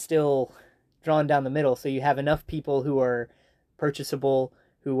line is still drawn down the middle. So you have enough people who are purchasable,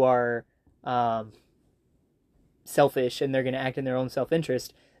 who are selfish, and they're going to act in their own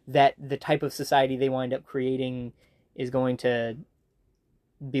self-interest, that the type of society they wind up creating is going to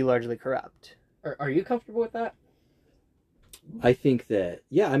be largely corrupt. Are you comfortable with that? I think that,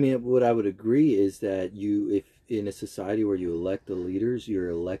 what I would agree is that if in a society where you elect the leaders, you're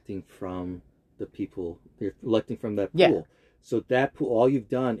electing from the people, you're electing from that pool. Yeah. So that pool, all you've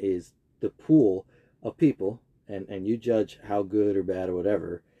done is the pool of people, and you judge how good or bad or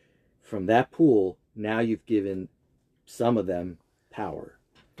whatever. From that pool, now you've given some of them power.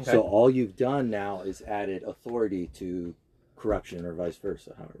 Okay. So all you've done now is added authority to corruption, or vice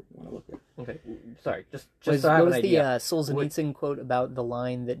versa, however you want to look at it. Okay, sorry, just what so I have was an the idea. Solzhenitsyn quote about the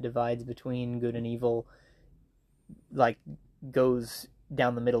line that divides between good and evil, like, goes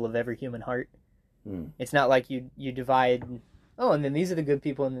down the middle of every human heart? It's not like you divide, and then these are the good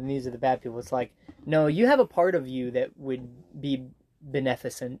people, and then these are the bad people. It's like, no, you have a part of you that would be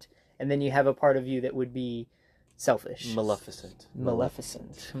beneficent, and then you have a part of you that would be selfish. Maleficent.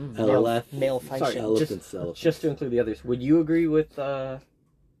 Maleficent. Just to include the others, would you agree with what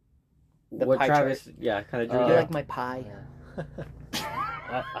pie Travis? chart. Yeah, kind of drew You there? like my pie?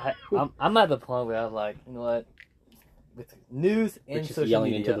 I'm at the point where I'm like, you know what? With news and Which is social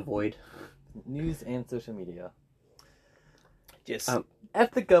yelling media. into the void. News and social media. Just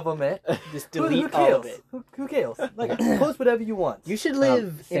F the government. just Who delete all of cares? it. Who cares? Like, post whatever you want. You should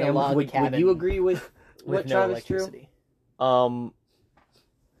live in a Sam, log would cabin you agree with with what no Travis drew? electricity.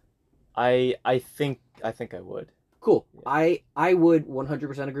 I think I would. Cool. I would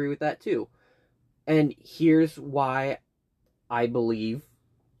 100% agree with that too. And here's why I believe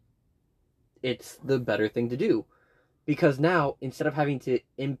it's the better thing to do. Because now, instead of having to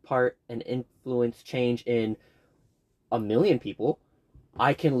impart and influence change in 1 million people,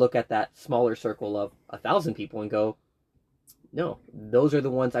 I can look at that smaller circle of 1,000 people and go, no, those are the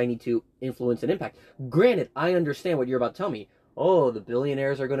ones I need to influence and impact. Granted, I understand what you're about to tell me. Oh, the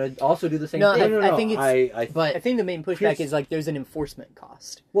billionaires are going to also do the same No, thing. I think it's. But I think the main pushback is like there's an enforcement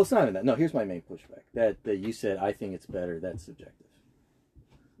cost. Well, it's not even that. No, here's my main pushback. That you said, I think it's better. That's subjective.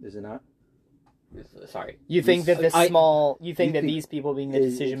 Is it not? sorry. You think that I- you think that these people being the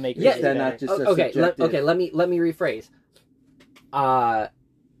is- decision makers Yeah, is they're better? not just Okay, subjective. let me rephrase.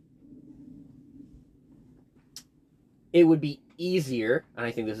 It would be easier, and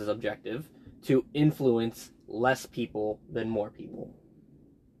I think this is objective, to influence less people than more people.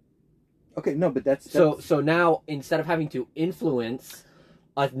 Okay, no, but that's So now, instead of having to influence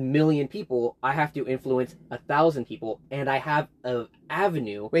 1 million people, I have to influence 1,000 people, and I have an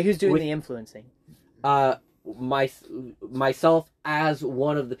avenue. Wait, who's doing with- the influencing? myself as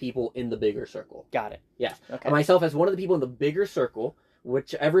one of the people in the bigger circle. Got it. Yeah. Okay. Myself as one of the people in the bigger circle,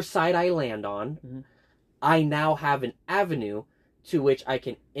 whichever side I land on, Mhm. I now have an avenue to which I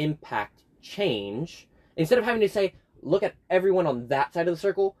can impact change. Instead of having to say, look at everyone on that side of the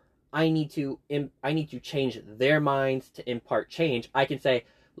circle, I need to change their minds to impart change. I can say,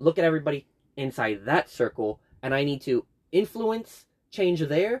 look at everybody inside that circle, and I need to influence change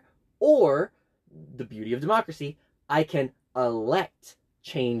there, or the beauty of democracy, I can elect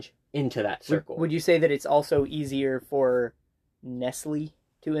change into that circle. Would you say that it's also easier for Nestle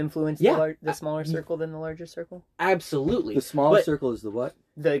to influence the smaller circle than the larger circle? Absolutely. The smaller But circle is the what?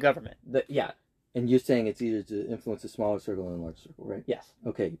 The government. Yeah. And you're saying it's easier to influence a smaller circle than a large circle, right? Yes.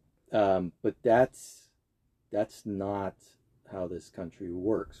 Okay. But that's not how this country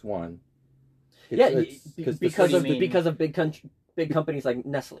works. One. Because of big companies like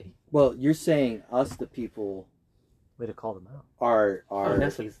Nestle. Well, you're saying us, the people, Way to call them out. are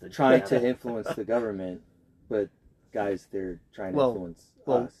Nestle's the trying to influence the government, but guys, they're trying to influence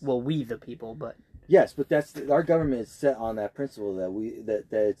us. Well, we the people, but Yes, but our government is set on that principle that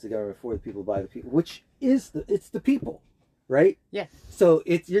it's the government for the people, by the people, which is it's the people, right? yes, So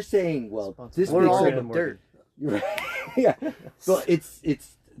you're saying, well, this we're big all circle- the dirt. Right. Yeah. Well, it's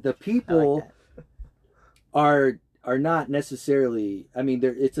the people are not necessarily. I mean,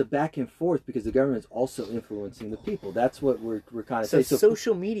 it's a back and forth because the government is also influencing the people. That's what we're kind of So saying.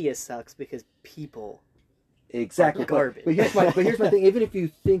 social media sucks because people. Exactly. Garbage. But here's my thing. Even if you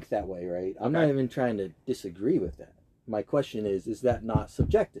think that way, right? I'm not even trying to disagree with that. My question is that not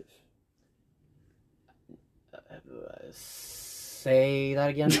subjective? Say that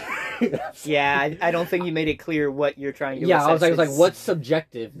again. Yeah, I don't think you made it clear what you're trying to. Yeah, I was assess. like, what's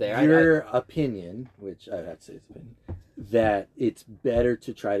subjective there? Your opinion, which I have to say is opinion, that it's better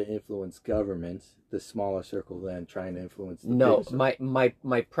to try to influence government, the smaller circle, than trying to influence the No, big circle.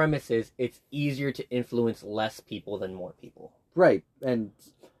 my premise is it's easier to influence less people than more people. Right, and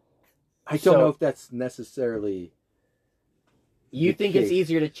I don't So- know if that's necessarily. You the think case. it's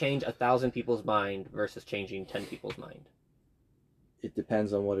easier to change 1,000 people's mind versus changing 10 people's mind? It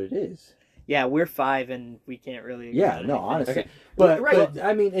depends on what it is. Yeah, we're 5 and we can't really. agree Yeah, on no, anything. honestly, Okay. but, Right. but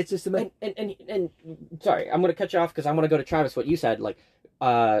I mean, it's just a And sorry, I'm going to cut you off because I want to go to Travis. What you said, like,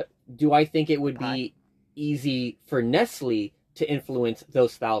 do I think it would be easy for Nestle to influence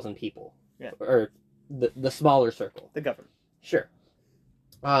those 1,000 people, or the smaller circle? The government. Sure.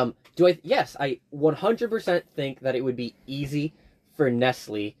 Do I? Yes, I 100% think that it would be easy for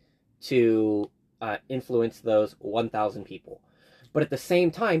Nestle to influence those 1,000 people. But at the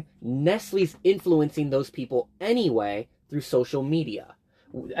same time, Nestle's influencing those people anyway through social media.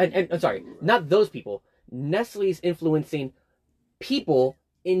 And sorry, not those people. Nestle's influencing people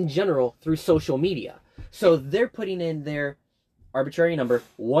in general through social media. So they're putting in their arbitrary number,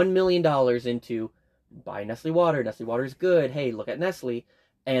 $1 million into buy Nestle water. Nestle water is good. Hey, look at Nestle.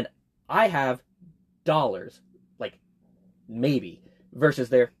 And I have dollars, like maybe, versus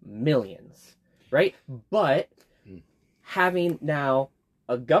their millions, right? But having now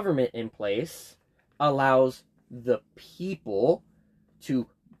a government in place allows the people to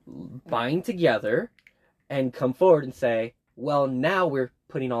bind together and come forward and say, well, now we're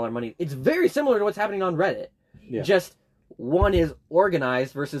putting all our money. It's very similar to what's happening on Reddit. Yeah. Just one is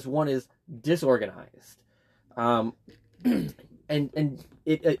organized versus one is disorganized. And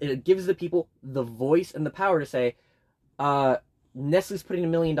it gives the people the voice and the power to say, Nestle's putting $1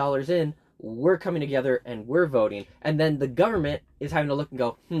 million in, we're coming together and we're voting. And then the government is having to look and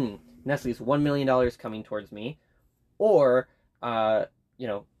go, Nestle's $1 million coming towards me. Or,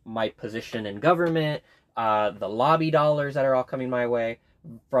 my position in government, the lobby dollars that are all coming my way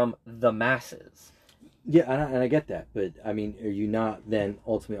from the masses. Yeah, and I get that, but I mean, are you not then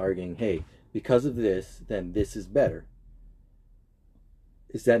ultimately arguing, hey, because of this, then this is better?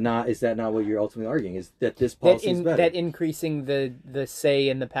 Is that not what you're ultimately arguing? Is that this policy is better? That increasing the say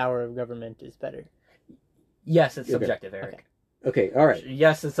and the power of government is better. Yes, it's Okay. subjective, Eric. Okay, all right.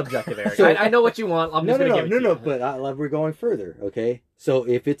 Yes, it's subjective, Eric. So- I know what you want. I'm just going to give it to you. But we're going further, okay? So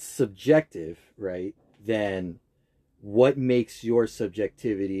if it's subjective, right, then what makes your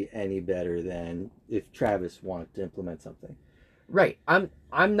subjectivity any better than if Travis wanted to implement something? Right. I'm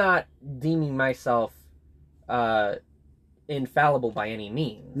not deeming myself infallible by any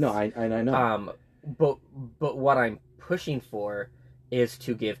means. No, I know. But what I'm pushing for is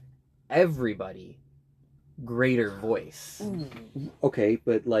to give everybody greater voice. Okay,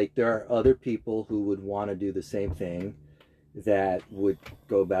 but like there are other people who would want to do the same thing that would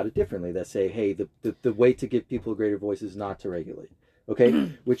go about it differently, that say, hey, the way to give people a greater voice is not to regulate.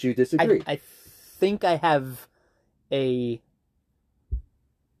 Okay? Which you disagree. I think I have a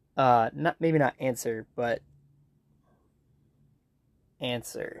not answer, but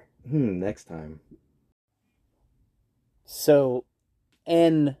answer. Next time. So,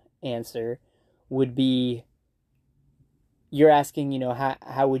 an answer would be, you're asking,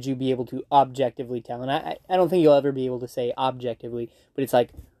 how would you be able to objectively tell? And I don't think you'll ever be able to say objectively, but it's like,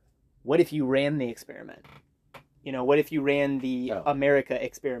 what if you ran the experiment? What if you ran the America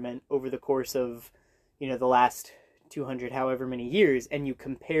experiment over the course of, the last 200 however many years, and you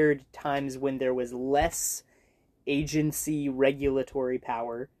compared times when there was less agency regulatory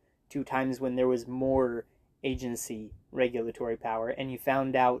power to times when there was more agency regulatory power, and you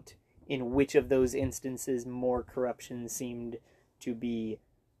found out in which of those instances more corruption seemed to be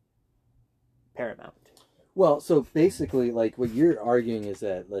paramount. Well, so basically, like, what you're arguing is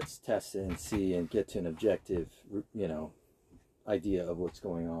that let's test it and see and get to an objective, idea of what's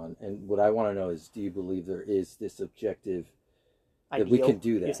going on. And what I want to know is, do you believe there is this objective that we can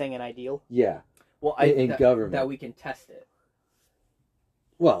do that? You're saying an ideal? Yeah. Well, in government. That we can test it.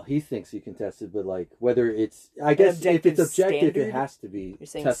 Well, he thinks you can test it, but like whether it's, I guess if it's objective, it has to be You're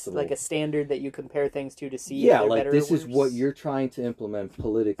saying testable. Like a standard that you compare things to see if Yeah, they're like better this or is worse? what you're trying to implement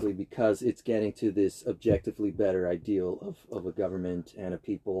politically because it's getting to this objectively better ideal of a government and a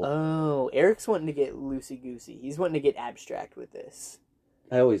people. Oh, Eric's wanting to get loosey-goosey. He's wanting to get abstract with this.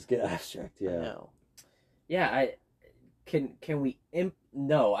 I always get abstract, I yeah. know. Yeah, can we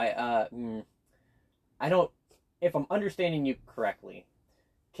no, I don't, if I'm understanding you correctly,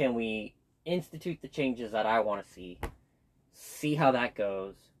 can we institute the changes that I want to see how that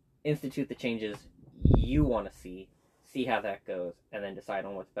goes, institute the changes you want to see how that goes, and then decide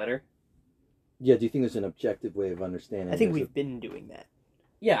on what's better? Yeah, do you think there's an objective way of understanding? I think we've been doing that.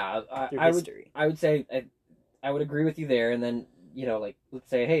 Yeah, through I history. would say I would agree with you there, and then, like, let's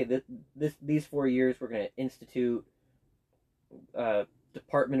say, hey, these 4 years we're going to institute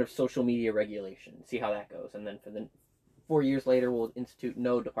Department of Social Media Regulation, see how that goes, and then for the 4 years later we'll institute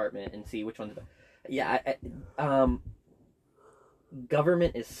no department and see which one's better. Yeah,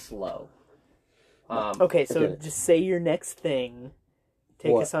 government is slow. Okay, so just say your next thing.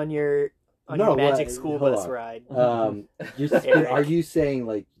 Take What? us on your No, magic what? school Hold bus on. ride. You're, are you saying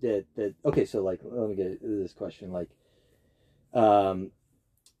like that? Okay, so like let me get this question. Like,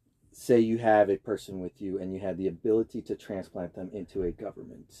 say you have a person with you and you have the ability to transplant them into a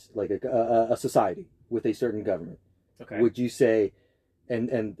government, like a society with a certain government. Okay. Would you say,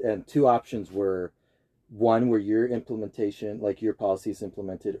 and two options were, one where your implementation, like your policy is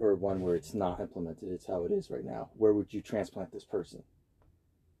implemented, or one where it's not implemented, it's how it is right now. Where would you transplant this person?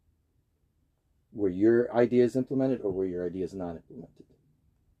 Where your idea is implemented, or where your idea is not implemented?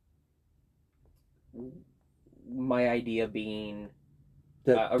 My idea being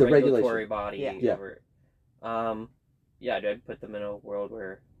The a regulatory regulation. body. Yeah. Over, I'd put them in a world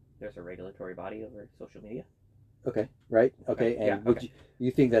where there's a regulatory body over social media. Okay, right? Okay, and yeah, would okay. you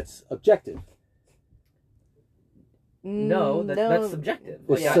think that's objective? No, that's subjective.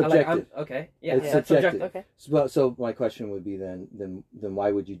 It's subjective. Okay, yeah, It's that's subjective. Okay. So my question would be then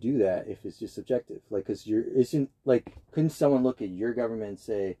why would you do that if it's just subjective? Like, because couldn't someone look at your government and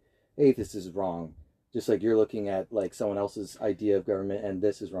say, hey, this is wrong? Just like you're looking at like someone else's idea of government and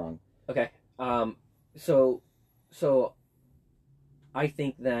this is wrong. Okay. So I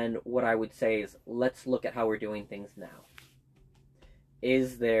think then what I would say is let's look at how we're doing things now.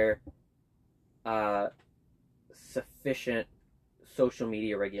 Is there sufficient social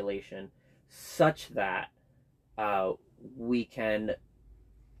media regulation such that we can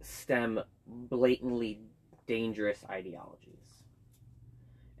stem blatantly dangerous ideologies,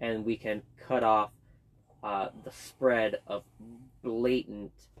 and we can cut off the spread of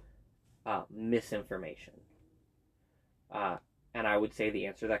blatant misinformation? And I would say the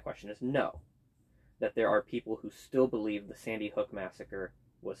answer to that question is no. That there are people who still believe the Sandy Hook massacre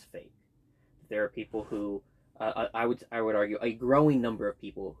was fake. There are people who, I would argue, a growing number of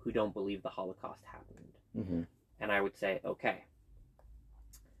people who don't believe the Holocaust happened. Mm-hmm. And I would say, okay,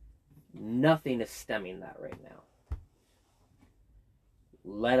 nothing is stemming that right now.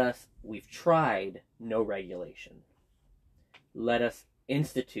 We've tried no regulation. Let us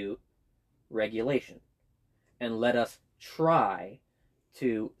institute regulation. And let us try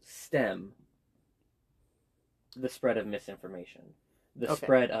to stem the spread of misinformation, the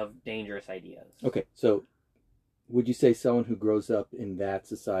spread of dangerous ideas. Okay, so would you say someone who grows up in that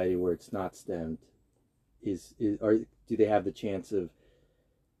society where it's not stemmed do they have the chance of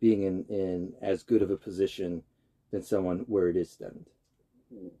being in as good of a position than someone where it is stemmed?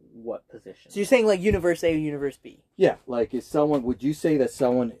 What position? So you're saying like universe A, universe B? Yeah, like would you say that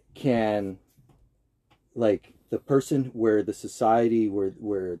someone can like the person where the society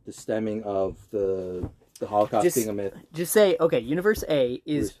where the stemming of the Holocaust Just- being a myth. Just say, okay, universe A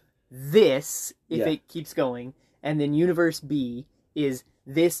is this if Yeah. it keeps going, and then universe B is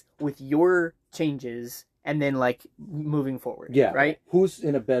this with your changes, and then like moving forward. Yeah. Right? Who's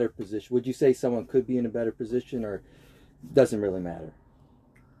in a better position? Would you say someone could be in a better position, or doesn't really matter?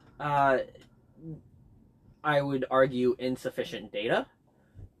 I would argue insufficient data,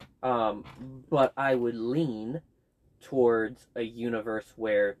 but I would lean towards a universe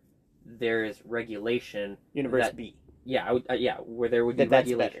where there is regulation. Universe That- B. Yeah, I would. Yeah, where there would be That's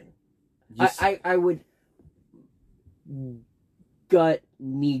regulation. You s- I would gut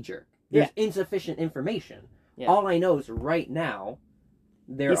knee jerk. There's Yeah. insufficient information. Yeah. All I know is right now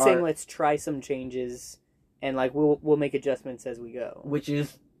there He's are, saying let's try some changes, and like we'll make adjustments as we go. which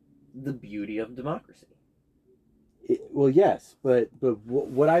is the beauty of democracy. Well, yes, but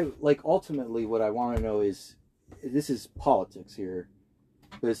what I like ultimately, what I want to know is, this is politics here,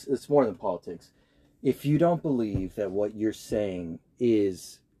 but it's more than politics. If you don't believe that what you're saying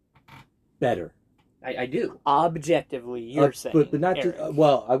is better, I do. Objectively, you're saying, but not Eric. to,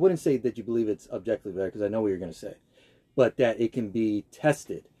 well, I wouldn't say that you believe it's objectively better because I know what you're going to say, but that it can be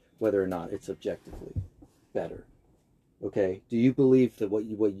tested whether or not it's objectively better. Okay, do you believe that what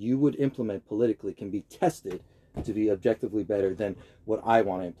you would implement politically can be tested to be objectively better than what I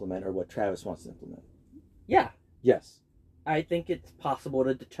want to implement or what Travis wants to implement? Yeah, Yes. I think it's possible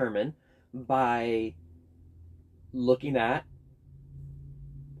to determine by looking at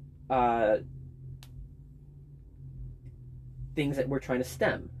things that we're trying to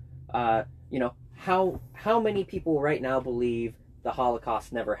stem. How many people right now believe the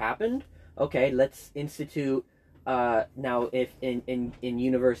Holocaust never happened? Okay, let's institute now if in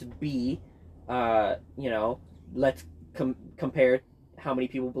universe B, let's compare how many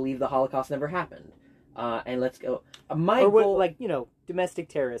people believe the Holocaust never happened, and let's go. My or what, goal, like domestic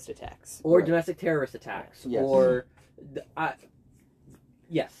terrorist attacks. or Right. domestic terrorist attacks, Yes. or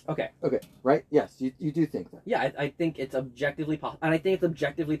yes, okay, Okay. Right. Yes. You do think that. yeah, I think it's objectively possible, and I think it's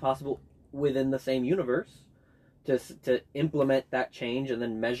objectively possible within the same universe to implement that change and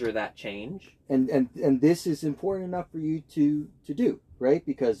then measure that change. And this is important enough for you to do, right?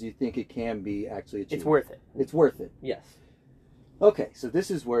 Because you think it can be actually achieved. It's worth it. It's worth it. Yes. Okay, so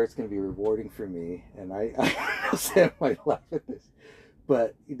this is where it's going to be rewarding for me, and I Sam might laugh at this,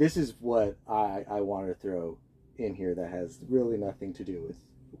 but this is what I want to throw in here that has really nothing to do with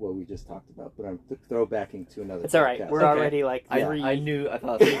what we just talked about, but I'm throwbacking to another. It's all right. podcast. We're already like three, I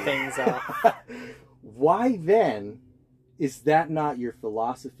thought three things off. Why then is that not your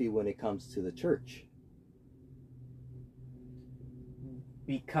philosophy when it comes to the church?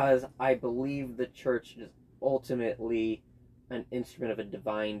 Because I believe the church is ultimately an instrument of a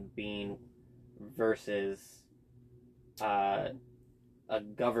divine being versus a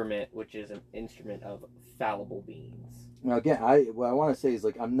government which is an instrument of fallible beings. Now again, what I want to say is,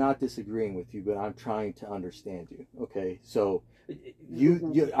 like, I'm not disagreeing with you, but I'm trying to understand you. Okay, so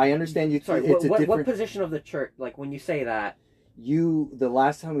I understand you. Sorry, it's what a different. position of the church? Like when you say that, The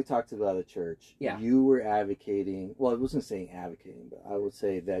last time we talked about the church, Yeah. you were advocating. Well, I wasn't saying advocating, but I would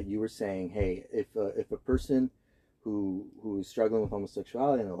say that you were saying, hey, if a person who is struggling with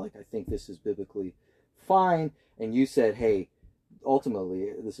homosexuality and they're like, I think this is biblically fine, and you said, hey,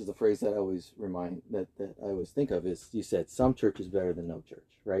 ultimately, this is the phrase that I always that I always think of, is you said some church is better than no church,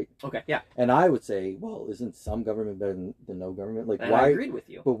 right? okay, yeah, And I would say, well, isn't some government better than no government? Like, and why? I agreed with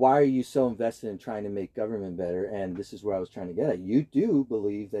you. But why are you so invested in trying to make government better? And this is where I was trying to get at. You do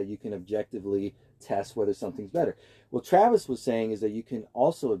believe that you can objectively test whether something's better. What Travis was saying is that you can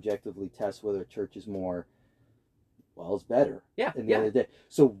also objectively test whether a church is more, well, it's better. Yeah, In the end of the day.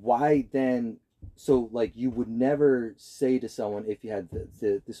 So why then? So, like, you would never say to someone, if you had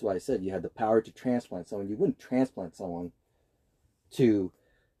this is what I said, you had the power to transplant someone, you wouldn't transplant someone to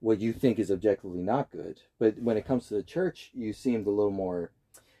what you think is objectively not good. But when it comes to the church, you seemed a little more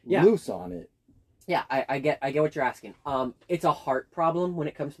Yeah. loose on it. Yeah, I get what you're asking. It's a heart problem when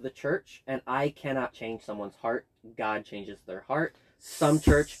it comes to the church, and I cannot change someone's heart. God changes their heart. Some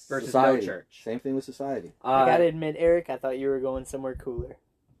church versus Society. no church. Same thing with society. I gotta admit, Eric, I thought you were going somewhere cooler.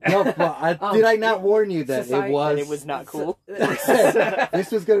 No, but did I not warn you that society- it was? And it was not cool.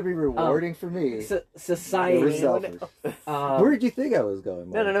 This was going to be rewarding for me. You were society. selfish. Where did you think I was going?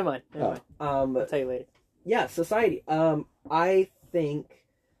 No, Mike? never mind. Never mind. I'll tell you later. Yeah, society. I think,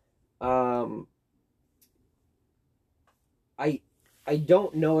 I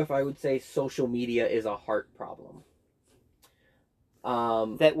don't know if I would say social media is a heart problem.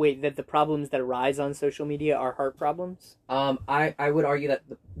 That the problems that arise on social media are heart problems. I would argue that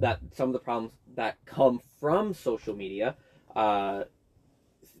that some of the problems that come from social media,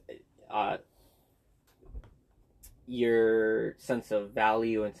 your sense of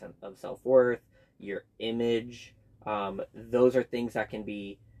value and sense of self-worth, your image, those are things that can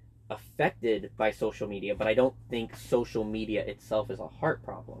be affected by social media, but I don't think social media itself is a heart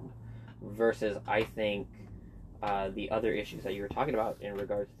problem, versus I think the other issues that you were talking about in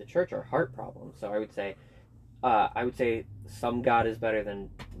regards to the church are heart problems. So I would say some God is better than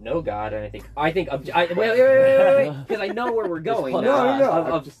no God, and I think wait, because I know where we're going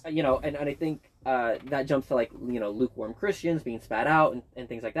now. No. And I think that jumps to like lukewarm Christians being spat out and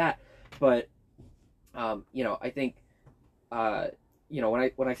things like that. But I think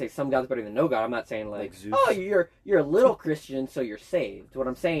when I say some God's better than no God, I'm not saying like Zeus. oh you're a little Christian so you're saved. What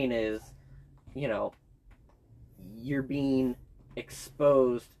I'm saying is you're being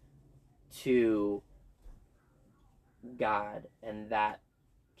exposed to God, and that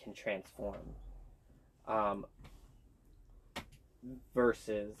can transform.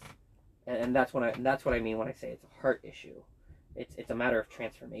 Versus, and that's what I mean when I say it's a heart issue. It's a matter of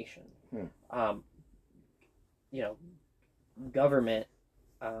transformation. Government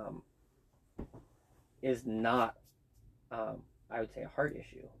is not, I would say, a heart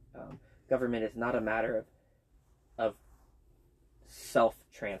issue. Government is not a matter of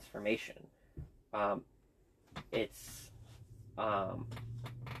self-transformation. It's a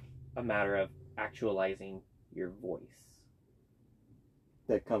matter of actualizing your voice.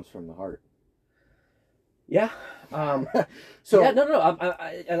 That comes from the heart. Yeah. So yeah. No.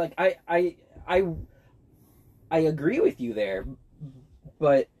 I agree with you there,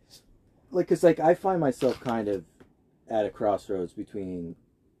 but because I find myself kind of at a crossroads between,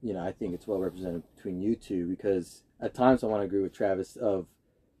 I think it's well represented between you two, because at times I want to agree with Travis of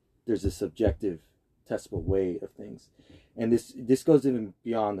there's a subjective, testable way of things, and this goes even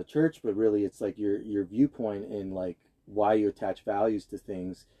beyond the church, but really it's like your viewpoint in like why you attach values to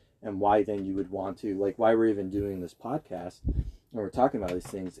things, and why then you would want to, like, why we're even doing this podcast and we're talking about these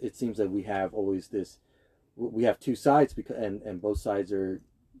things. It seems that we have two sides, because and both sides are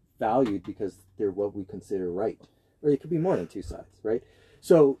valued because they're what we consider right, or it could be more than two sides, right?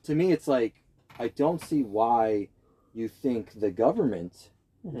 So to me it's like I don't see why you think the government,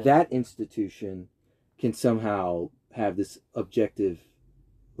 that institution, can somehow have this objective,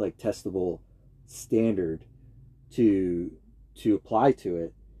 like, testable standard to apply to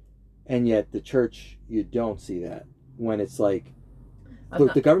it, and yet the church, you don't see that, when it's like,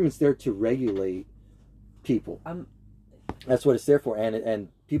 look, the government's there to regulate people. That's what it's there for, and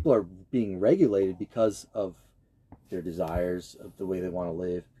people are being regulated because of their desires, of the way they want to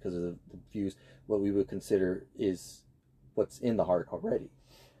live, because of the views, what we would consider is what's in the heart already.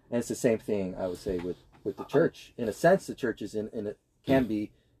 And it's the same thing, I would say, with the church. In a sense, the church is can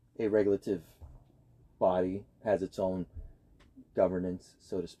be a regulative body, has its own governance,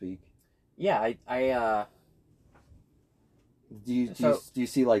 so to speak. Yeah, Do you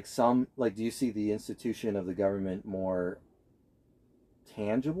see like some, like, do you see the institution of the government more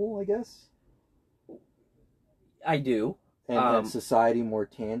tangible, I guess? I do. And society more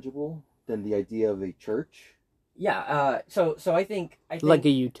tangible than the idea of a church? Yeah, so I think like a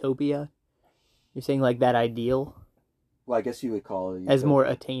utopia. You're saying like that ideal Well, I guess you would call it as more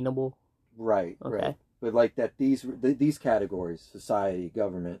attainable. Right, Okay. right. But like that, these categories, society,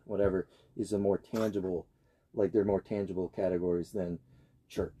 government, whatever, is a more tangible, like they're more tangible categories than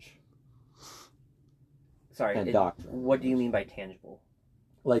church. Sorry, and doctrine. What do you mean by tangible?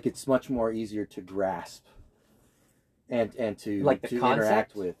 Like it's much more easier to grasp, and to like the to concept?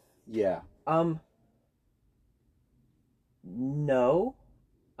 interact with. Yeah. No.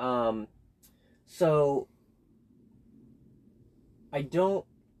 So I don't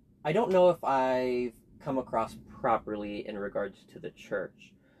know if I've come across properly in regards to the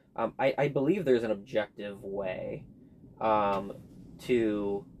church. I believe there's an objective way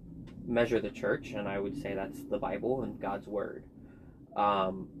to measure the church, and I would say that's the Bible and God's Word.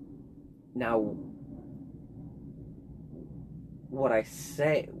 Now, what I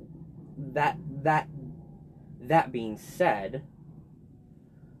say, that being said,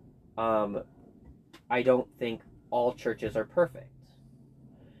 I don't think all churches are perfect.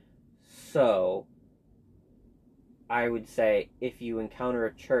 So, I would say if you encounter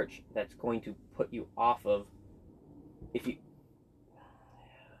a church that's going to put you off of,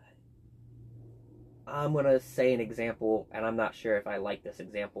 I'm going to say an example, and I'm not sure if I like this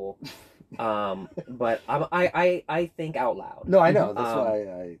example, but I think out loud. No, I know. That's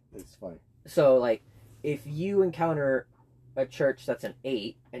why it's funny. So, like, if you encounter a church that's an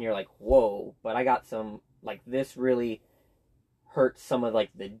 8, and you're like, whoa, but I got some, like, this really hurt some of like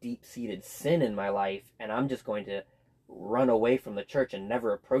the deep-seated sin in my life, and I'm just going to run away from the church and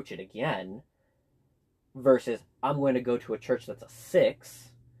never approach it again, versus I'm going to go to a church that's a 6,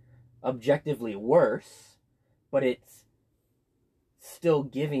 objectively worse, but it's still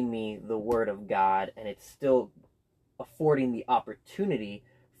giving me the word of God, and it's still affording the opportunity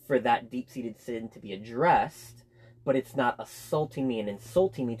for that deep-seated sin to be addressed, but it's not assaulting me and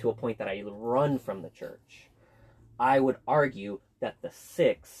insulting me to a point that I run from the church. I would argue that the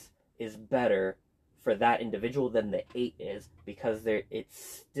 6 is better for that individual than the 8 is, because it's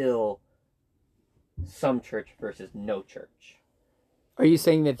still some church versus no church. Are you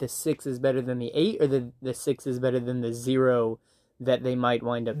saying that the 6 is better than the 8, or the 6 is better than the 0 that they might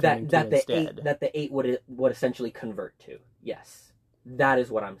wind up coming to instead? That the 8 would essentially convert to. Yes. That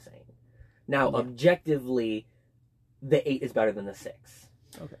is what I'm saying. Now, objectively, the 8 is better than the 6.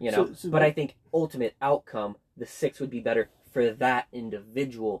 Okay. You know, but I think ultimate outcome, the 6 would be better for that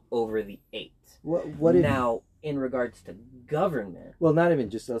individual over the 8. What if, now, in regards to government, well, not even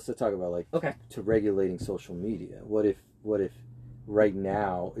just, let's talk about like okay, to regulating social media. What if right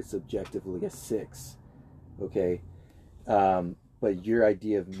now it's objectively a 6, okay, but your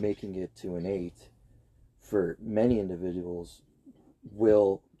idea of making it to an 8 for many individuals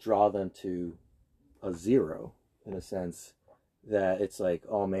will draw them to a 0, in a sense that it's like,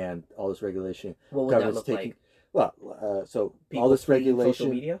 oh man, all this regulation, what would that look like? Well, so People all this fleeing regulation.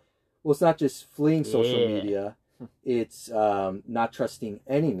 social media? Well, it's not just fleeing social Yeah. media. It's not trusting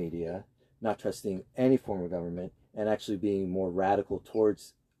any media, not trusting any form of government, and actually being more radical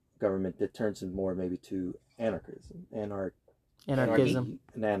towards government that turns in more maybe to anarchism, Anarchism.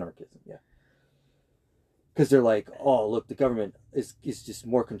 yeah. Because they're like, oh, look, the government is just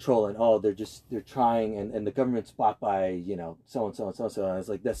more control, and oh, they're trying, and the government's bought by, you know, so and so and so and so, and it's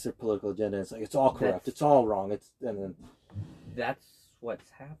like that's their political agenda. It's like it's all corrupt, it's all wrong. And then That's what's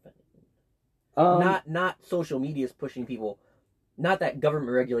happening. um, Not social media is pushing people. Not that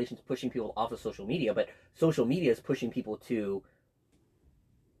government regulations pushing people off of social media, but social media is pushing people to,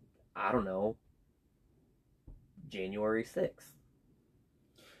 I don't know, January 6th.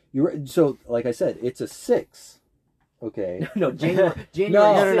 you're so like I said, it's a 6. Okay. No, January.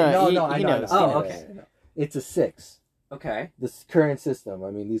 No, no. he I know. knows. Oh, I know, okay. I know. It's a 6. Okay. This current system.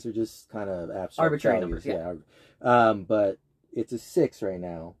 I mean, these are just kind of abstract Arbitrary values, numbers, yeah. But it's a 6 right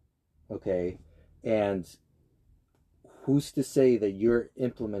now. Okay, and who's to say that your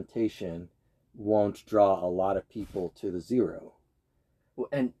implementation won't draw a lot of people to the 0?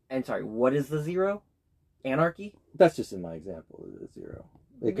 And sorry, what is the 0? Anarchy? That's just in my example, the 0.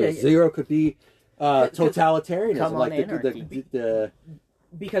 Because Yeah. 0 could be totalitarianism, Come on, like anarchy. the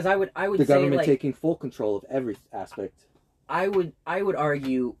Because I would the say, government like, taking full control of every aspect. I would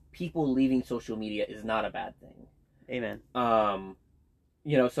argue people leaving social media is not a bad thing. Amen.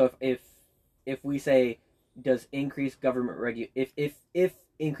 You know, so if we say, does increased government if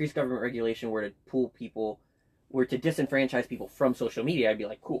increased government regulation were to pull people, were to disenfranchise people from social media, I'd be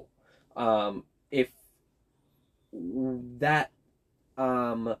like, cool. If that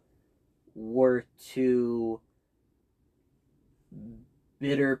were to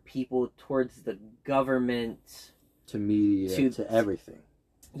bitter people towards the government, To media, To- to everything.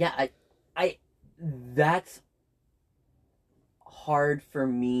 yeah, I that's hard for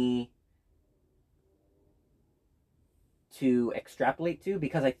me to extrapolate to,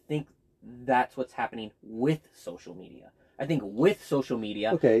 because I think that's what's happening with social media. I think with social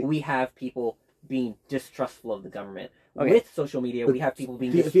media, Okay. we have people being distrustful of the government. Okay. With social media, we have people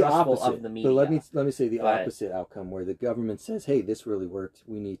being distrustful of the media. But let me say the But- opposite outcome, where the government says, "Hey, this really worked.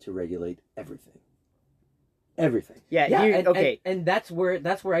 We need to regulate everything." Everything. Yeah. Yeah, Okay. and that's where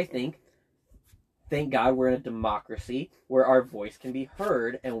I think, thank God we're in a democracy where our voice can be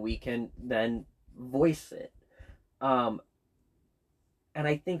heard and we can then voice it. And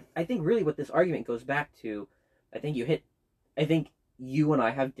I think really what this argument goes back to, I think you and I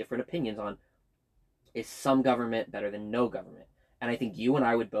have different opinions on, is some government better than no government? And I think you and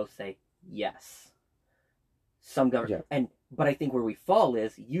I would both say yes. Some government, but I think where we fall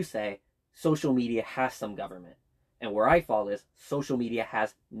is, you say social media has some government, and where I fall is social media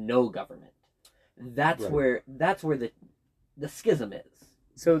has no government. That's Right. where the schism is.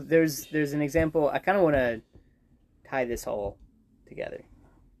 So there's an example. I kind of want to tie this all together.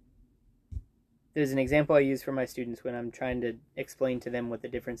 There's an example I use for my students when I'm trying to explain to them what the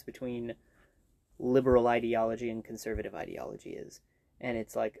difference between liberal ideology and conservative ideology is. And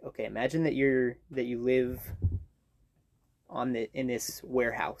it's like, okay, imagine that you live in this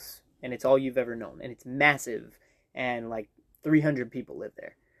warehouse, and it's all you've ever known, and it's massive, and like 300 people live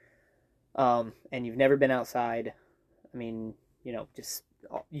there. And you've never been outside. I mean, just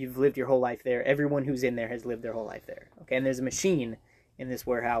you've lived your whole life there. Everyone who's in there has lived their whole life there. Okay, and there's a machine in this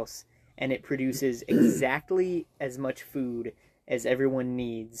warehouse, and it produces exactly as much food as everyone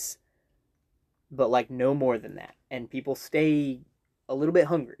needs, but like no more than that. And people stay a little bit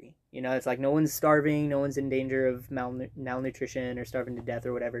hungry. It's like no one's starving, no one's in danger of malnutrition or starving to death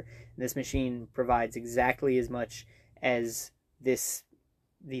or whatever. And this machine provides exactly as much as these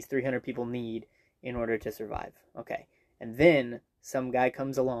 300 people need in order to survive. Okay. And then some guy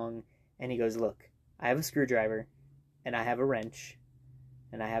comes along and he goes, look, I have a screwdriver and I have a wrench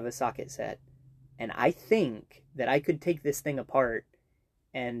and I have a socket set. And I think that I could take this thing apart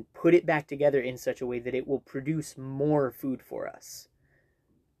and put it back together in such a way that it will produce more food for us.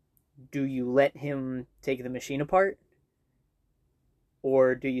 Do you let him take the machine apart?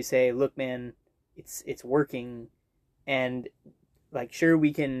 Or do you say, look, man, it's working, and like, sure,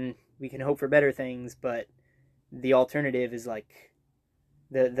 we can hope for better things, but the alternative is like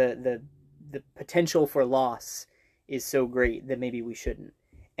the potential for loss is so great that maybe we shouldn't.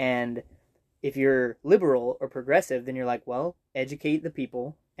 And if you're liberal or progressive, then you're like, well, educate the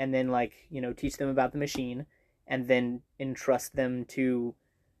people and then teach them about the machine and then entrust them to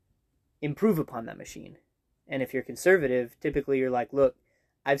improve upon that machine. And if you're conservative, typically you're like, look,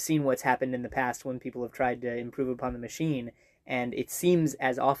 I've seen what's happened in the past when people have tried to improve upon the machine, and it seems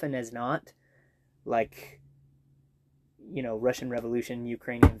as often as not, like, Russian Revolution,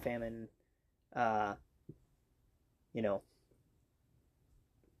 Ukrainian famine,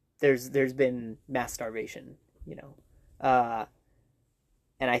 there's been mass starvation, and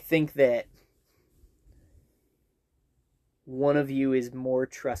I think that one of you is more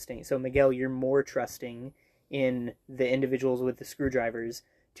trusting. So Miguel, you're more trusting in the individuals with the screwdrivers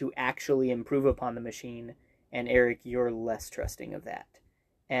to actually improve upon the machine, and Eric, you're less trusting of that.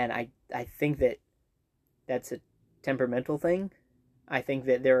 And I think that that's a temperamental thing. I think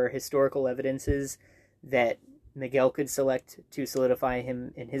that there are historical evidences that Miguel could select to solidify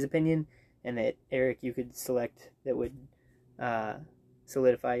him in his opinion, and that Eric, you could select that would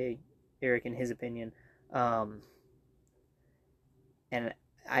solidify Eric in his opinion. And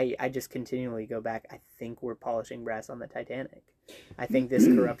I just continually go back. I think we're polishing brass on the Titanic. I think this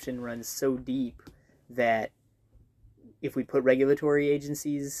corruption runs so deep that if we put regulatory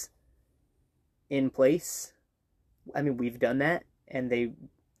agencies in place, I mean, we've done that, and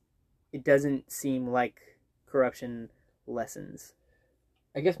it doesn't seem like corruption lessens.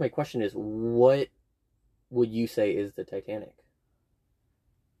 I guess my question is, what would you say is the Titanic?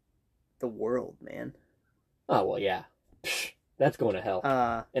 The world, man. Oh, well, yeah. That's going to hell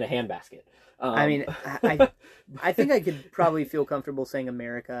in a handbasket. I mean, I think I could probably feel comfortable saying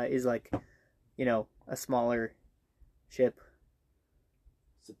America is like, a smaller ship.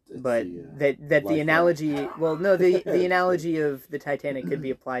 But the analogy, well, no, the analogy of the Titanic could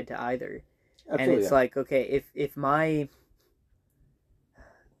be applied to either. Absolutely, and it's like, okay, if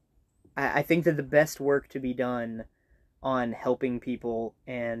I think that the best work to be done on helping people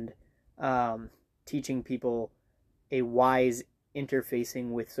and teaching people a wise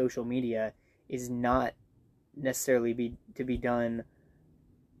interfacing with social media is not necessarily to be done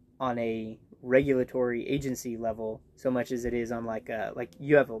on a regulatory agency level so much as it is on like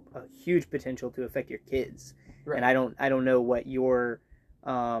you have a huge potential to affect your kids. Right. And I don't know what your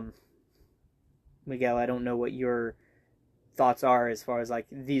Miguel, I don't know what your thoughts are as far as like,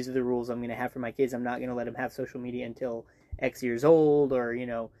 these are the rules I'm going to have for my kids. I'm not going to let them have social media until X years old, or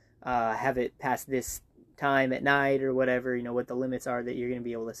have it past this time at night or whatever, what the limits are that you're going to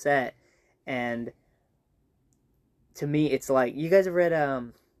be able to set. And to me, it's like, you guys have read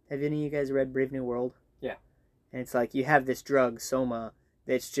have any of you guys read Brave New World? Yeah. And it's like, you have this drug, Soma,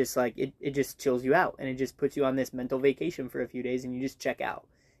 that's just like, it just chills you out, and it just puts you on this mental vacation for a few days, and you just check out.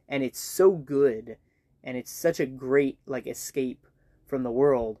 And it's so good, and it's such a great like escape from the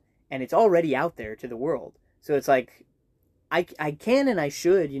world, and it's already out there to the world. So it's like, I can and I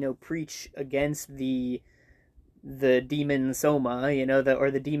should, preach against the demon Soma,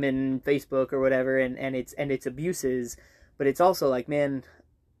 or the demon Facebook or whatever, and its abuses. But it's also like, man,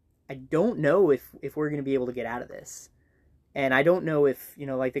 I don't know if we're going to be able to get out of this. And I don't know if,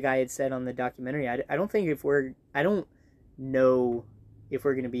 like the guy had said on the documentary, I don't know if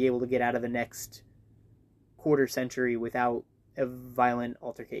we're going to be able to get out of the next quarter century without a violent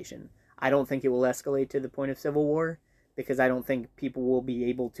altercation. I don't think it will escalate to the point of civil war, because I don't think people will be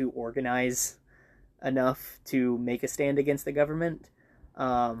able to organize enough to make a stand against the government.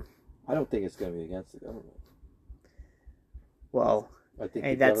 I don't think it's going to be against the government. Well, I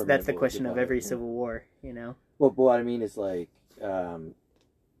think that's the question of every civil war, Well, but what I mean is like,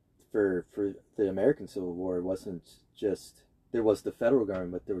 for the American Civil War, it wasn't just there was the federal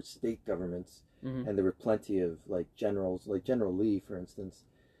government, but there were state governments, Mhm. and there were plenty of like generals, like General Lee, for instance,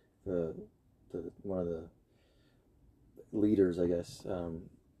 the one of the leaders, I guess,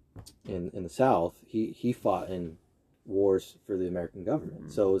 in the South. He fought in wars for the American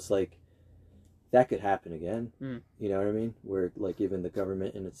government, so it's like that could happen again. Mm. You know what I mean? Where like even the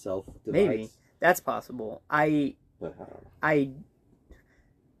government in itself divides. Maybe that's possible. But I don't know.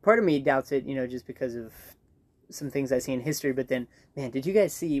 Part of me doubts it, just because of some things I see in history. But then, man, did you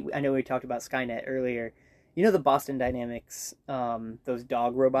guys see? I know we talked about Skynet earlier. You know the Boston Dynamics, those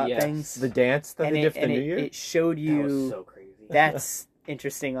dog robot Yes. things, The dance that they did for the New Year? it showed That you. was so crazy. That's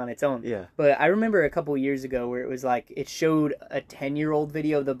interesting on its own. Yeah. But I remember a couple years ago where it was like it showed a 10-year-old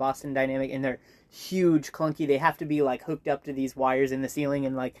video of the Boston Dynamic, and they're huge, clunky. They have to be like hooked up to these wires in the ceiling,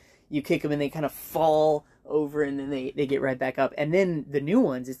 and like you kick them and they kind of fall over, and then they get right back up. And then the new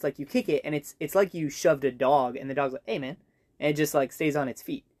ones, it's like you kick it and it's like you shoved a dog, and the dog's like, hey man, and it just like stays on its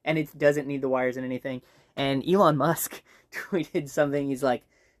feet, and it doesn't need the wires and anything. And Elon Musk tweeted something. He's like,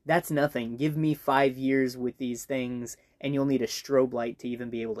 that's nothing. Give me 5 years with these things and you'll need a strobe light to even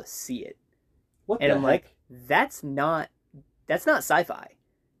be able to see it. What And the I'm heck? like, that's not sci-fi.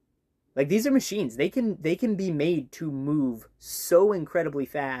 Like, these are machines. They can be made to move so incredibly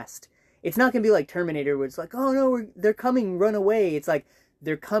fast. It's not going to be like Terminator where it's like, oh no, they're coming, run away. It's like,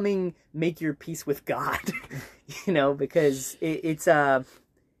 they're coming, make your peace with God. Because it's and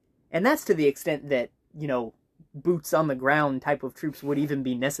that's to the extent that, boots on the ground type of troops would even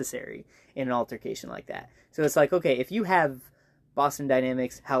be necessary in an altercation like that. So it's like, okay, if you have Boston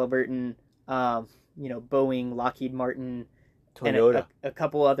Dynamics, Halliburton, Boeing, Lockheed Martin, Toyota. and a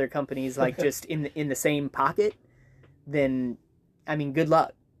couple other companies like just in the same pocket, then I mean, good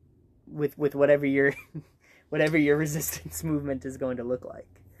luck with whatever your resistance movement is going to look like.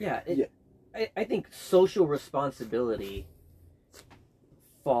 Yeah, I think social responsibility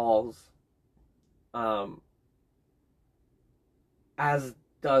falls, as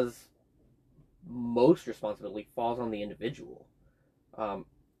does most responsibility, falls on the individual. I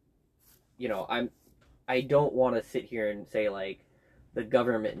don't want to sit here and say like the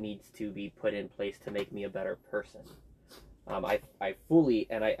government needs to be put in place to make me a better person. I fully,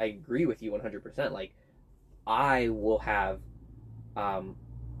 and I agree with you 100%. Like, I will have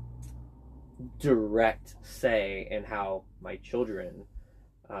direct say in how my children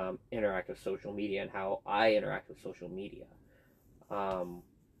interact with social media and how I interact with social media.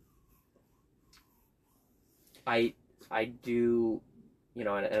 I do, and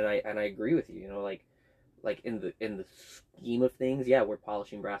I agree with you. Like in the scheme of things, yeah, we're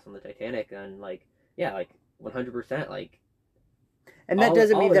polishing brass on the Titanic, and like 100%, like. And that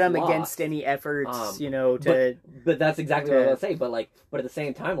doesn't mean that I'm lost. against any efforts, But that's exactly what I to- was gonna say. But at the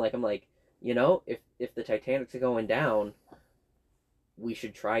same time, like I'm like, if the Titanic's going down, we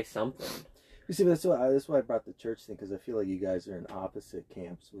should try something. You see, that's why I brought the church thing, because I feel like you guys are in opposite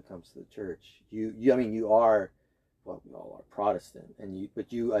camps when it comes to the church. I mean, you are, well, we all are Protestant,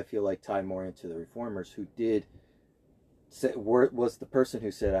 but you, I feel like, tie more into the Reformers, who did was the person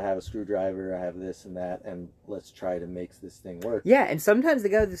who said, I have a screwdriver, I have this and that, and let's try to make this thing work. Yeah, and sometimes the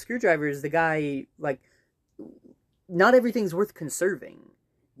guy with the screwdriver is the guy, like, not everything's worth conserving.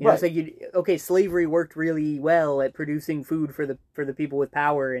 Right. So slavery worked really well at producing food for the people with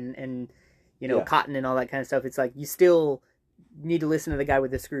power and Yeah. cotton and all that kind of stuff. It's like you still need to listen to the guy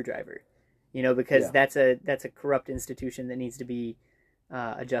with the screwdriver, because Yeah. that's a corrupt institution that needs to be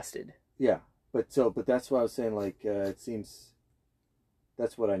adjusted. Yeah, but that's why I was saying, like, it seems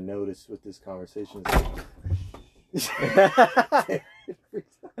that's what I noticed with this conversation.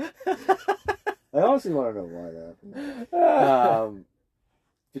 I honestly want to know why that happened.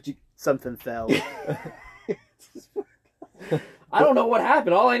 But you, Something fell. I don't know what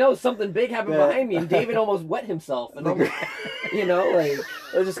happened. All I know is something big happened Yeah. behind me, and David almost wet himself. And I'm, like, like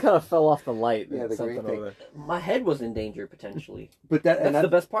It just kind of fell off the light. Yeah, the something green thing. over there. my head was in danger potentially. but that and That's the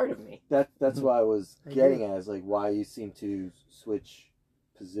best part of me. that's why I was I getting at, is like why you seem to switch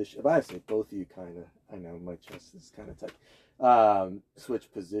position. But I say both of you kind of. I know my chest is kind of tight.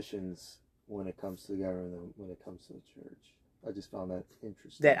 Switch positions when it comes to the government and when it comes to the church. I just found that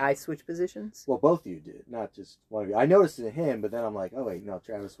interesting. That I switch positions? Well, both of you did, not just one of you. I noticed it in him, but then I'm like, oh wait, no,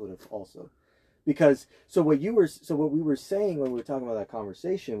 Travis would have also, because what we were saying when we were talking about that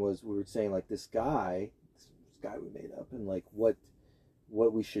conversation was we were saying like this guy we made up, and like what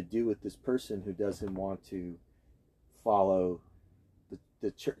we should do with this person who doesn't want to follow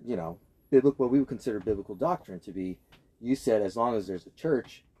the church, biblical, what we would consider biblical doctrine to be. You said as long as there's a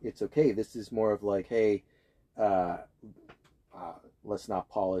church, it's okay. This is more of like, hey, let's not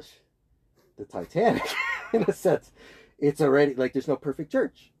polish the Titanic in a sense. it's already like there's no perfect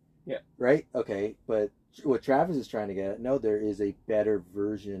church. Yeah. Right? Okay, but what Travis is trying to get at, no, there is a better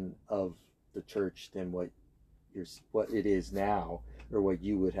version of the church than what it is now, or what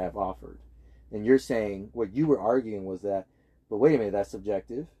you would have offered. And you're saying what you were arguing was that, but wait a minute, that's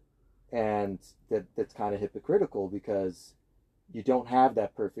subjective, and that's kind of hypocritical because you don't have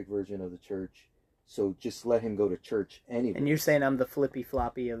that perfect version of the church. So just let him go to church anyway. And you're saying I'm the flippy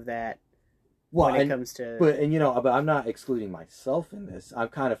floppy of that well, when it comes to. But I'm not excluding myself in this. I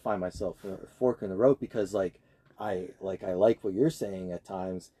kind of find myself a fork in the road because I like what you're saying at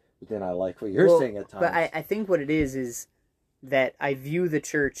times, but then I like what you're saying at times. But I think what it is that I view the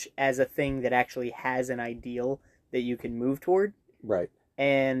church as a thing that actually has an ideal that you can move toward. Right.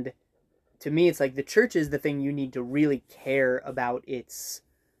 And to me, it's like the church is the thing you need to really care about its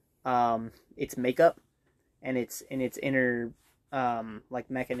makeup and its inner like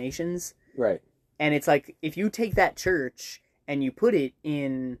machinations. Right. And it's like if you take that church and you put it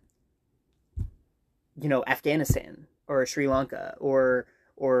in, Afghanistan or Sri Lanka or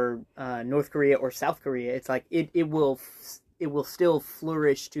North Korea or South Korea, it's like it will still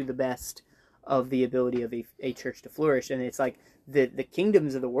flourish to the best of the ability of a church to flourish. And it's like the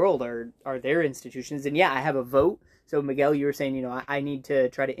kingdoms of the world are their institutions. And yeah, I have a vote. So Miguel, you were saying, I need to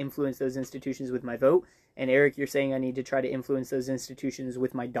try to influence those institutions with my vote. And Eric, you're saying I need to try to influence those institutions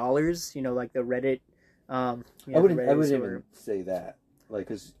with my dollars, like the Reddit. I wouldn't even say that. Like,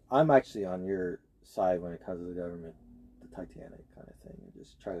 because I'm actually on your side when it comes to the government, the Titanic kind of thing, and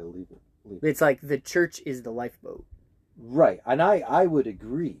just try to leave it. It's like the church is the lifeboat. Right. And I would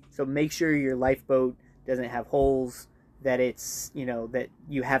agree. So make sure your lifeboat doesn't have holes, that it's, that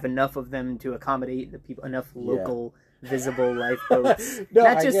you have enough of them to accommodate the people, enough local visible lifeboats. No,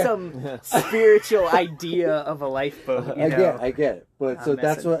 not just some spiritual idea of a lifeboat. I get it. But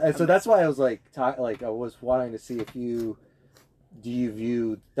that's why I was like I was wanting to see if you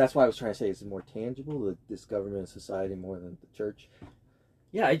view. That's why I was trying to say it's more tangible, this government and society more than the church.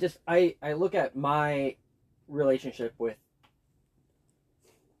 Yeah, I look at my relationship with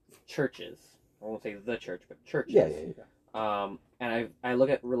churches. I won't say the church, but churches. Yeah. And I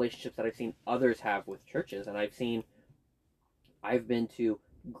look at relationships that I've seen others have with churches, and I've been to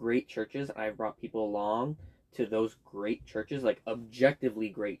great churches, and I've brought people along to those great churches, like objectively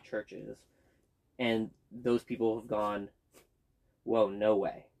great churches, and those people have gone, whoa, no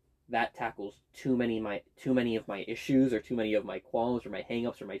way. That tackles too many of my issues, or too many of my qualms, or my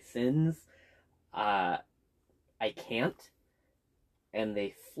hang-ups, or my sins. I can't. And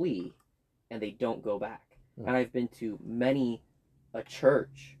they flee, and they don't go back. And I've been to many a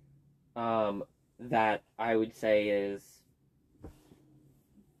church that I would say is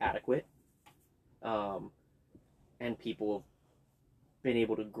adequate, and people have been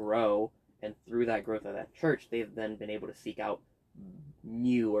able to grow, and through that growth of that church, they've then been able to seek out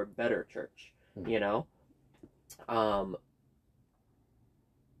new or better church, and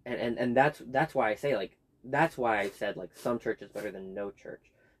that's why I say, like, that's why I said, like, some church is better than no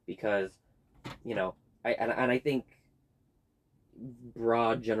church, because I think,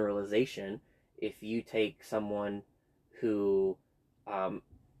 broad generalization, if you take someone who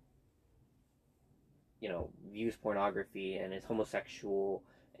views pornography and is homosexual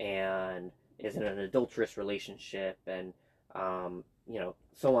and is in an adulterous relationship and so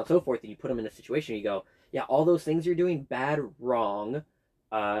on and so forth, and you put them in a situation, you go, yeah, all those things you're doing, bad, wrong,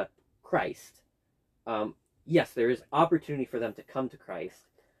 Christ. Yes, there is opportunity for them to come to Christ,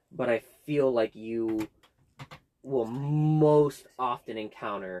 but I feel like you will most often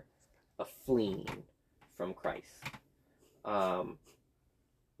encounter a fleeing from Christ.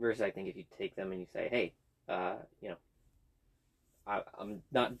 Versus, I think, if you take them and you say, hey, I'm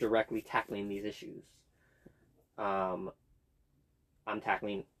not directly tackling these issues. I'm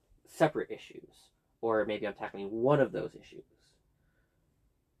tackling separate issues, or maybe I'm tackling one of those issues.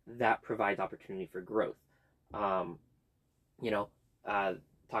 That provides opportunity for growth.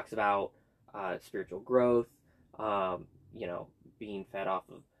 Talks about spiritual growth, being fed off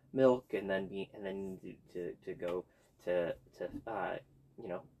of milk, and then to go to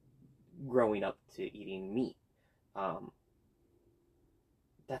growing up to eating meat.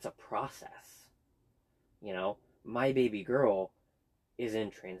 That's a process. My baby girl is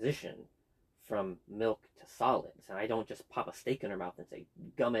in transition from milk to solids, and I don't just pop a steak in her mouth and say,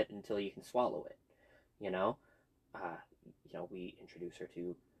 gum it until you can swallow it. We introduce her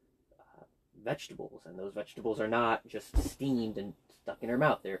to vegetables, and those vegetables are not just steamed and stuck in her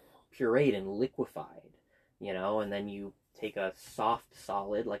mouth. They're pureed and liquefied, and then you take a soft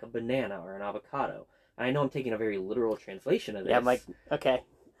solid like a banana or an avocado. And I know I'm taking a very literal translation of this. Yeah, I'm like, okay.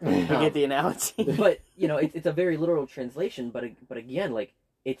 You get the analogy. But it's a very literal translation. But again, like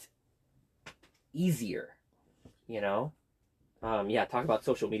it's easier. Talk about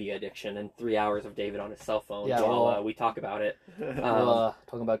social media addiction and 3 hours of David on his cell phone while we talk about it.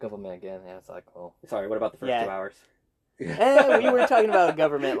 Talking about government again. Yeah, it's like, oh. Sorry, what about the first 2 hours? We were talking about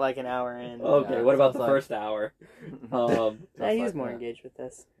government like an hour in. Okay, what about the first hour? He's more engaged with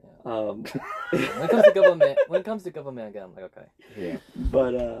this. When it comes to government again, I'm like, okay. Yeah.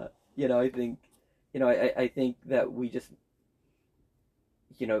 But I think I think that we just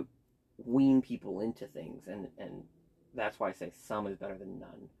wean people into things, and that's why I say some is better than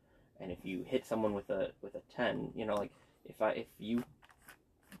none. And if you hit someone with a 10, like if you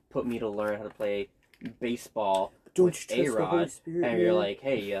put me to learn how to play baseball with A-Rod, and you're like,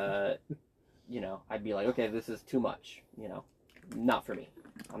 hey, I'd be like, okay, this is too much, not for me.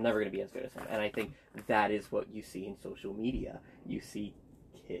 I'm never going to be as good as him. And I think that is what you see in social media. You see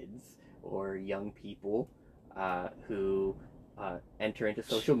kids or young people who enter into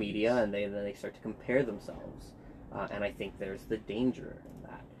social media, and then they start to compare themselves. And I think there's the danger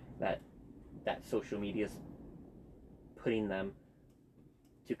in that social media is putting them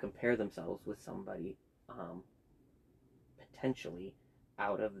to compare themselves with somebody potentially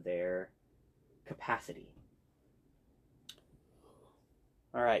out of their capacity.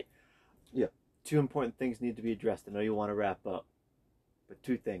 All right. Yeah. 2 important things need to be addressed. I know you want to wrap up, but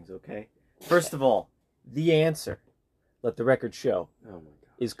 2 things, okay? First of all, the answer, let the record show,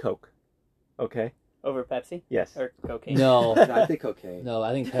 is Coke. Okay? Over Pepsi? Yes. Or cocaine? No. I think cocaine. No,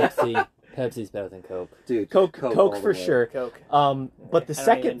 I think Pepsi's better than Coke. Dude, Coke all for the way. sure. Coke. But the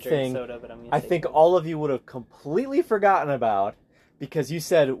second thing, soda, but I think all of you would have completely forgotten about, because you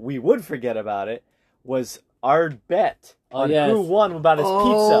said we would forget about it, was our bet on who won about his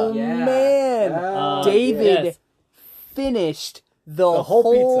pizza. Yeah. Man! David finished the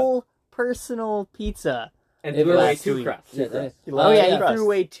whole personal pizza. And It threw away was 2 sweet. crusts. Yeah, He Oh loves yeah, crust. he threw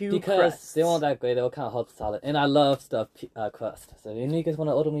away 2 because crusts. they weren't that great. They were kind of hot salad, and I love stuffed crust. So if you guys want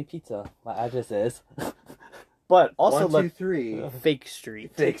to order me pizza, my address is. But also 1, 2, let 3. Fake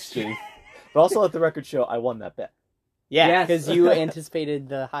Street. Fake Street. But also let the record show I won that bet. Yeah, Yes. because you anticipated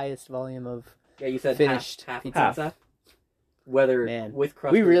the highest volume of. Yeah, you said Finished half pizza. pizza. Whether Man, with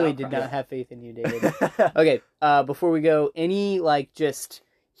crust We or really without did crust. not have faith in you, David. Okay, before we go,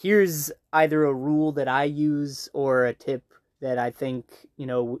 here's either a rule that I use or a tip that I think,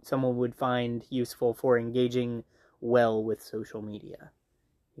 someone would find useful for engaging well with social media.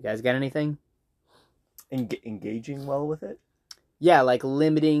 You guys got anything? Engaging well with it? Yeah, like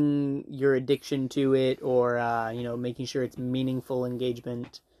limiting your addiction to it, or, making sure it's meaningful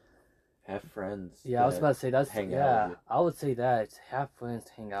engagement. Have friends. Yeah, I was about to say that's hang out with you. I would say that have friends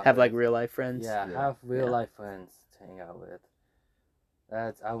to hang out. Have, with. like, real-life friends. Yeah, Yeah. have real life friends to hang out with.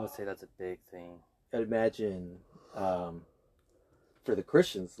 I would say that's a big thing. I'd imagine for the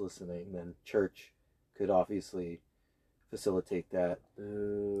Christians listening, then church could obviously facilitate that.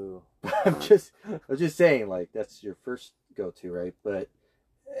 Ooh. I'm just saying, like, that's your first go-to, right? But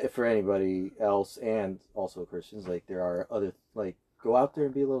for anybody else, and also Christians, like, there are other, like, go out there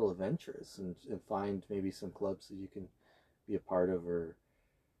and be a little adventurous and find maybe some clubs that you can be a part of, or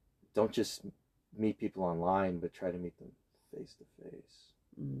don't just meet people online, but try to meet them face to face.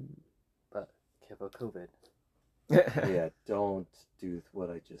 But careful COVID. Yeah, don't do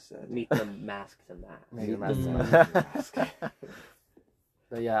what I just said. Meet them mask to mask. Maybe Meet them mask. mask to mask.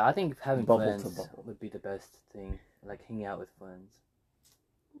 But yeah, I think having Bubble to friends bubble. would be the best thing. Like hanging out with friends.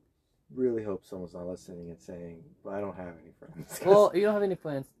 Really hope someone's not listening and saying, "Well, I don't have any friends." Well, you don't have any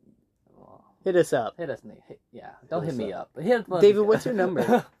friends. Well, Hit us up. hit us, don't hit us me up. up. But hit us David, what's your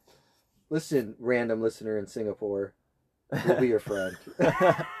number? Listen, random listener in Singapore, we'll be your friend.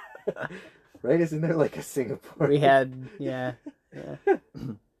 Right? Isn't there like a Singapore? We had, yeah. We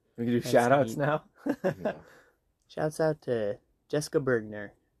can do That's shout outs neat. now. Yeah. Shouts out to Jessica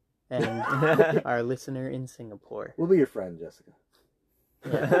Bergner and our listener in Singapore. We'll be your friend, Jessica.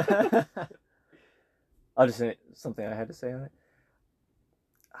 I'll just say something I had to say on it.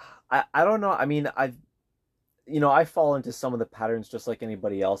 I don't know. I mean, I fall into some of the patterns just like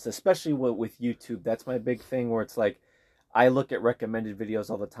anybody else, especially with YouTube. That's my big thing, where it's like I look at recommended videos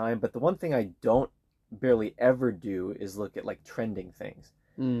all the time, but the one thing I don't barely ever do is look at like trending things.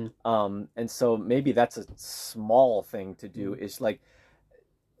 And so maybe that's a small thing to do, is like,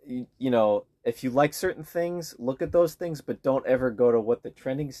 if you like certain things, look at those things, but don't ever go to what the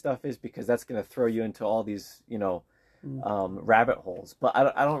trending stuff is, because that's going to throw you into all these, rabbit holes. But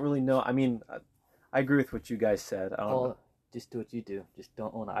I don't really know. I mean, I agree with what you guys said. I don't know. Just do what you do. Just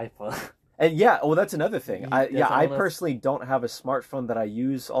don't own an iPhone. And yeah, well, that's another thing. I Doesn't wanna- personally don't have a smartphone that I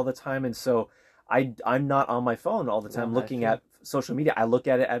use all the time, and so I'm not on my phone all the time Well, looking I at social media. I look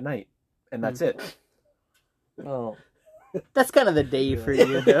at it at night, and that's it. Oh, That's kind of the day for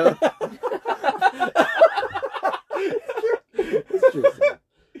you, though. It's true. Sam.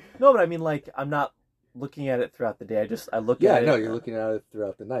 No, but I mean, like, I'm not looking at it throughout the day. I look Yeah, at it. no, you're looking at it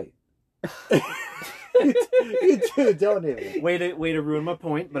throughout the night. you two don't even. Way to ruin my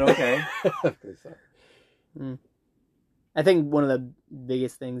point, but okay. Okay, sorry. I think one of the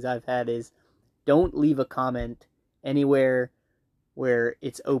biggest things I've had is don't leave a comment anywhere where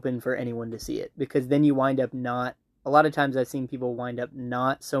it's open for anyone to see it, because then you wind up not. A lot of times I've seen people wind up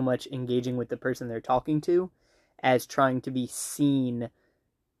not so much engaging with the person they're talking to as trying to be seen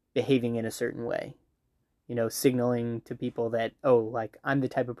behaving in a certain way. You know, signaling to people that, oh, like, I'm the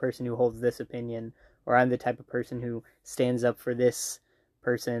type of person who holds this opinion, or I'm the type of person who stands up for this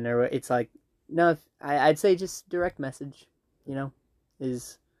person, or it's like, no, I'd say just direct message, you know,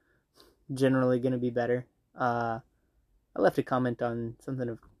 is generally going to be better. I left a comment on something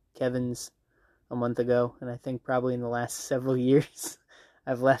of Kevin's a month ago, and I think probably in the last several years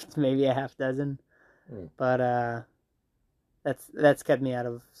I've left maybe a half dozen. But that's kept me out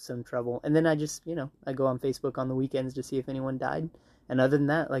of some trouble. And then I just, you know, I go on Facebook on the weekends to see if anyone died. And other than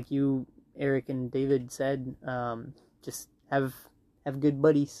that, like you, Eric, and David said, just have good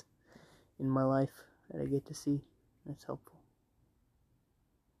buddies in my life that I get to see. That's helpful.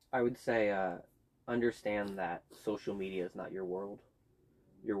 I would say understand that social media is not your world.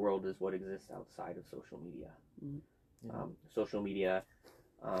 Your world is what exists outside of social media. Social media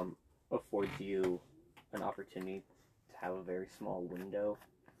affords you an opportunity to have a very small window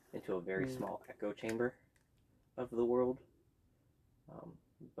into a very small echo chamber of the world,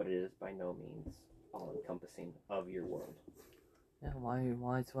 but it is by no means all-encompassing of your world. yeah.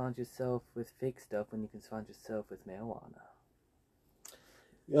 Why surround yourself with fake stuff when you can surround yourself with marijuana?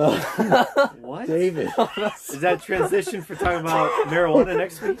 What? David. Is that transition for talking about marijuana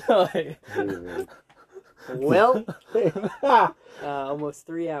next week? David. Well, almost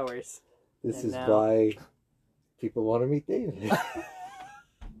 3 hours. This And is now- why people want to meet David.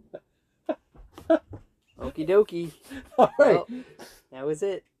 Okie dokie. All right. Well, that was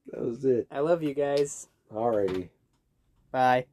it. That was it. I love you guys. Alrighty. Bye.